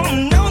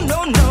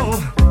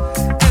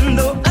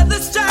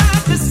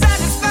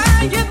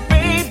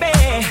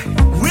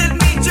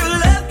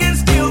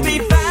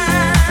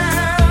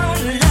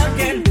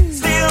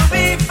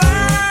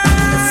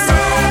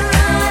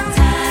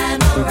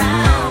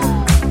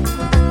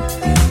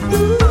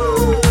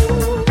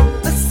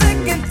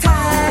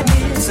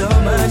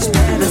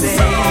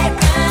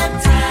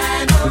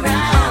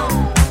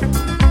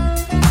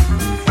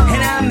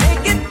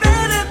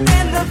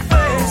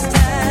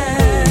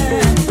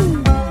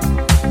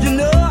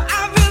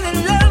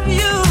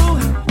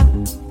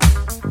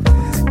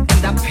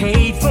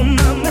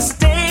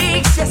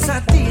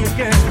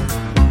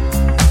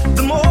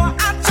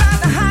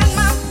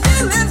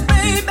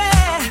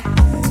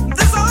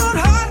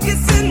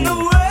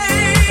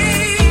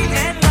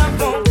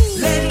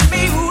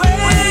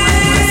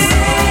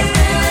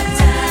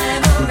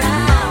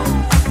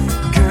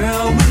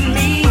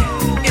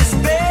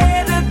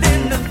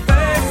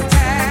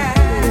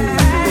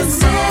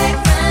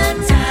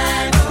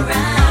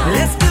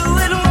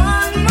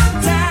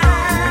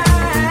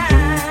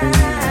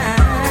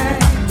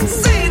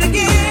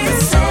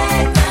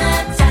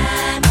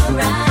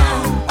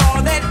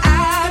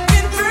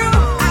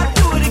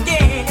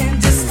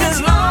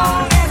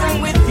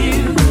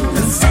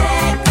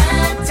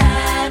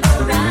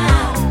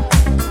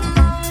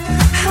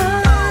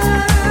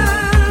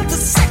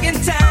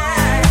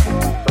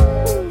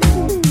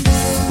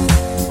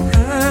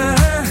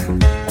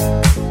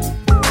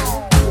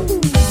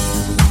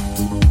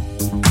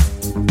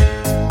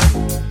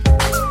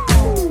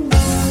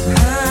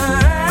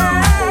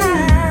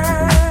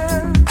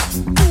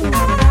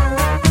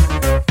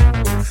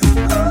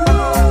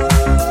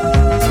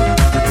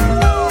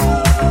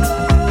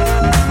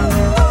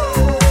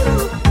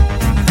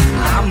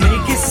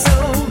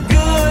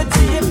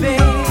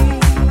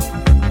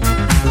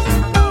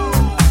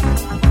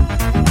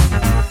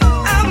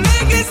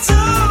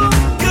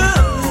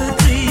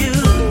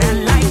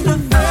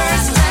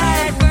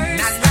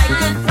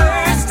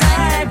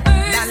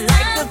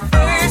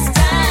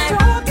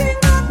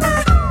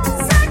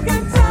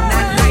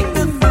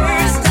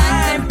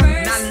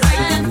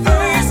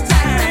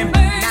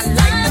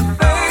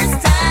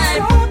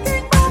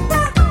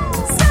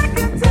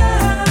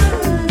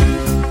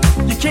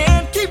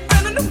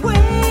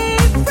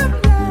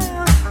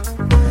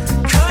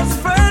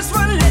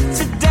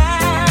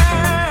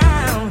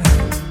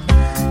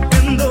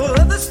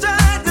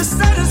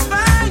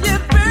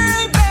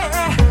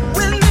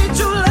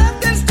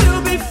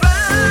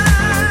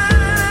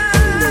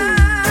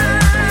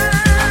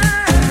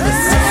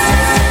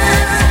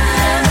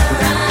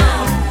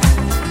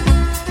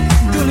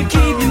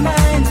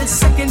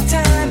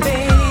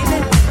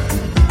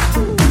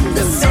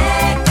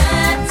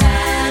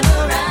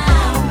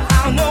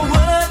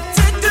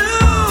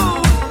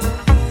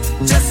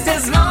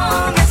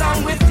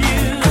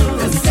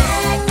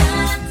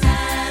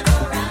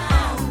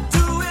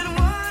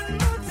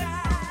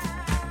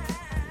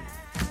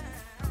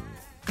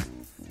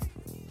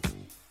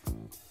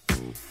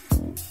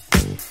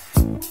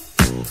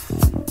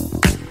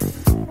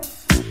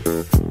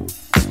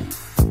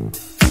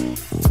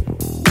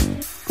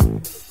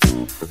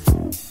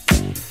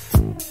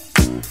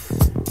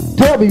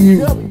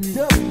 WGKS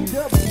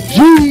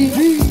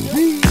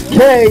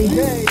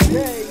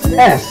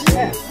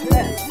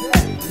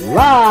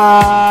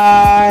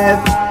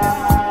live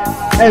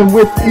and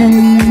with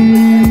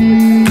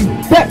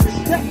effects.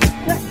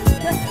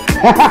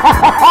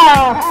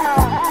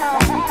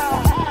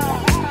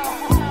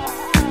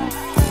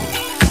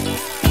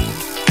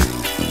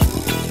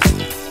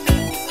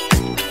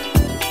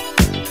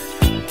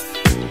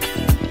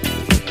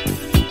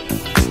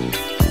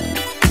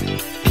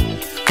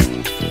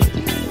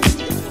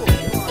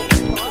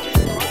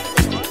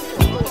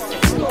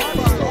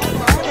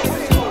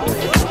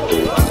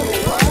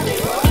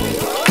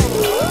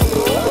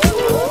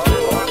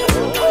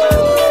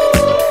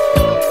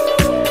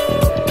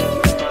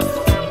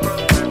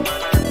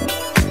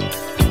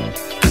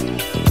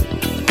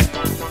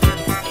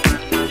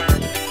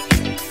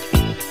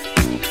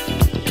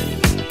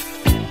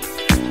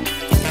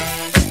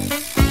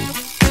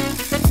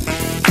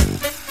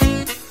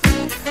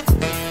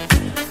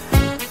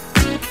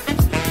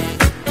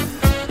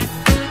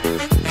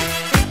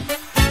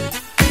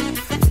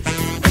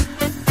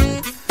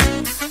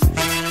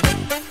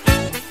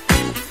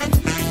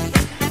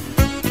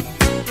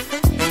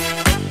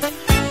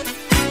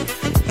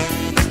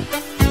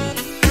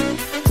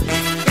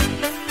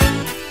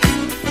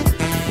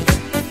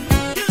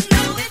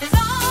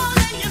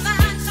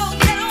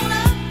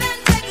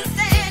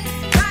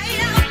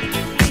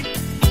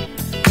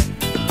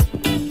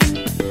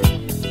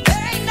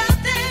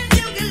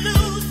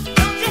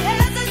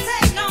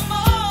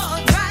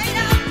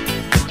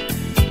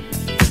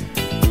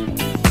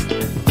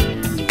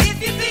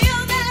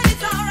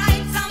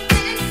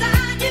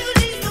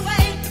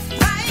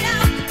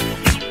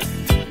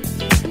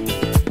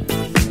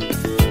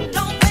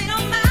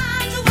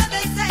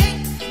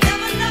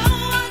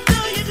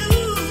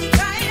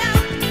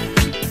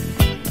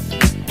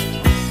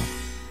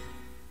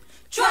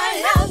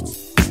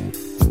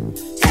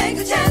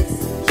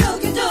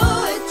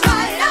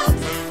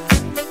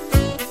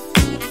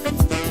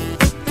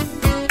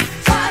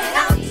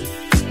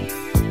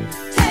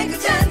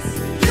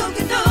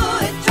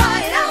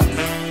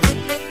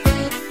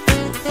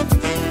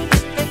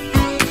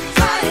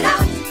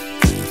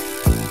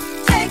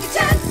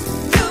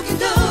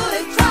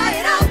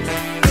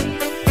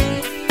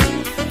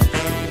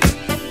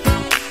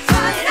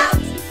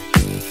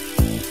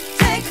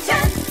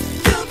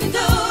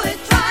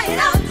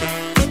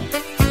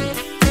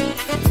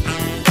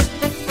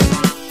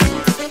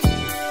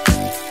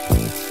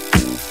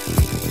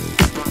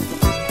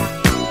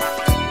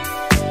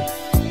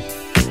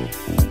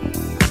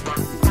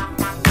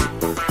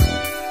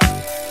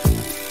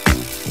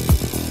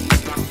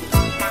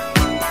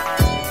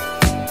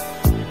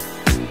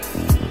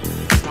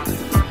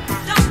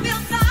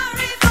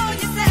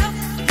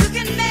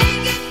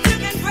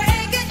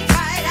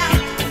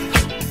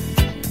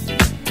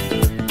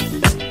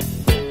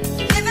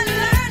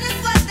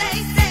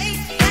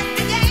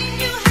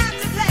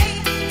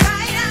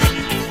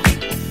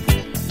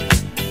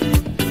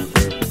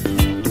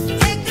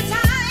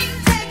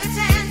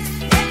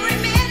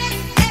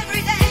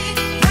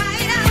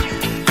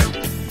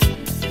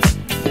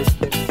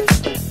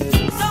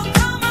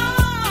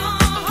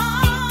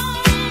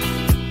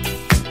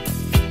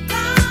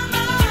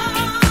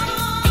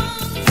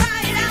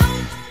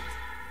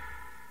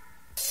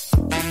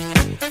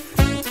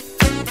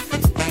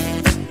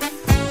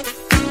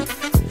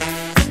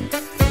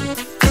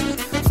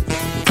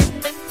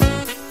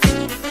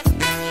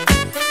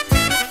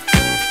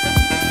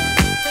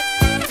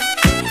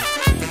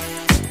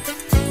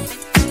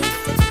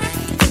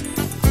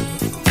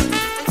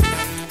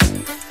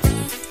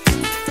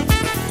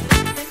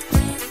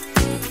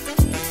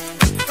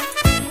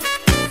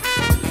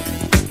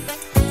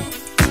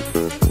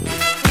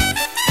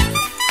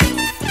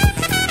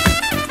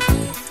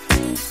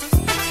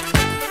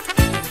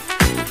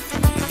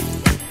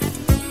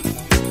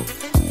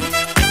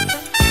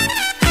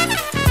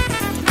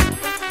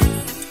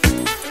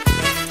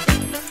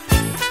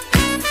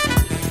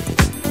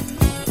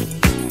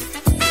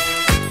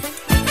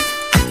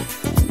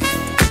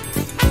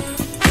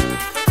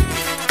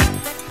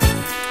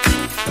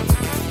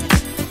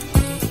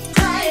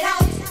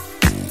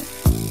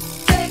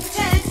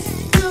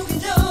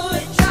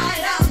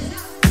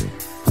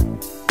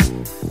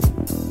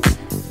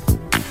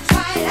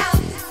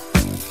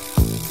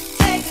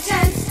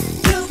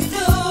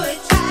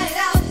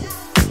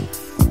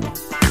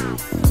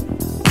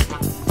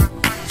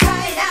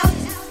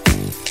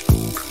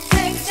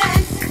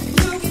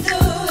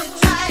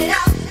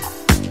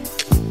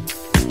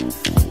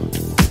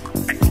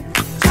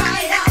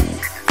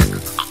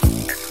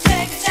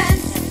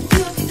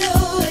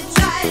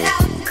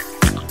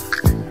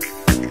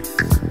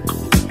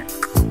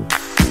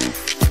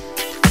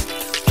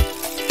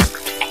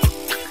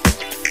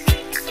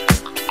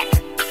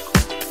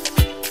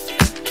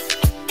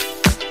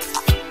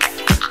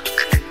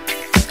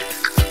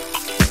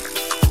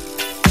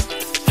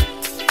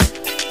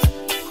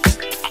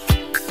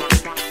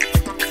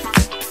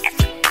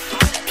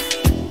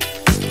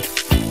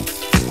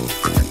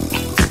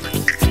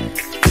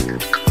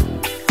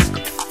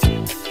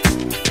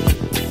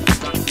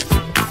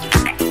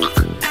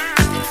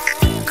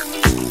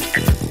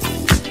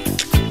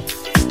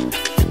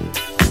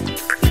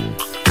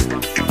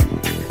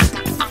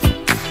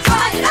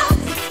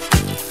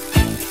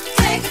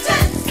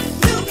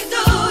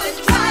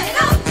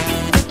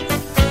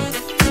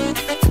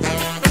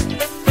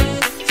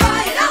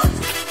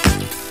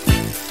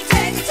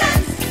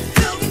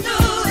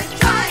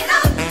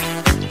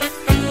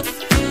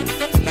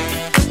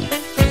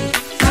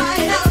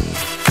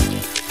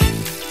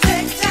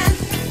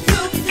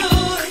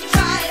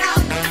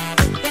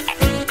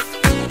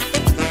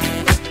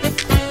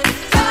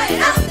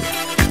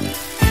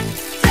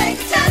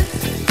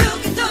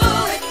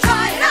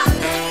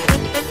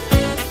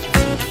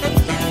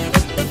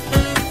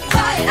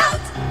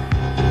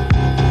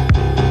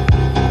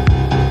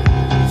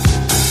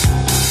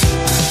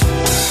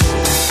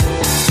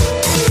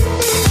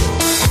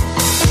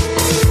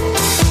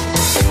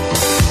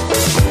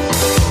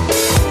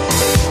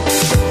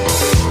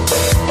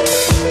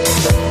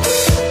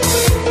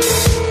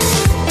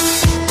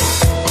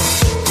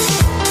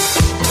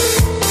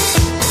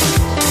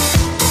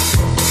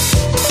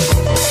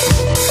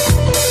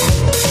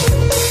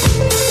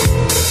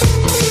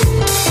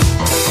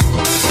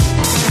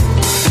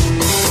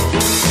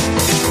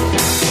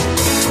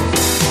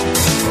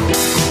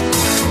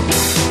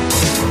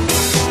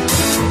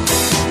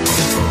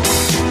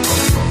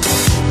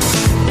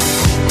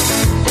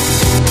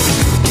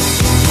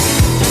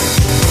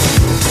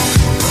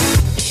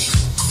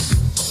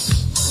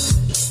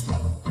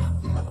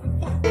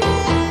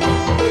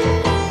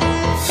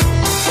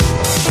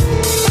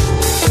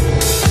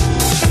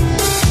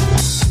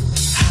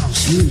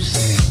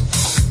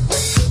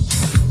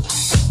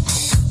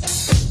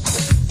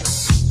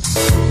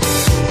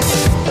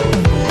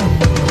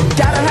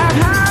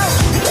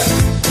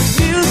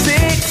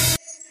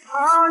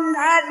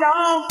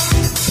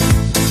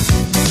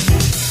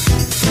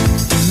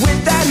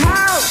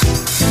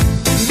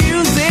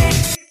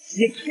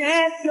 You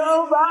can't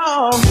go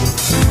wrong.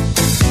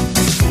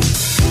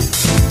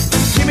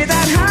 Give me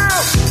that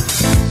house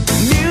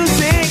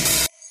music,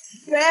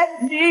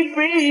 set me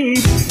free.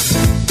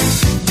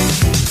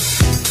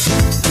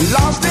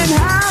 Lost in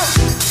house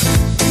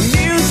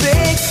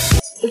music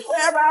is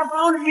where I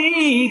wanna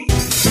be.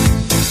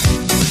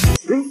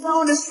 We're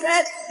gonna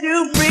set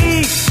you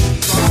free.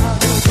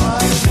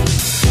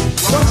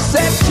 Gonna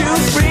set you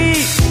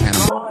free.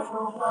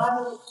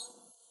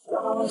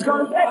 It's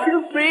gonna set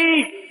you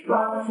free.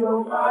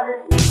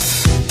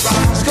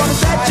 It's gonna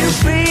set you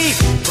free.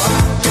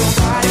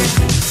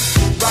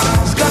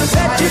 It's gonna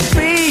set you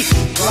free.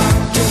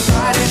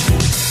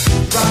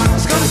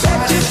 It's gonna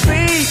set you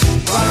free.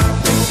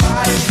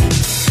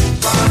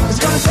 It's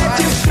gonna set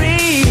you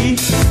free.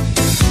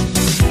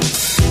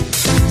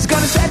 It's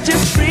gonna set you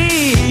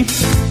free.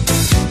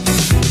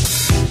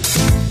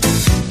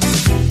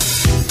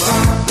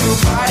 Rock your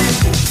body.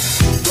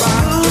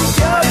 Move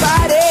your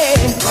body.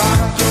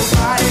 Rock your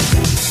body.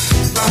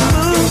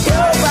 Move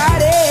your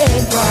body.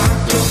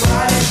 Rock your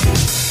body.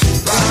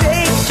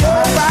 Shake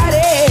your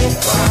body.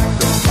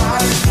 Rock your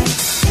body.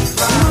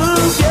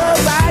 Move your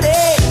body.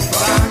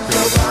 Rock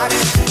your body.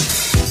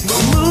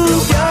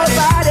 Move your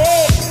body.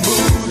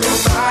 Move your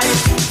body.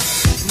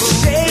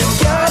 Shake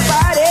your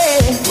body.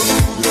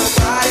 Move your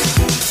body.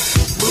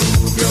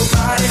 Move your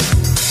body.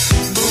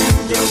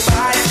 Move your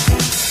body.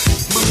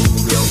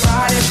 Move your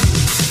body.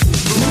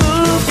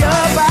 Move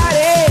your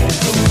body.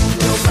 Move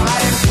your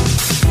body.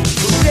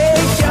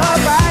 Shake your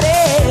body.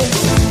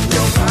 Move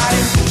your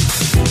body.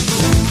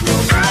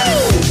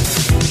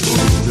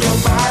 Move your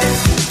body.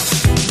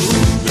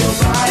 Move your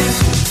body.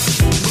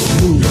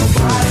 Move your body. Move your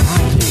body.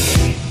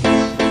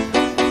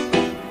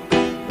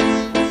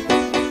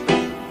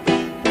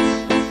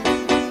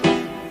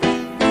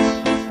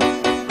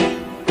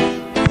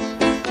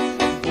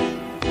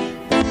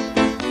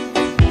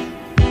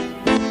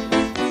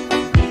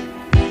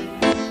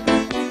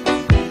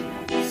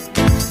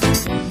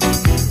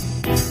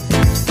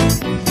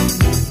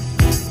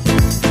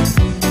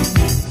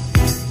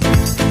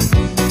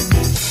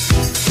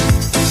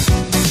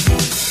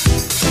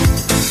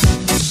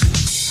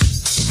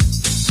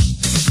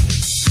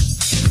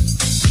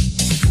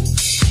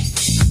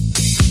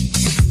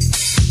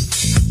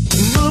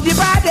 Move your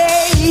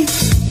body,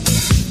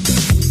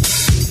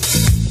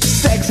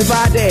 sexy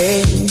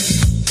body.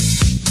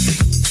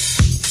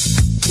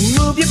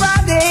 Move your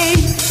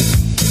body,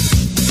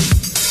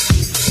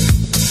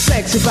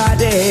 sexy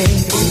body.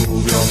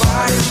 Move your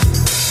body,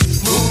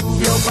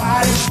 move your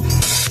body,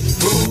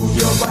 move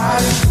your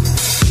body.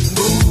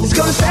 It's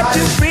gonna set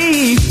you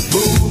free.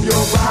 Move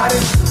your body,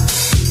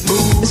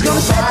 move. It's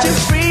gonna set you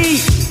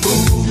free.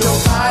 Move your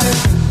body,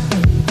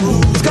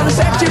 move. It's gonna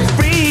set you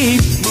free.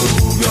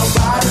 Move your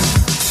body.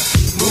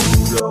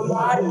 Move your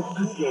body,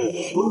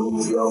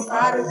 move your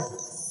body,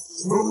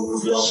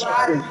 move your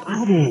body,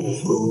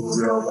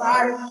 move your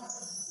body,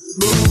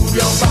 move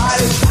your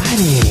body,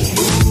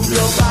 move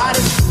your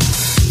body,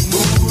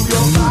 move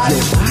your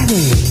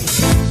body,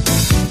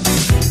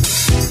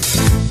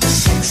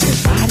 sexy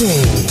body,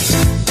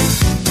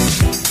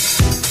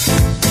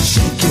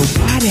 shake your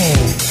body,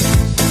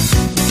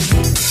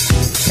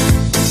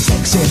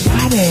 sexy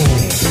body.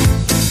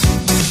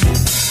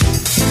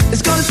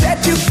 It's gonna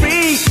set you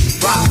free.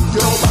 Rock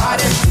your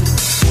body.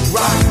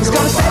 Rock your body. It's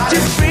gonna set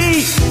you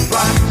free.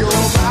 Rock your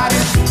body.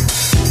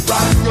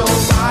 Rock your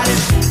body.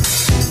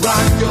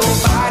 Rock your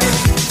body.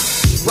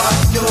 Rock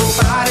your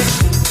body.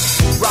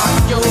 Rock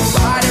your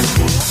body.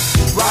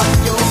 Rock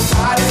your body. Rock your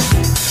body.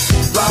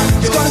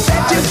 It's gonna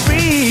set you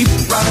free.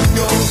 Rock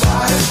your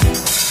body.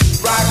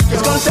 Rock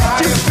your body. It's gonna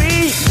set you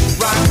free.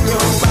 Rock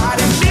your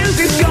body.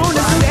 Music's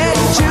gonna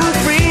set you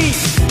free.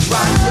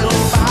 Rock your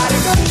body.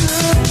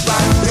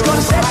 It's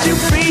gonna set you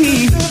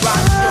free.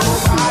 Rock your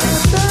body.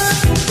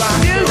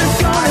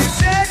 Music's gonna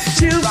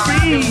set you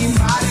free.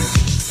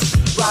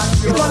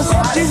 It's gonna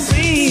set you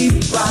free.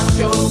 Rock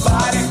your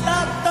body.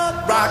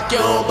 Rock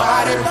your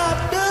body.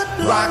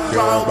 Rock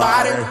your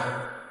body.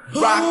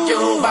 Rock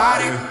your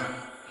body.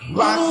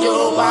 Rock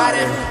your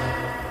body.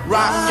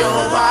 Rock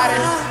your body.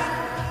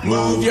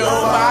 Move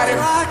your body.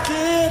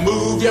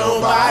 Move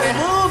your body.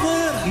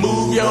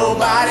 Move your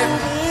body.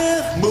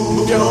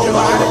 Move your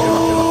body.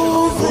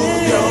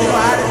 Move your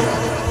body.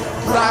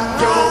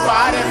 Rock your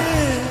body.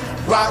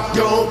 Rock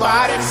your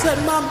body.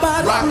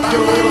 Rock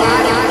your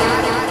body.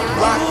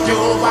 Rock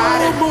your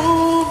body.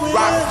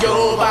 Rock your body. Rock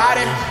your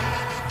body.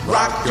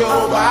 Rock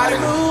your body.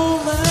 Rock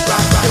your body.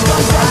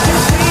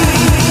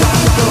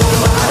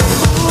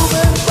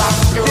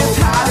 Rock your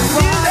body.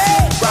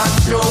 Rock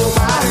your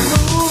body.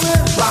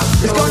 Rock.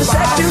 It's gonna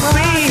set you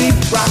free.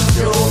 Rock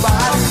your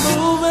body.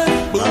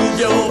 Move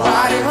your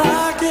body.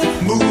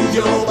 Move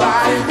your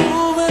body.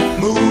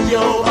 Move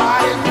your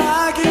body.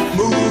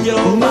 Move your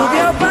body. Move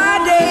your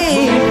body.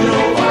 Move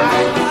your body.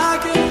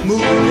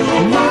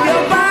 Move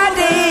your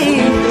body.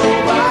 Move your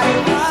body.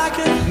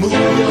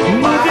 Move your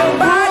body. Move your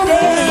body.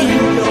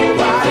 Move your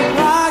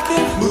body.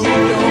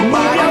 Move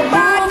your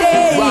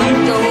body.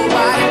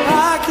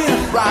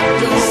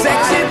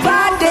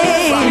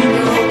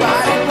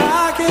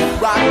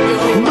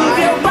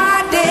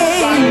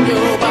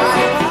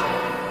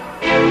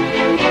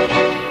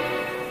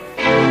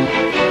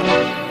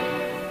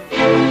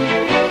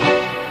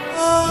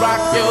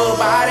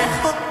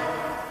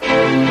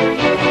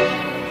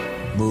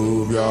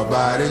 Move your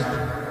body.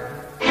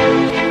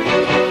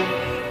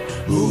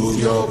 Move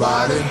your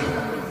body.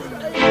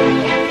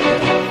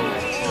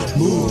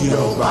 Move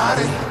your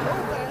body.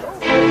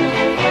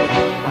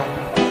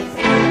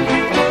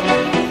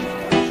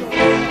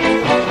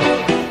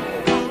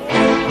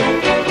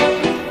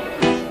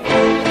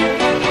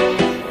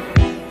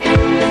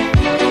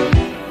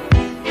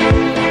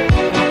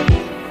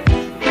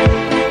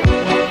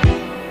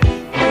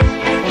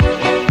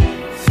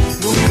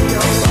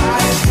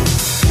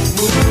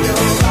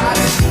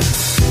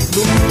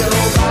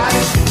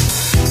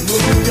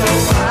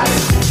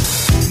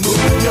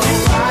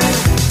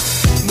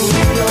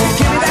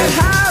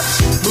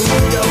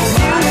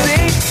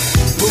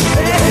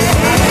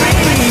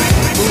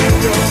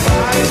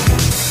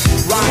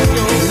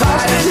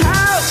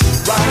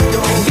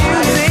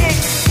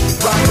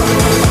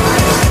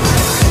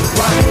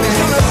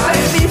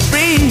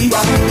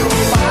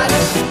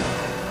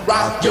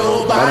 Rock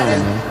your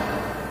body,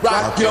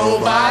 rock your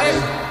body,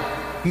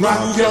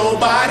 rock your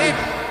body,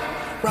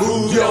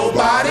 move your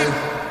body,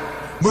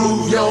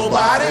 move your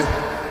body,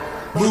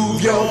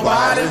 move your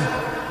body,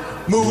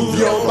 move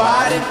your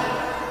body,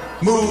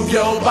 move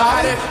your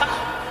body,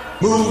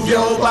 move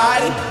your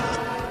body.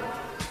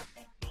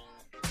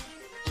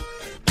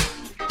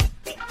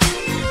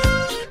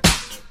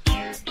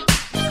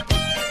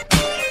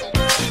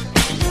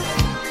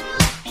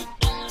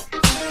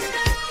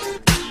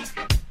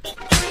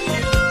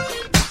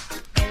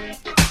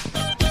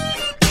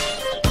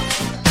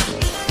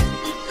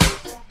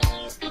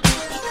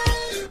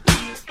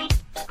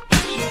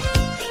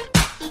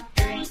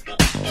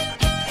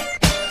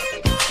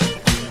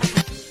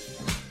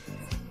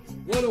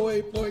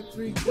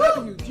 108.3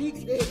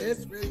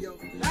 WGKS Radio.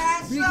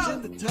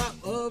 Reaching the top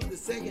of the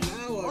second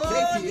hour.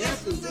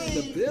 KPF is in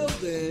the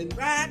building.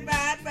 Right.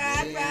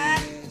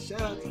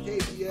 Shout out to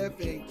KPF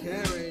and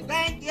Karen.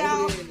 Thank you.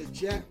 Over there in the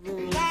chat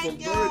room from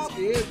Bird's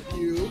Ear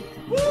View.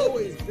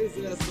 Always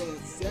visit us on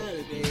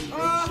Saturday.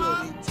 Make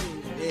sure you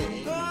tune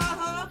in.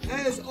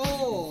 As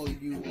all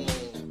you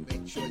all,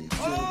 make sure you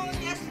tune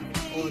in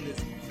on this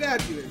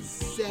fabulous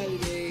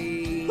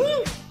Saturday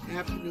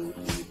afternoon,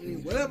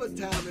 evening, whatever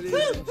time it is,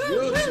 it's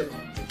your turn.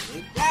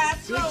 Big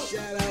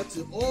shout out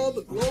to all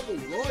the global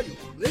loyal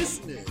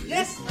listeners.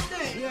 Yes,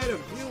 we had a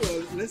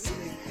viewer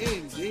listening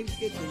in. Didn't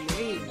get the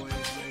name or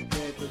anything like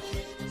that, but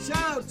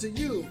shout out to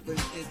you and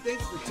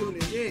thanks for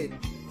tuning in.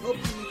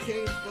 Hopefully you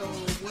came from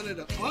one of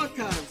the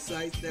archive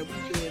sites that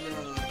we've been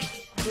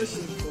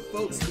pushing for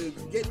folks to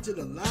get to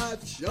the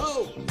live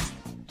shows.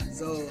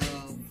 So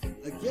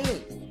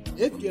again,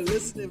 if you're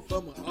listening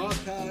from an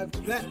archive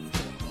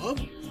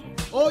platform,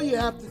 all you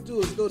have to do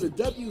is go to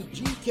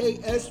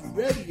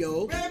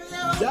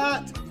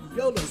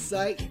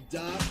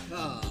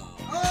WGKSRadio.yolasite.com.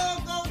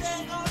 Oh, go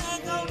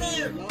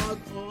there. Log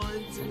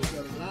on to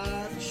the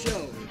live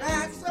show.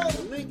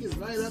 The link is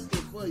right up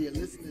there for you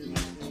listening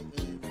and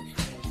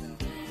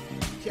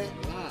chat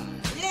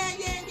live.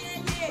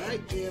 Yeah.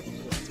 Right there for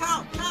you.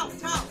 Talk.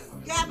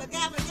 Gabba.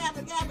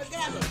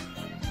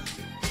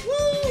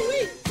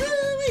 Woo-wee.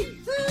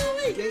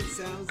 That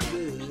sounds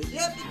good.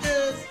 Yep, it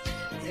does.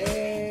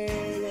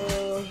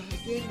 And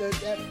again,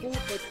 that food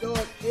for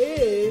thought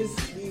is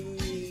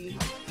the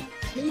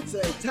pizza,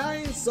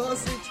 Italian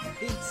sausage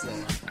pizza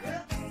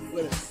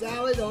with a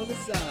salad on the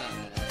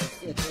side.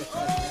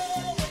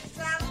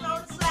 Salad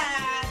on the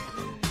side.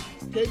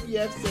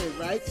 KPF said,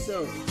 right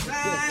so.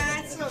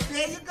 Right so.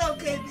 There you go,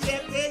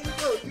 KPF. There you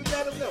go. You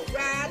let them know.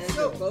 Right and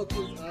so. the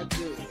vocals are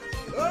good.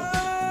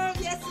 Oh,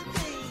 yes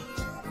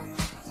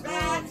indeed.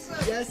 Right so.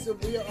 Yes, and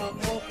we are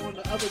off on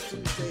the other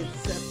Tuesdays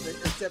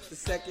except the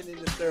second and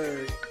the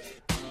third.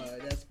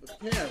 That's for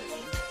Karen.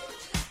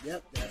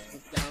 Yep, that's for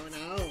Karen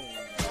Own.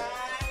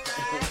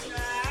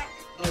 Right.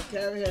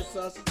 Karen has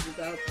sausage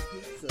without the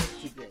pizza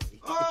today.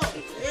 Oh,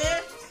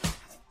 yeah.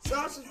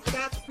 Sausage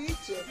without the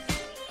pizza.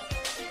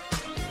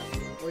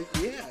 Well,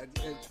 yeah,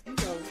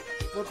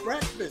 for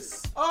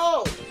breakfast.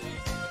 Oh,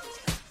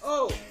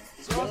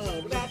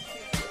 sausage without the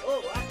pizza.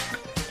 Oh,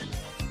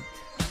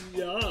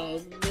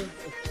 Yum.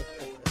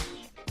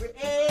 With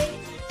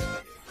eggs.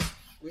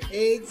 With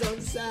eggs on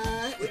the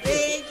side. With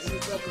eggs.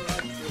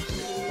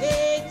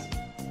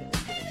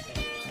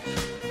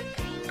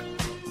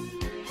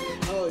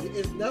 Oh,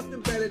 it's nothing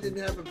better than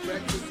having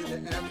breakfast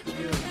in the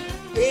afternoon.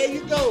 There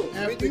you go.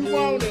 Afternoon. When you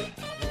want it.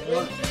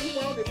 Brunch,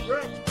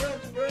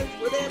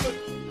 whatever.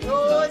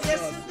 Oh,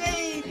 yes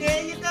indeed.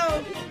 There you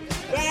go.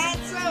 Right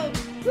so.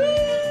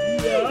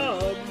 Yum.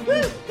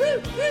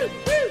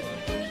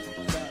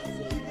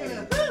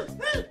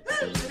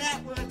 That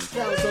one.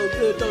 Sounds so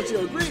good, don't you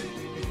agree?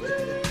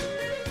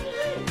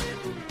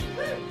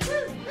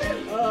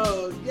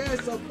 Oh, yeah,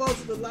 so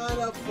folks, the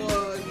lineup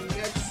for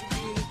next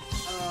week,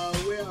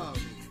 where are we?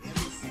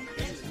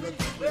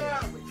 Where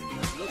are we?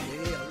 Look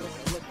ahead.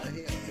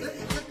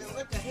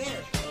 Look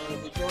ahead.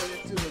 We're going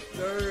into the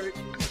third.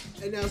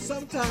 And now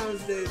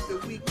sometimes the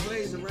week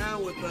plays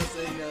around with us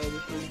and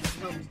it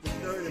becomes the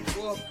third and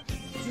fourth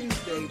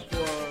Tuesday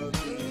for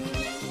the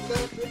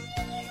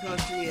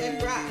country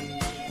and rock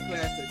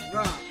classic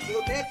rock. So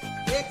next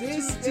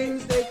This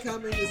Tuesday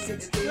coming the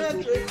 16th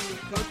will be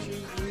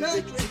Country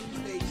Music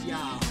Tuesdays,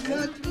 y'all.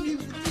 Country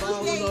Music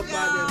Followed Tuesdays, up by the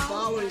y'all.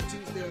 following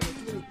Tuesday on the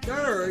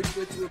 23rd,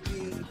 which will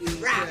be the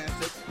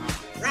classic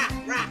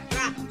rock.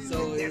 So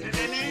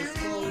it's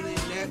falling in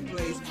that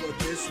place for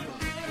this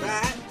month.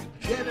 Right.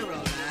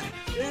 General,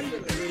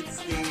 it's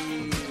the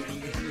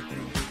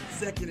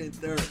second and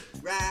third.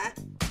 Right.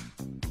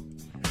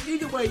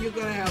 Either way, you're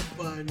gonna have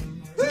fun.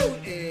 Tune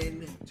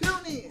in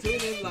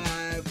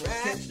live or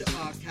catch the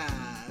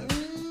archive.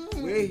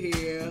 We're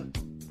here,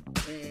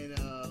 and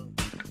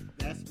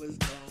that's what's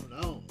going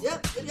on.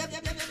 Yep. And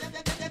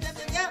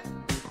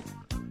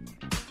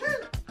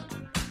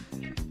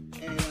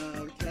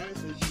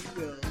Cass, as you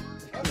will.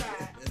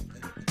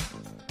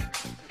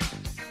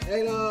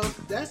 And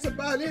that's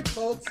about it,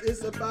 folks.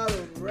 It's about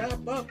a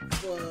wrap up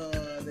for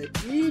the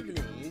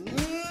evening.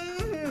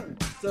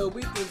 So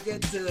we can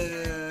get to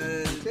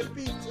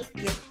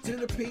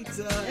the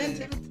pizza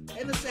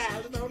and the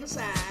salad on the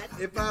side.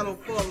 If I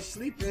don't fall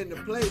asleep in the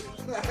plate.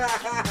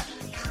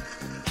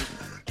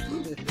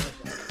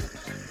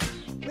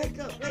 Wake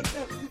up.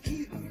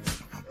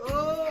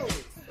 Oh.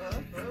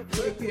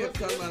 Maybe he'll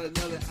come out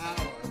another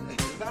hour.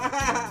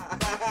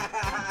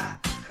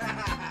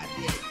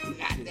 Yeah, you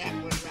got that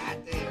one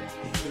right there.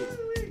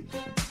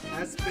 I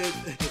spent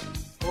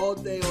all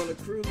day on a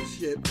cruise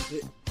ship,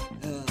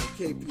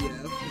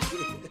 KPF.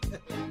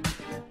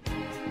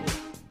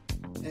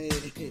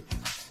 And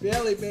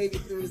barely made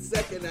it through the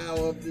second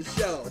hour of the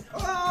show.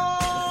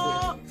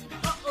 Oh!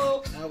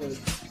 I was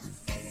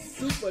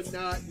super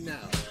not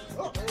now.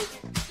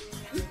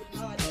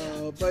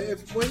 But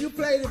when you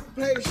play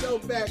the show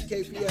back,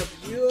 KPF,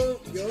 you'll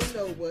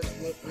know what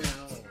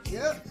now.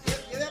 Yep.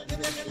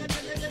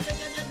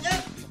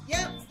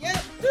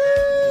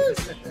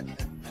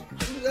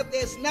 He was up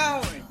there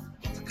snoring.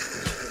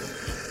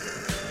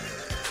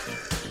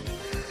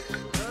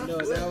 No,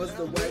 that was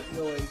the white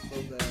noise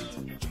from the.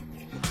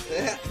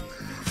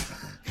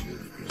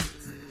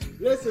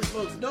 Listen,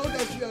 folks, know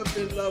that you have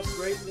been loved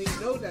greatly.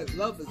 Know that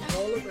love is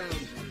all around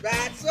you.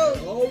 Right, so.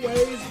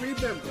 Always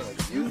remember,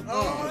 you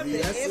are the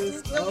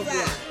essence of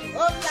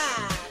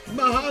life.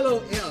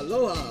 Mahalo e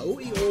aloha,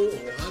 u'i'o,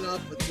 ohana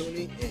for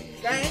tuning in.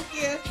 Thank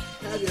you.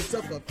 Have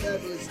yourself a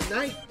fabulous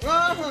night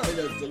and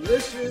a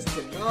delicious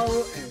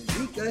tomorrow and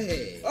week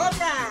ahead. All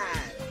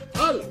right.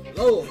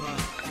 Aloha.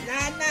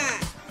 Night.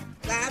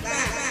 Bye.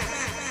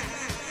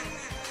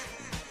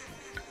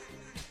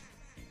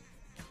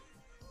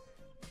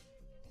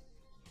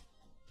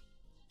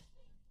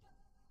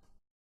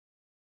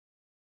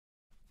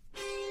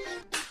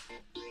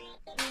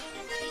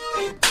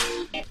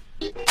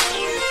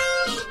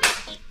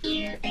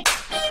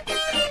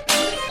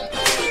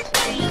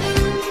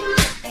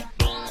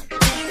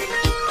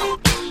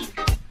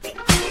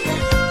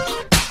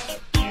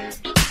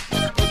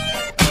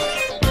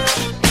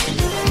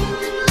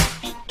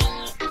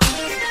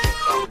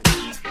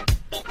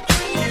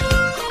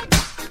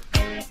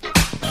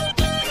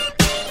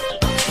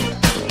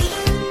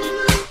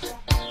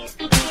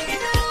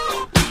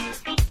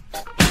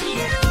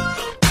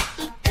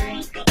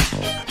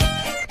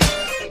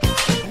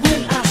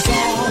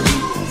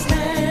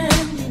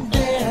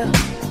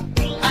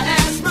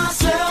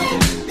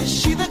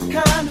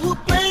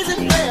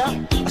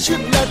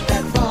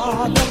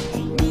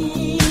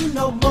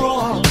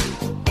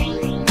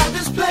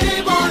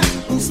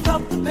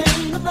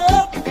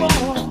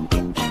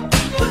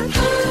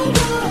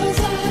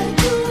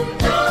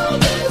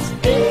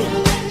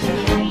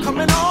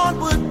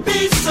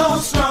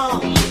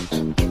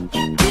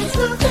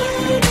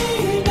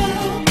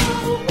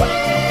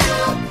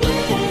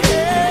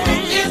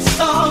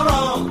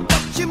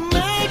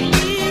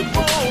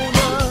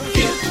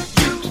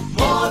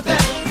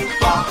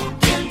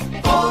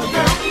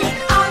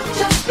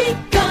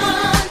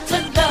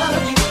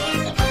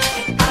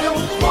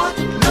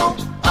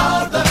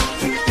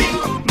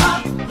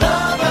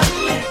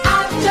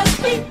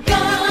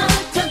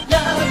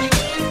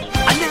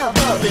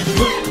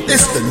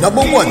 #1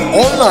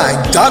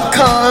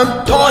 online.com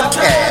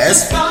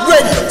podcast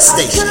radio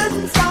station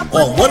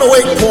on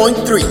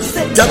 108.3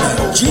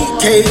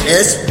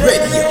 WGKS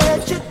Radio,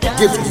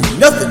 giving you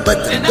nothing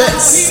but the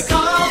best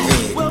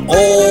in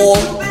all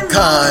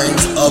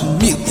kinds of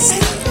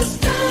music.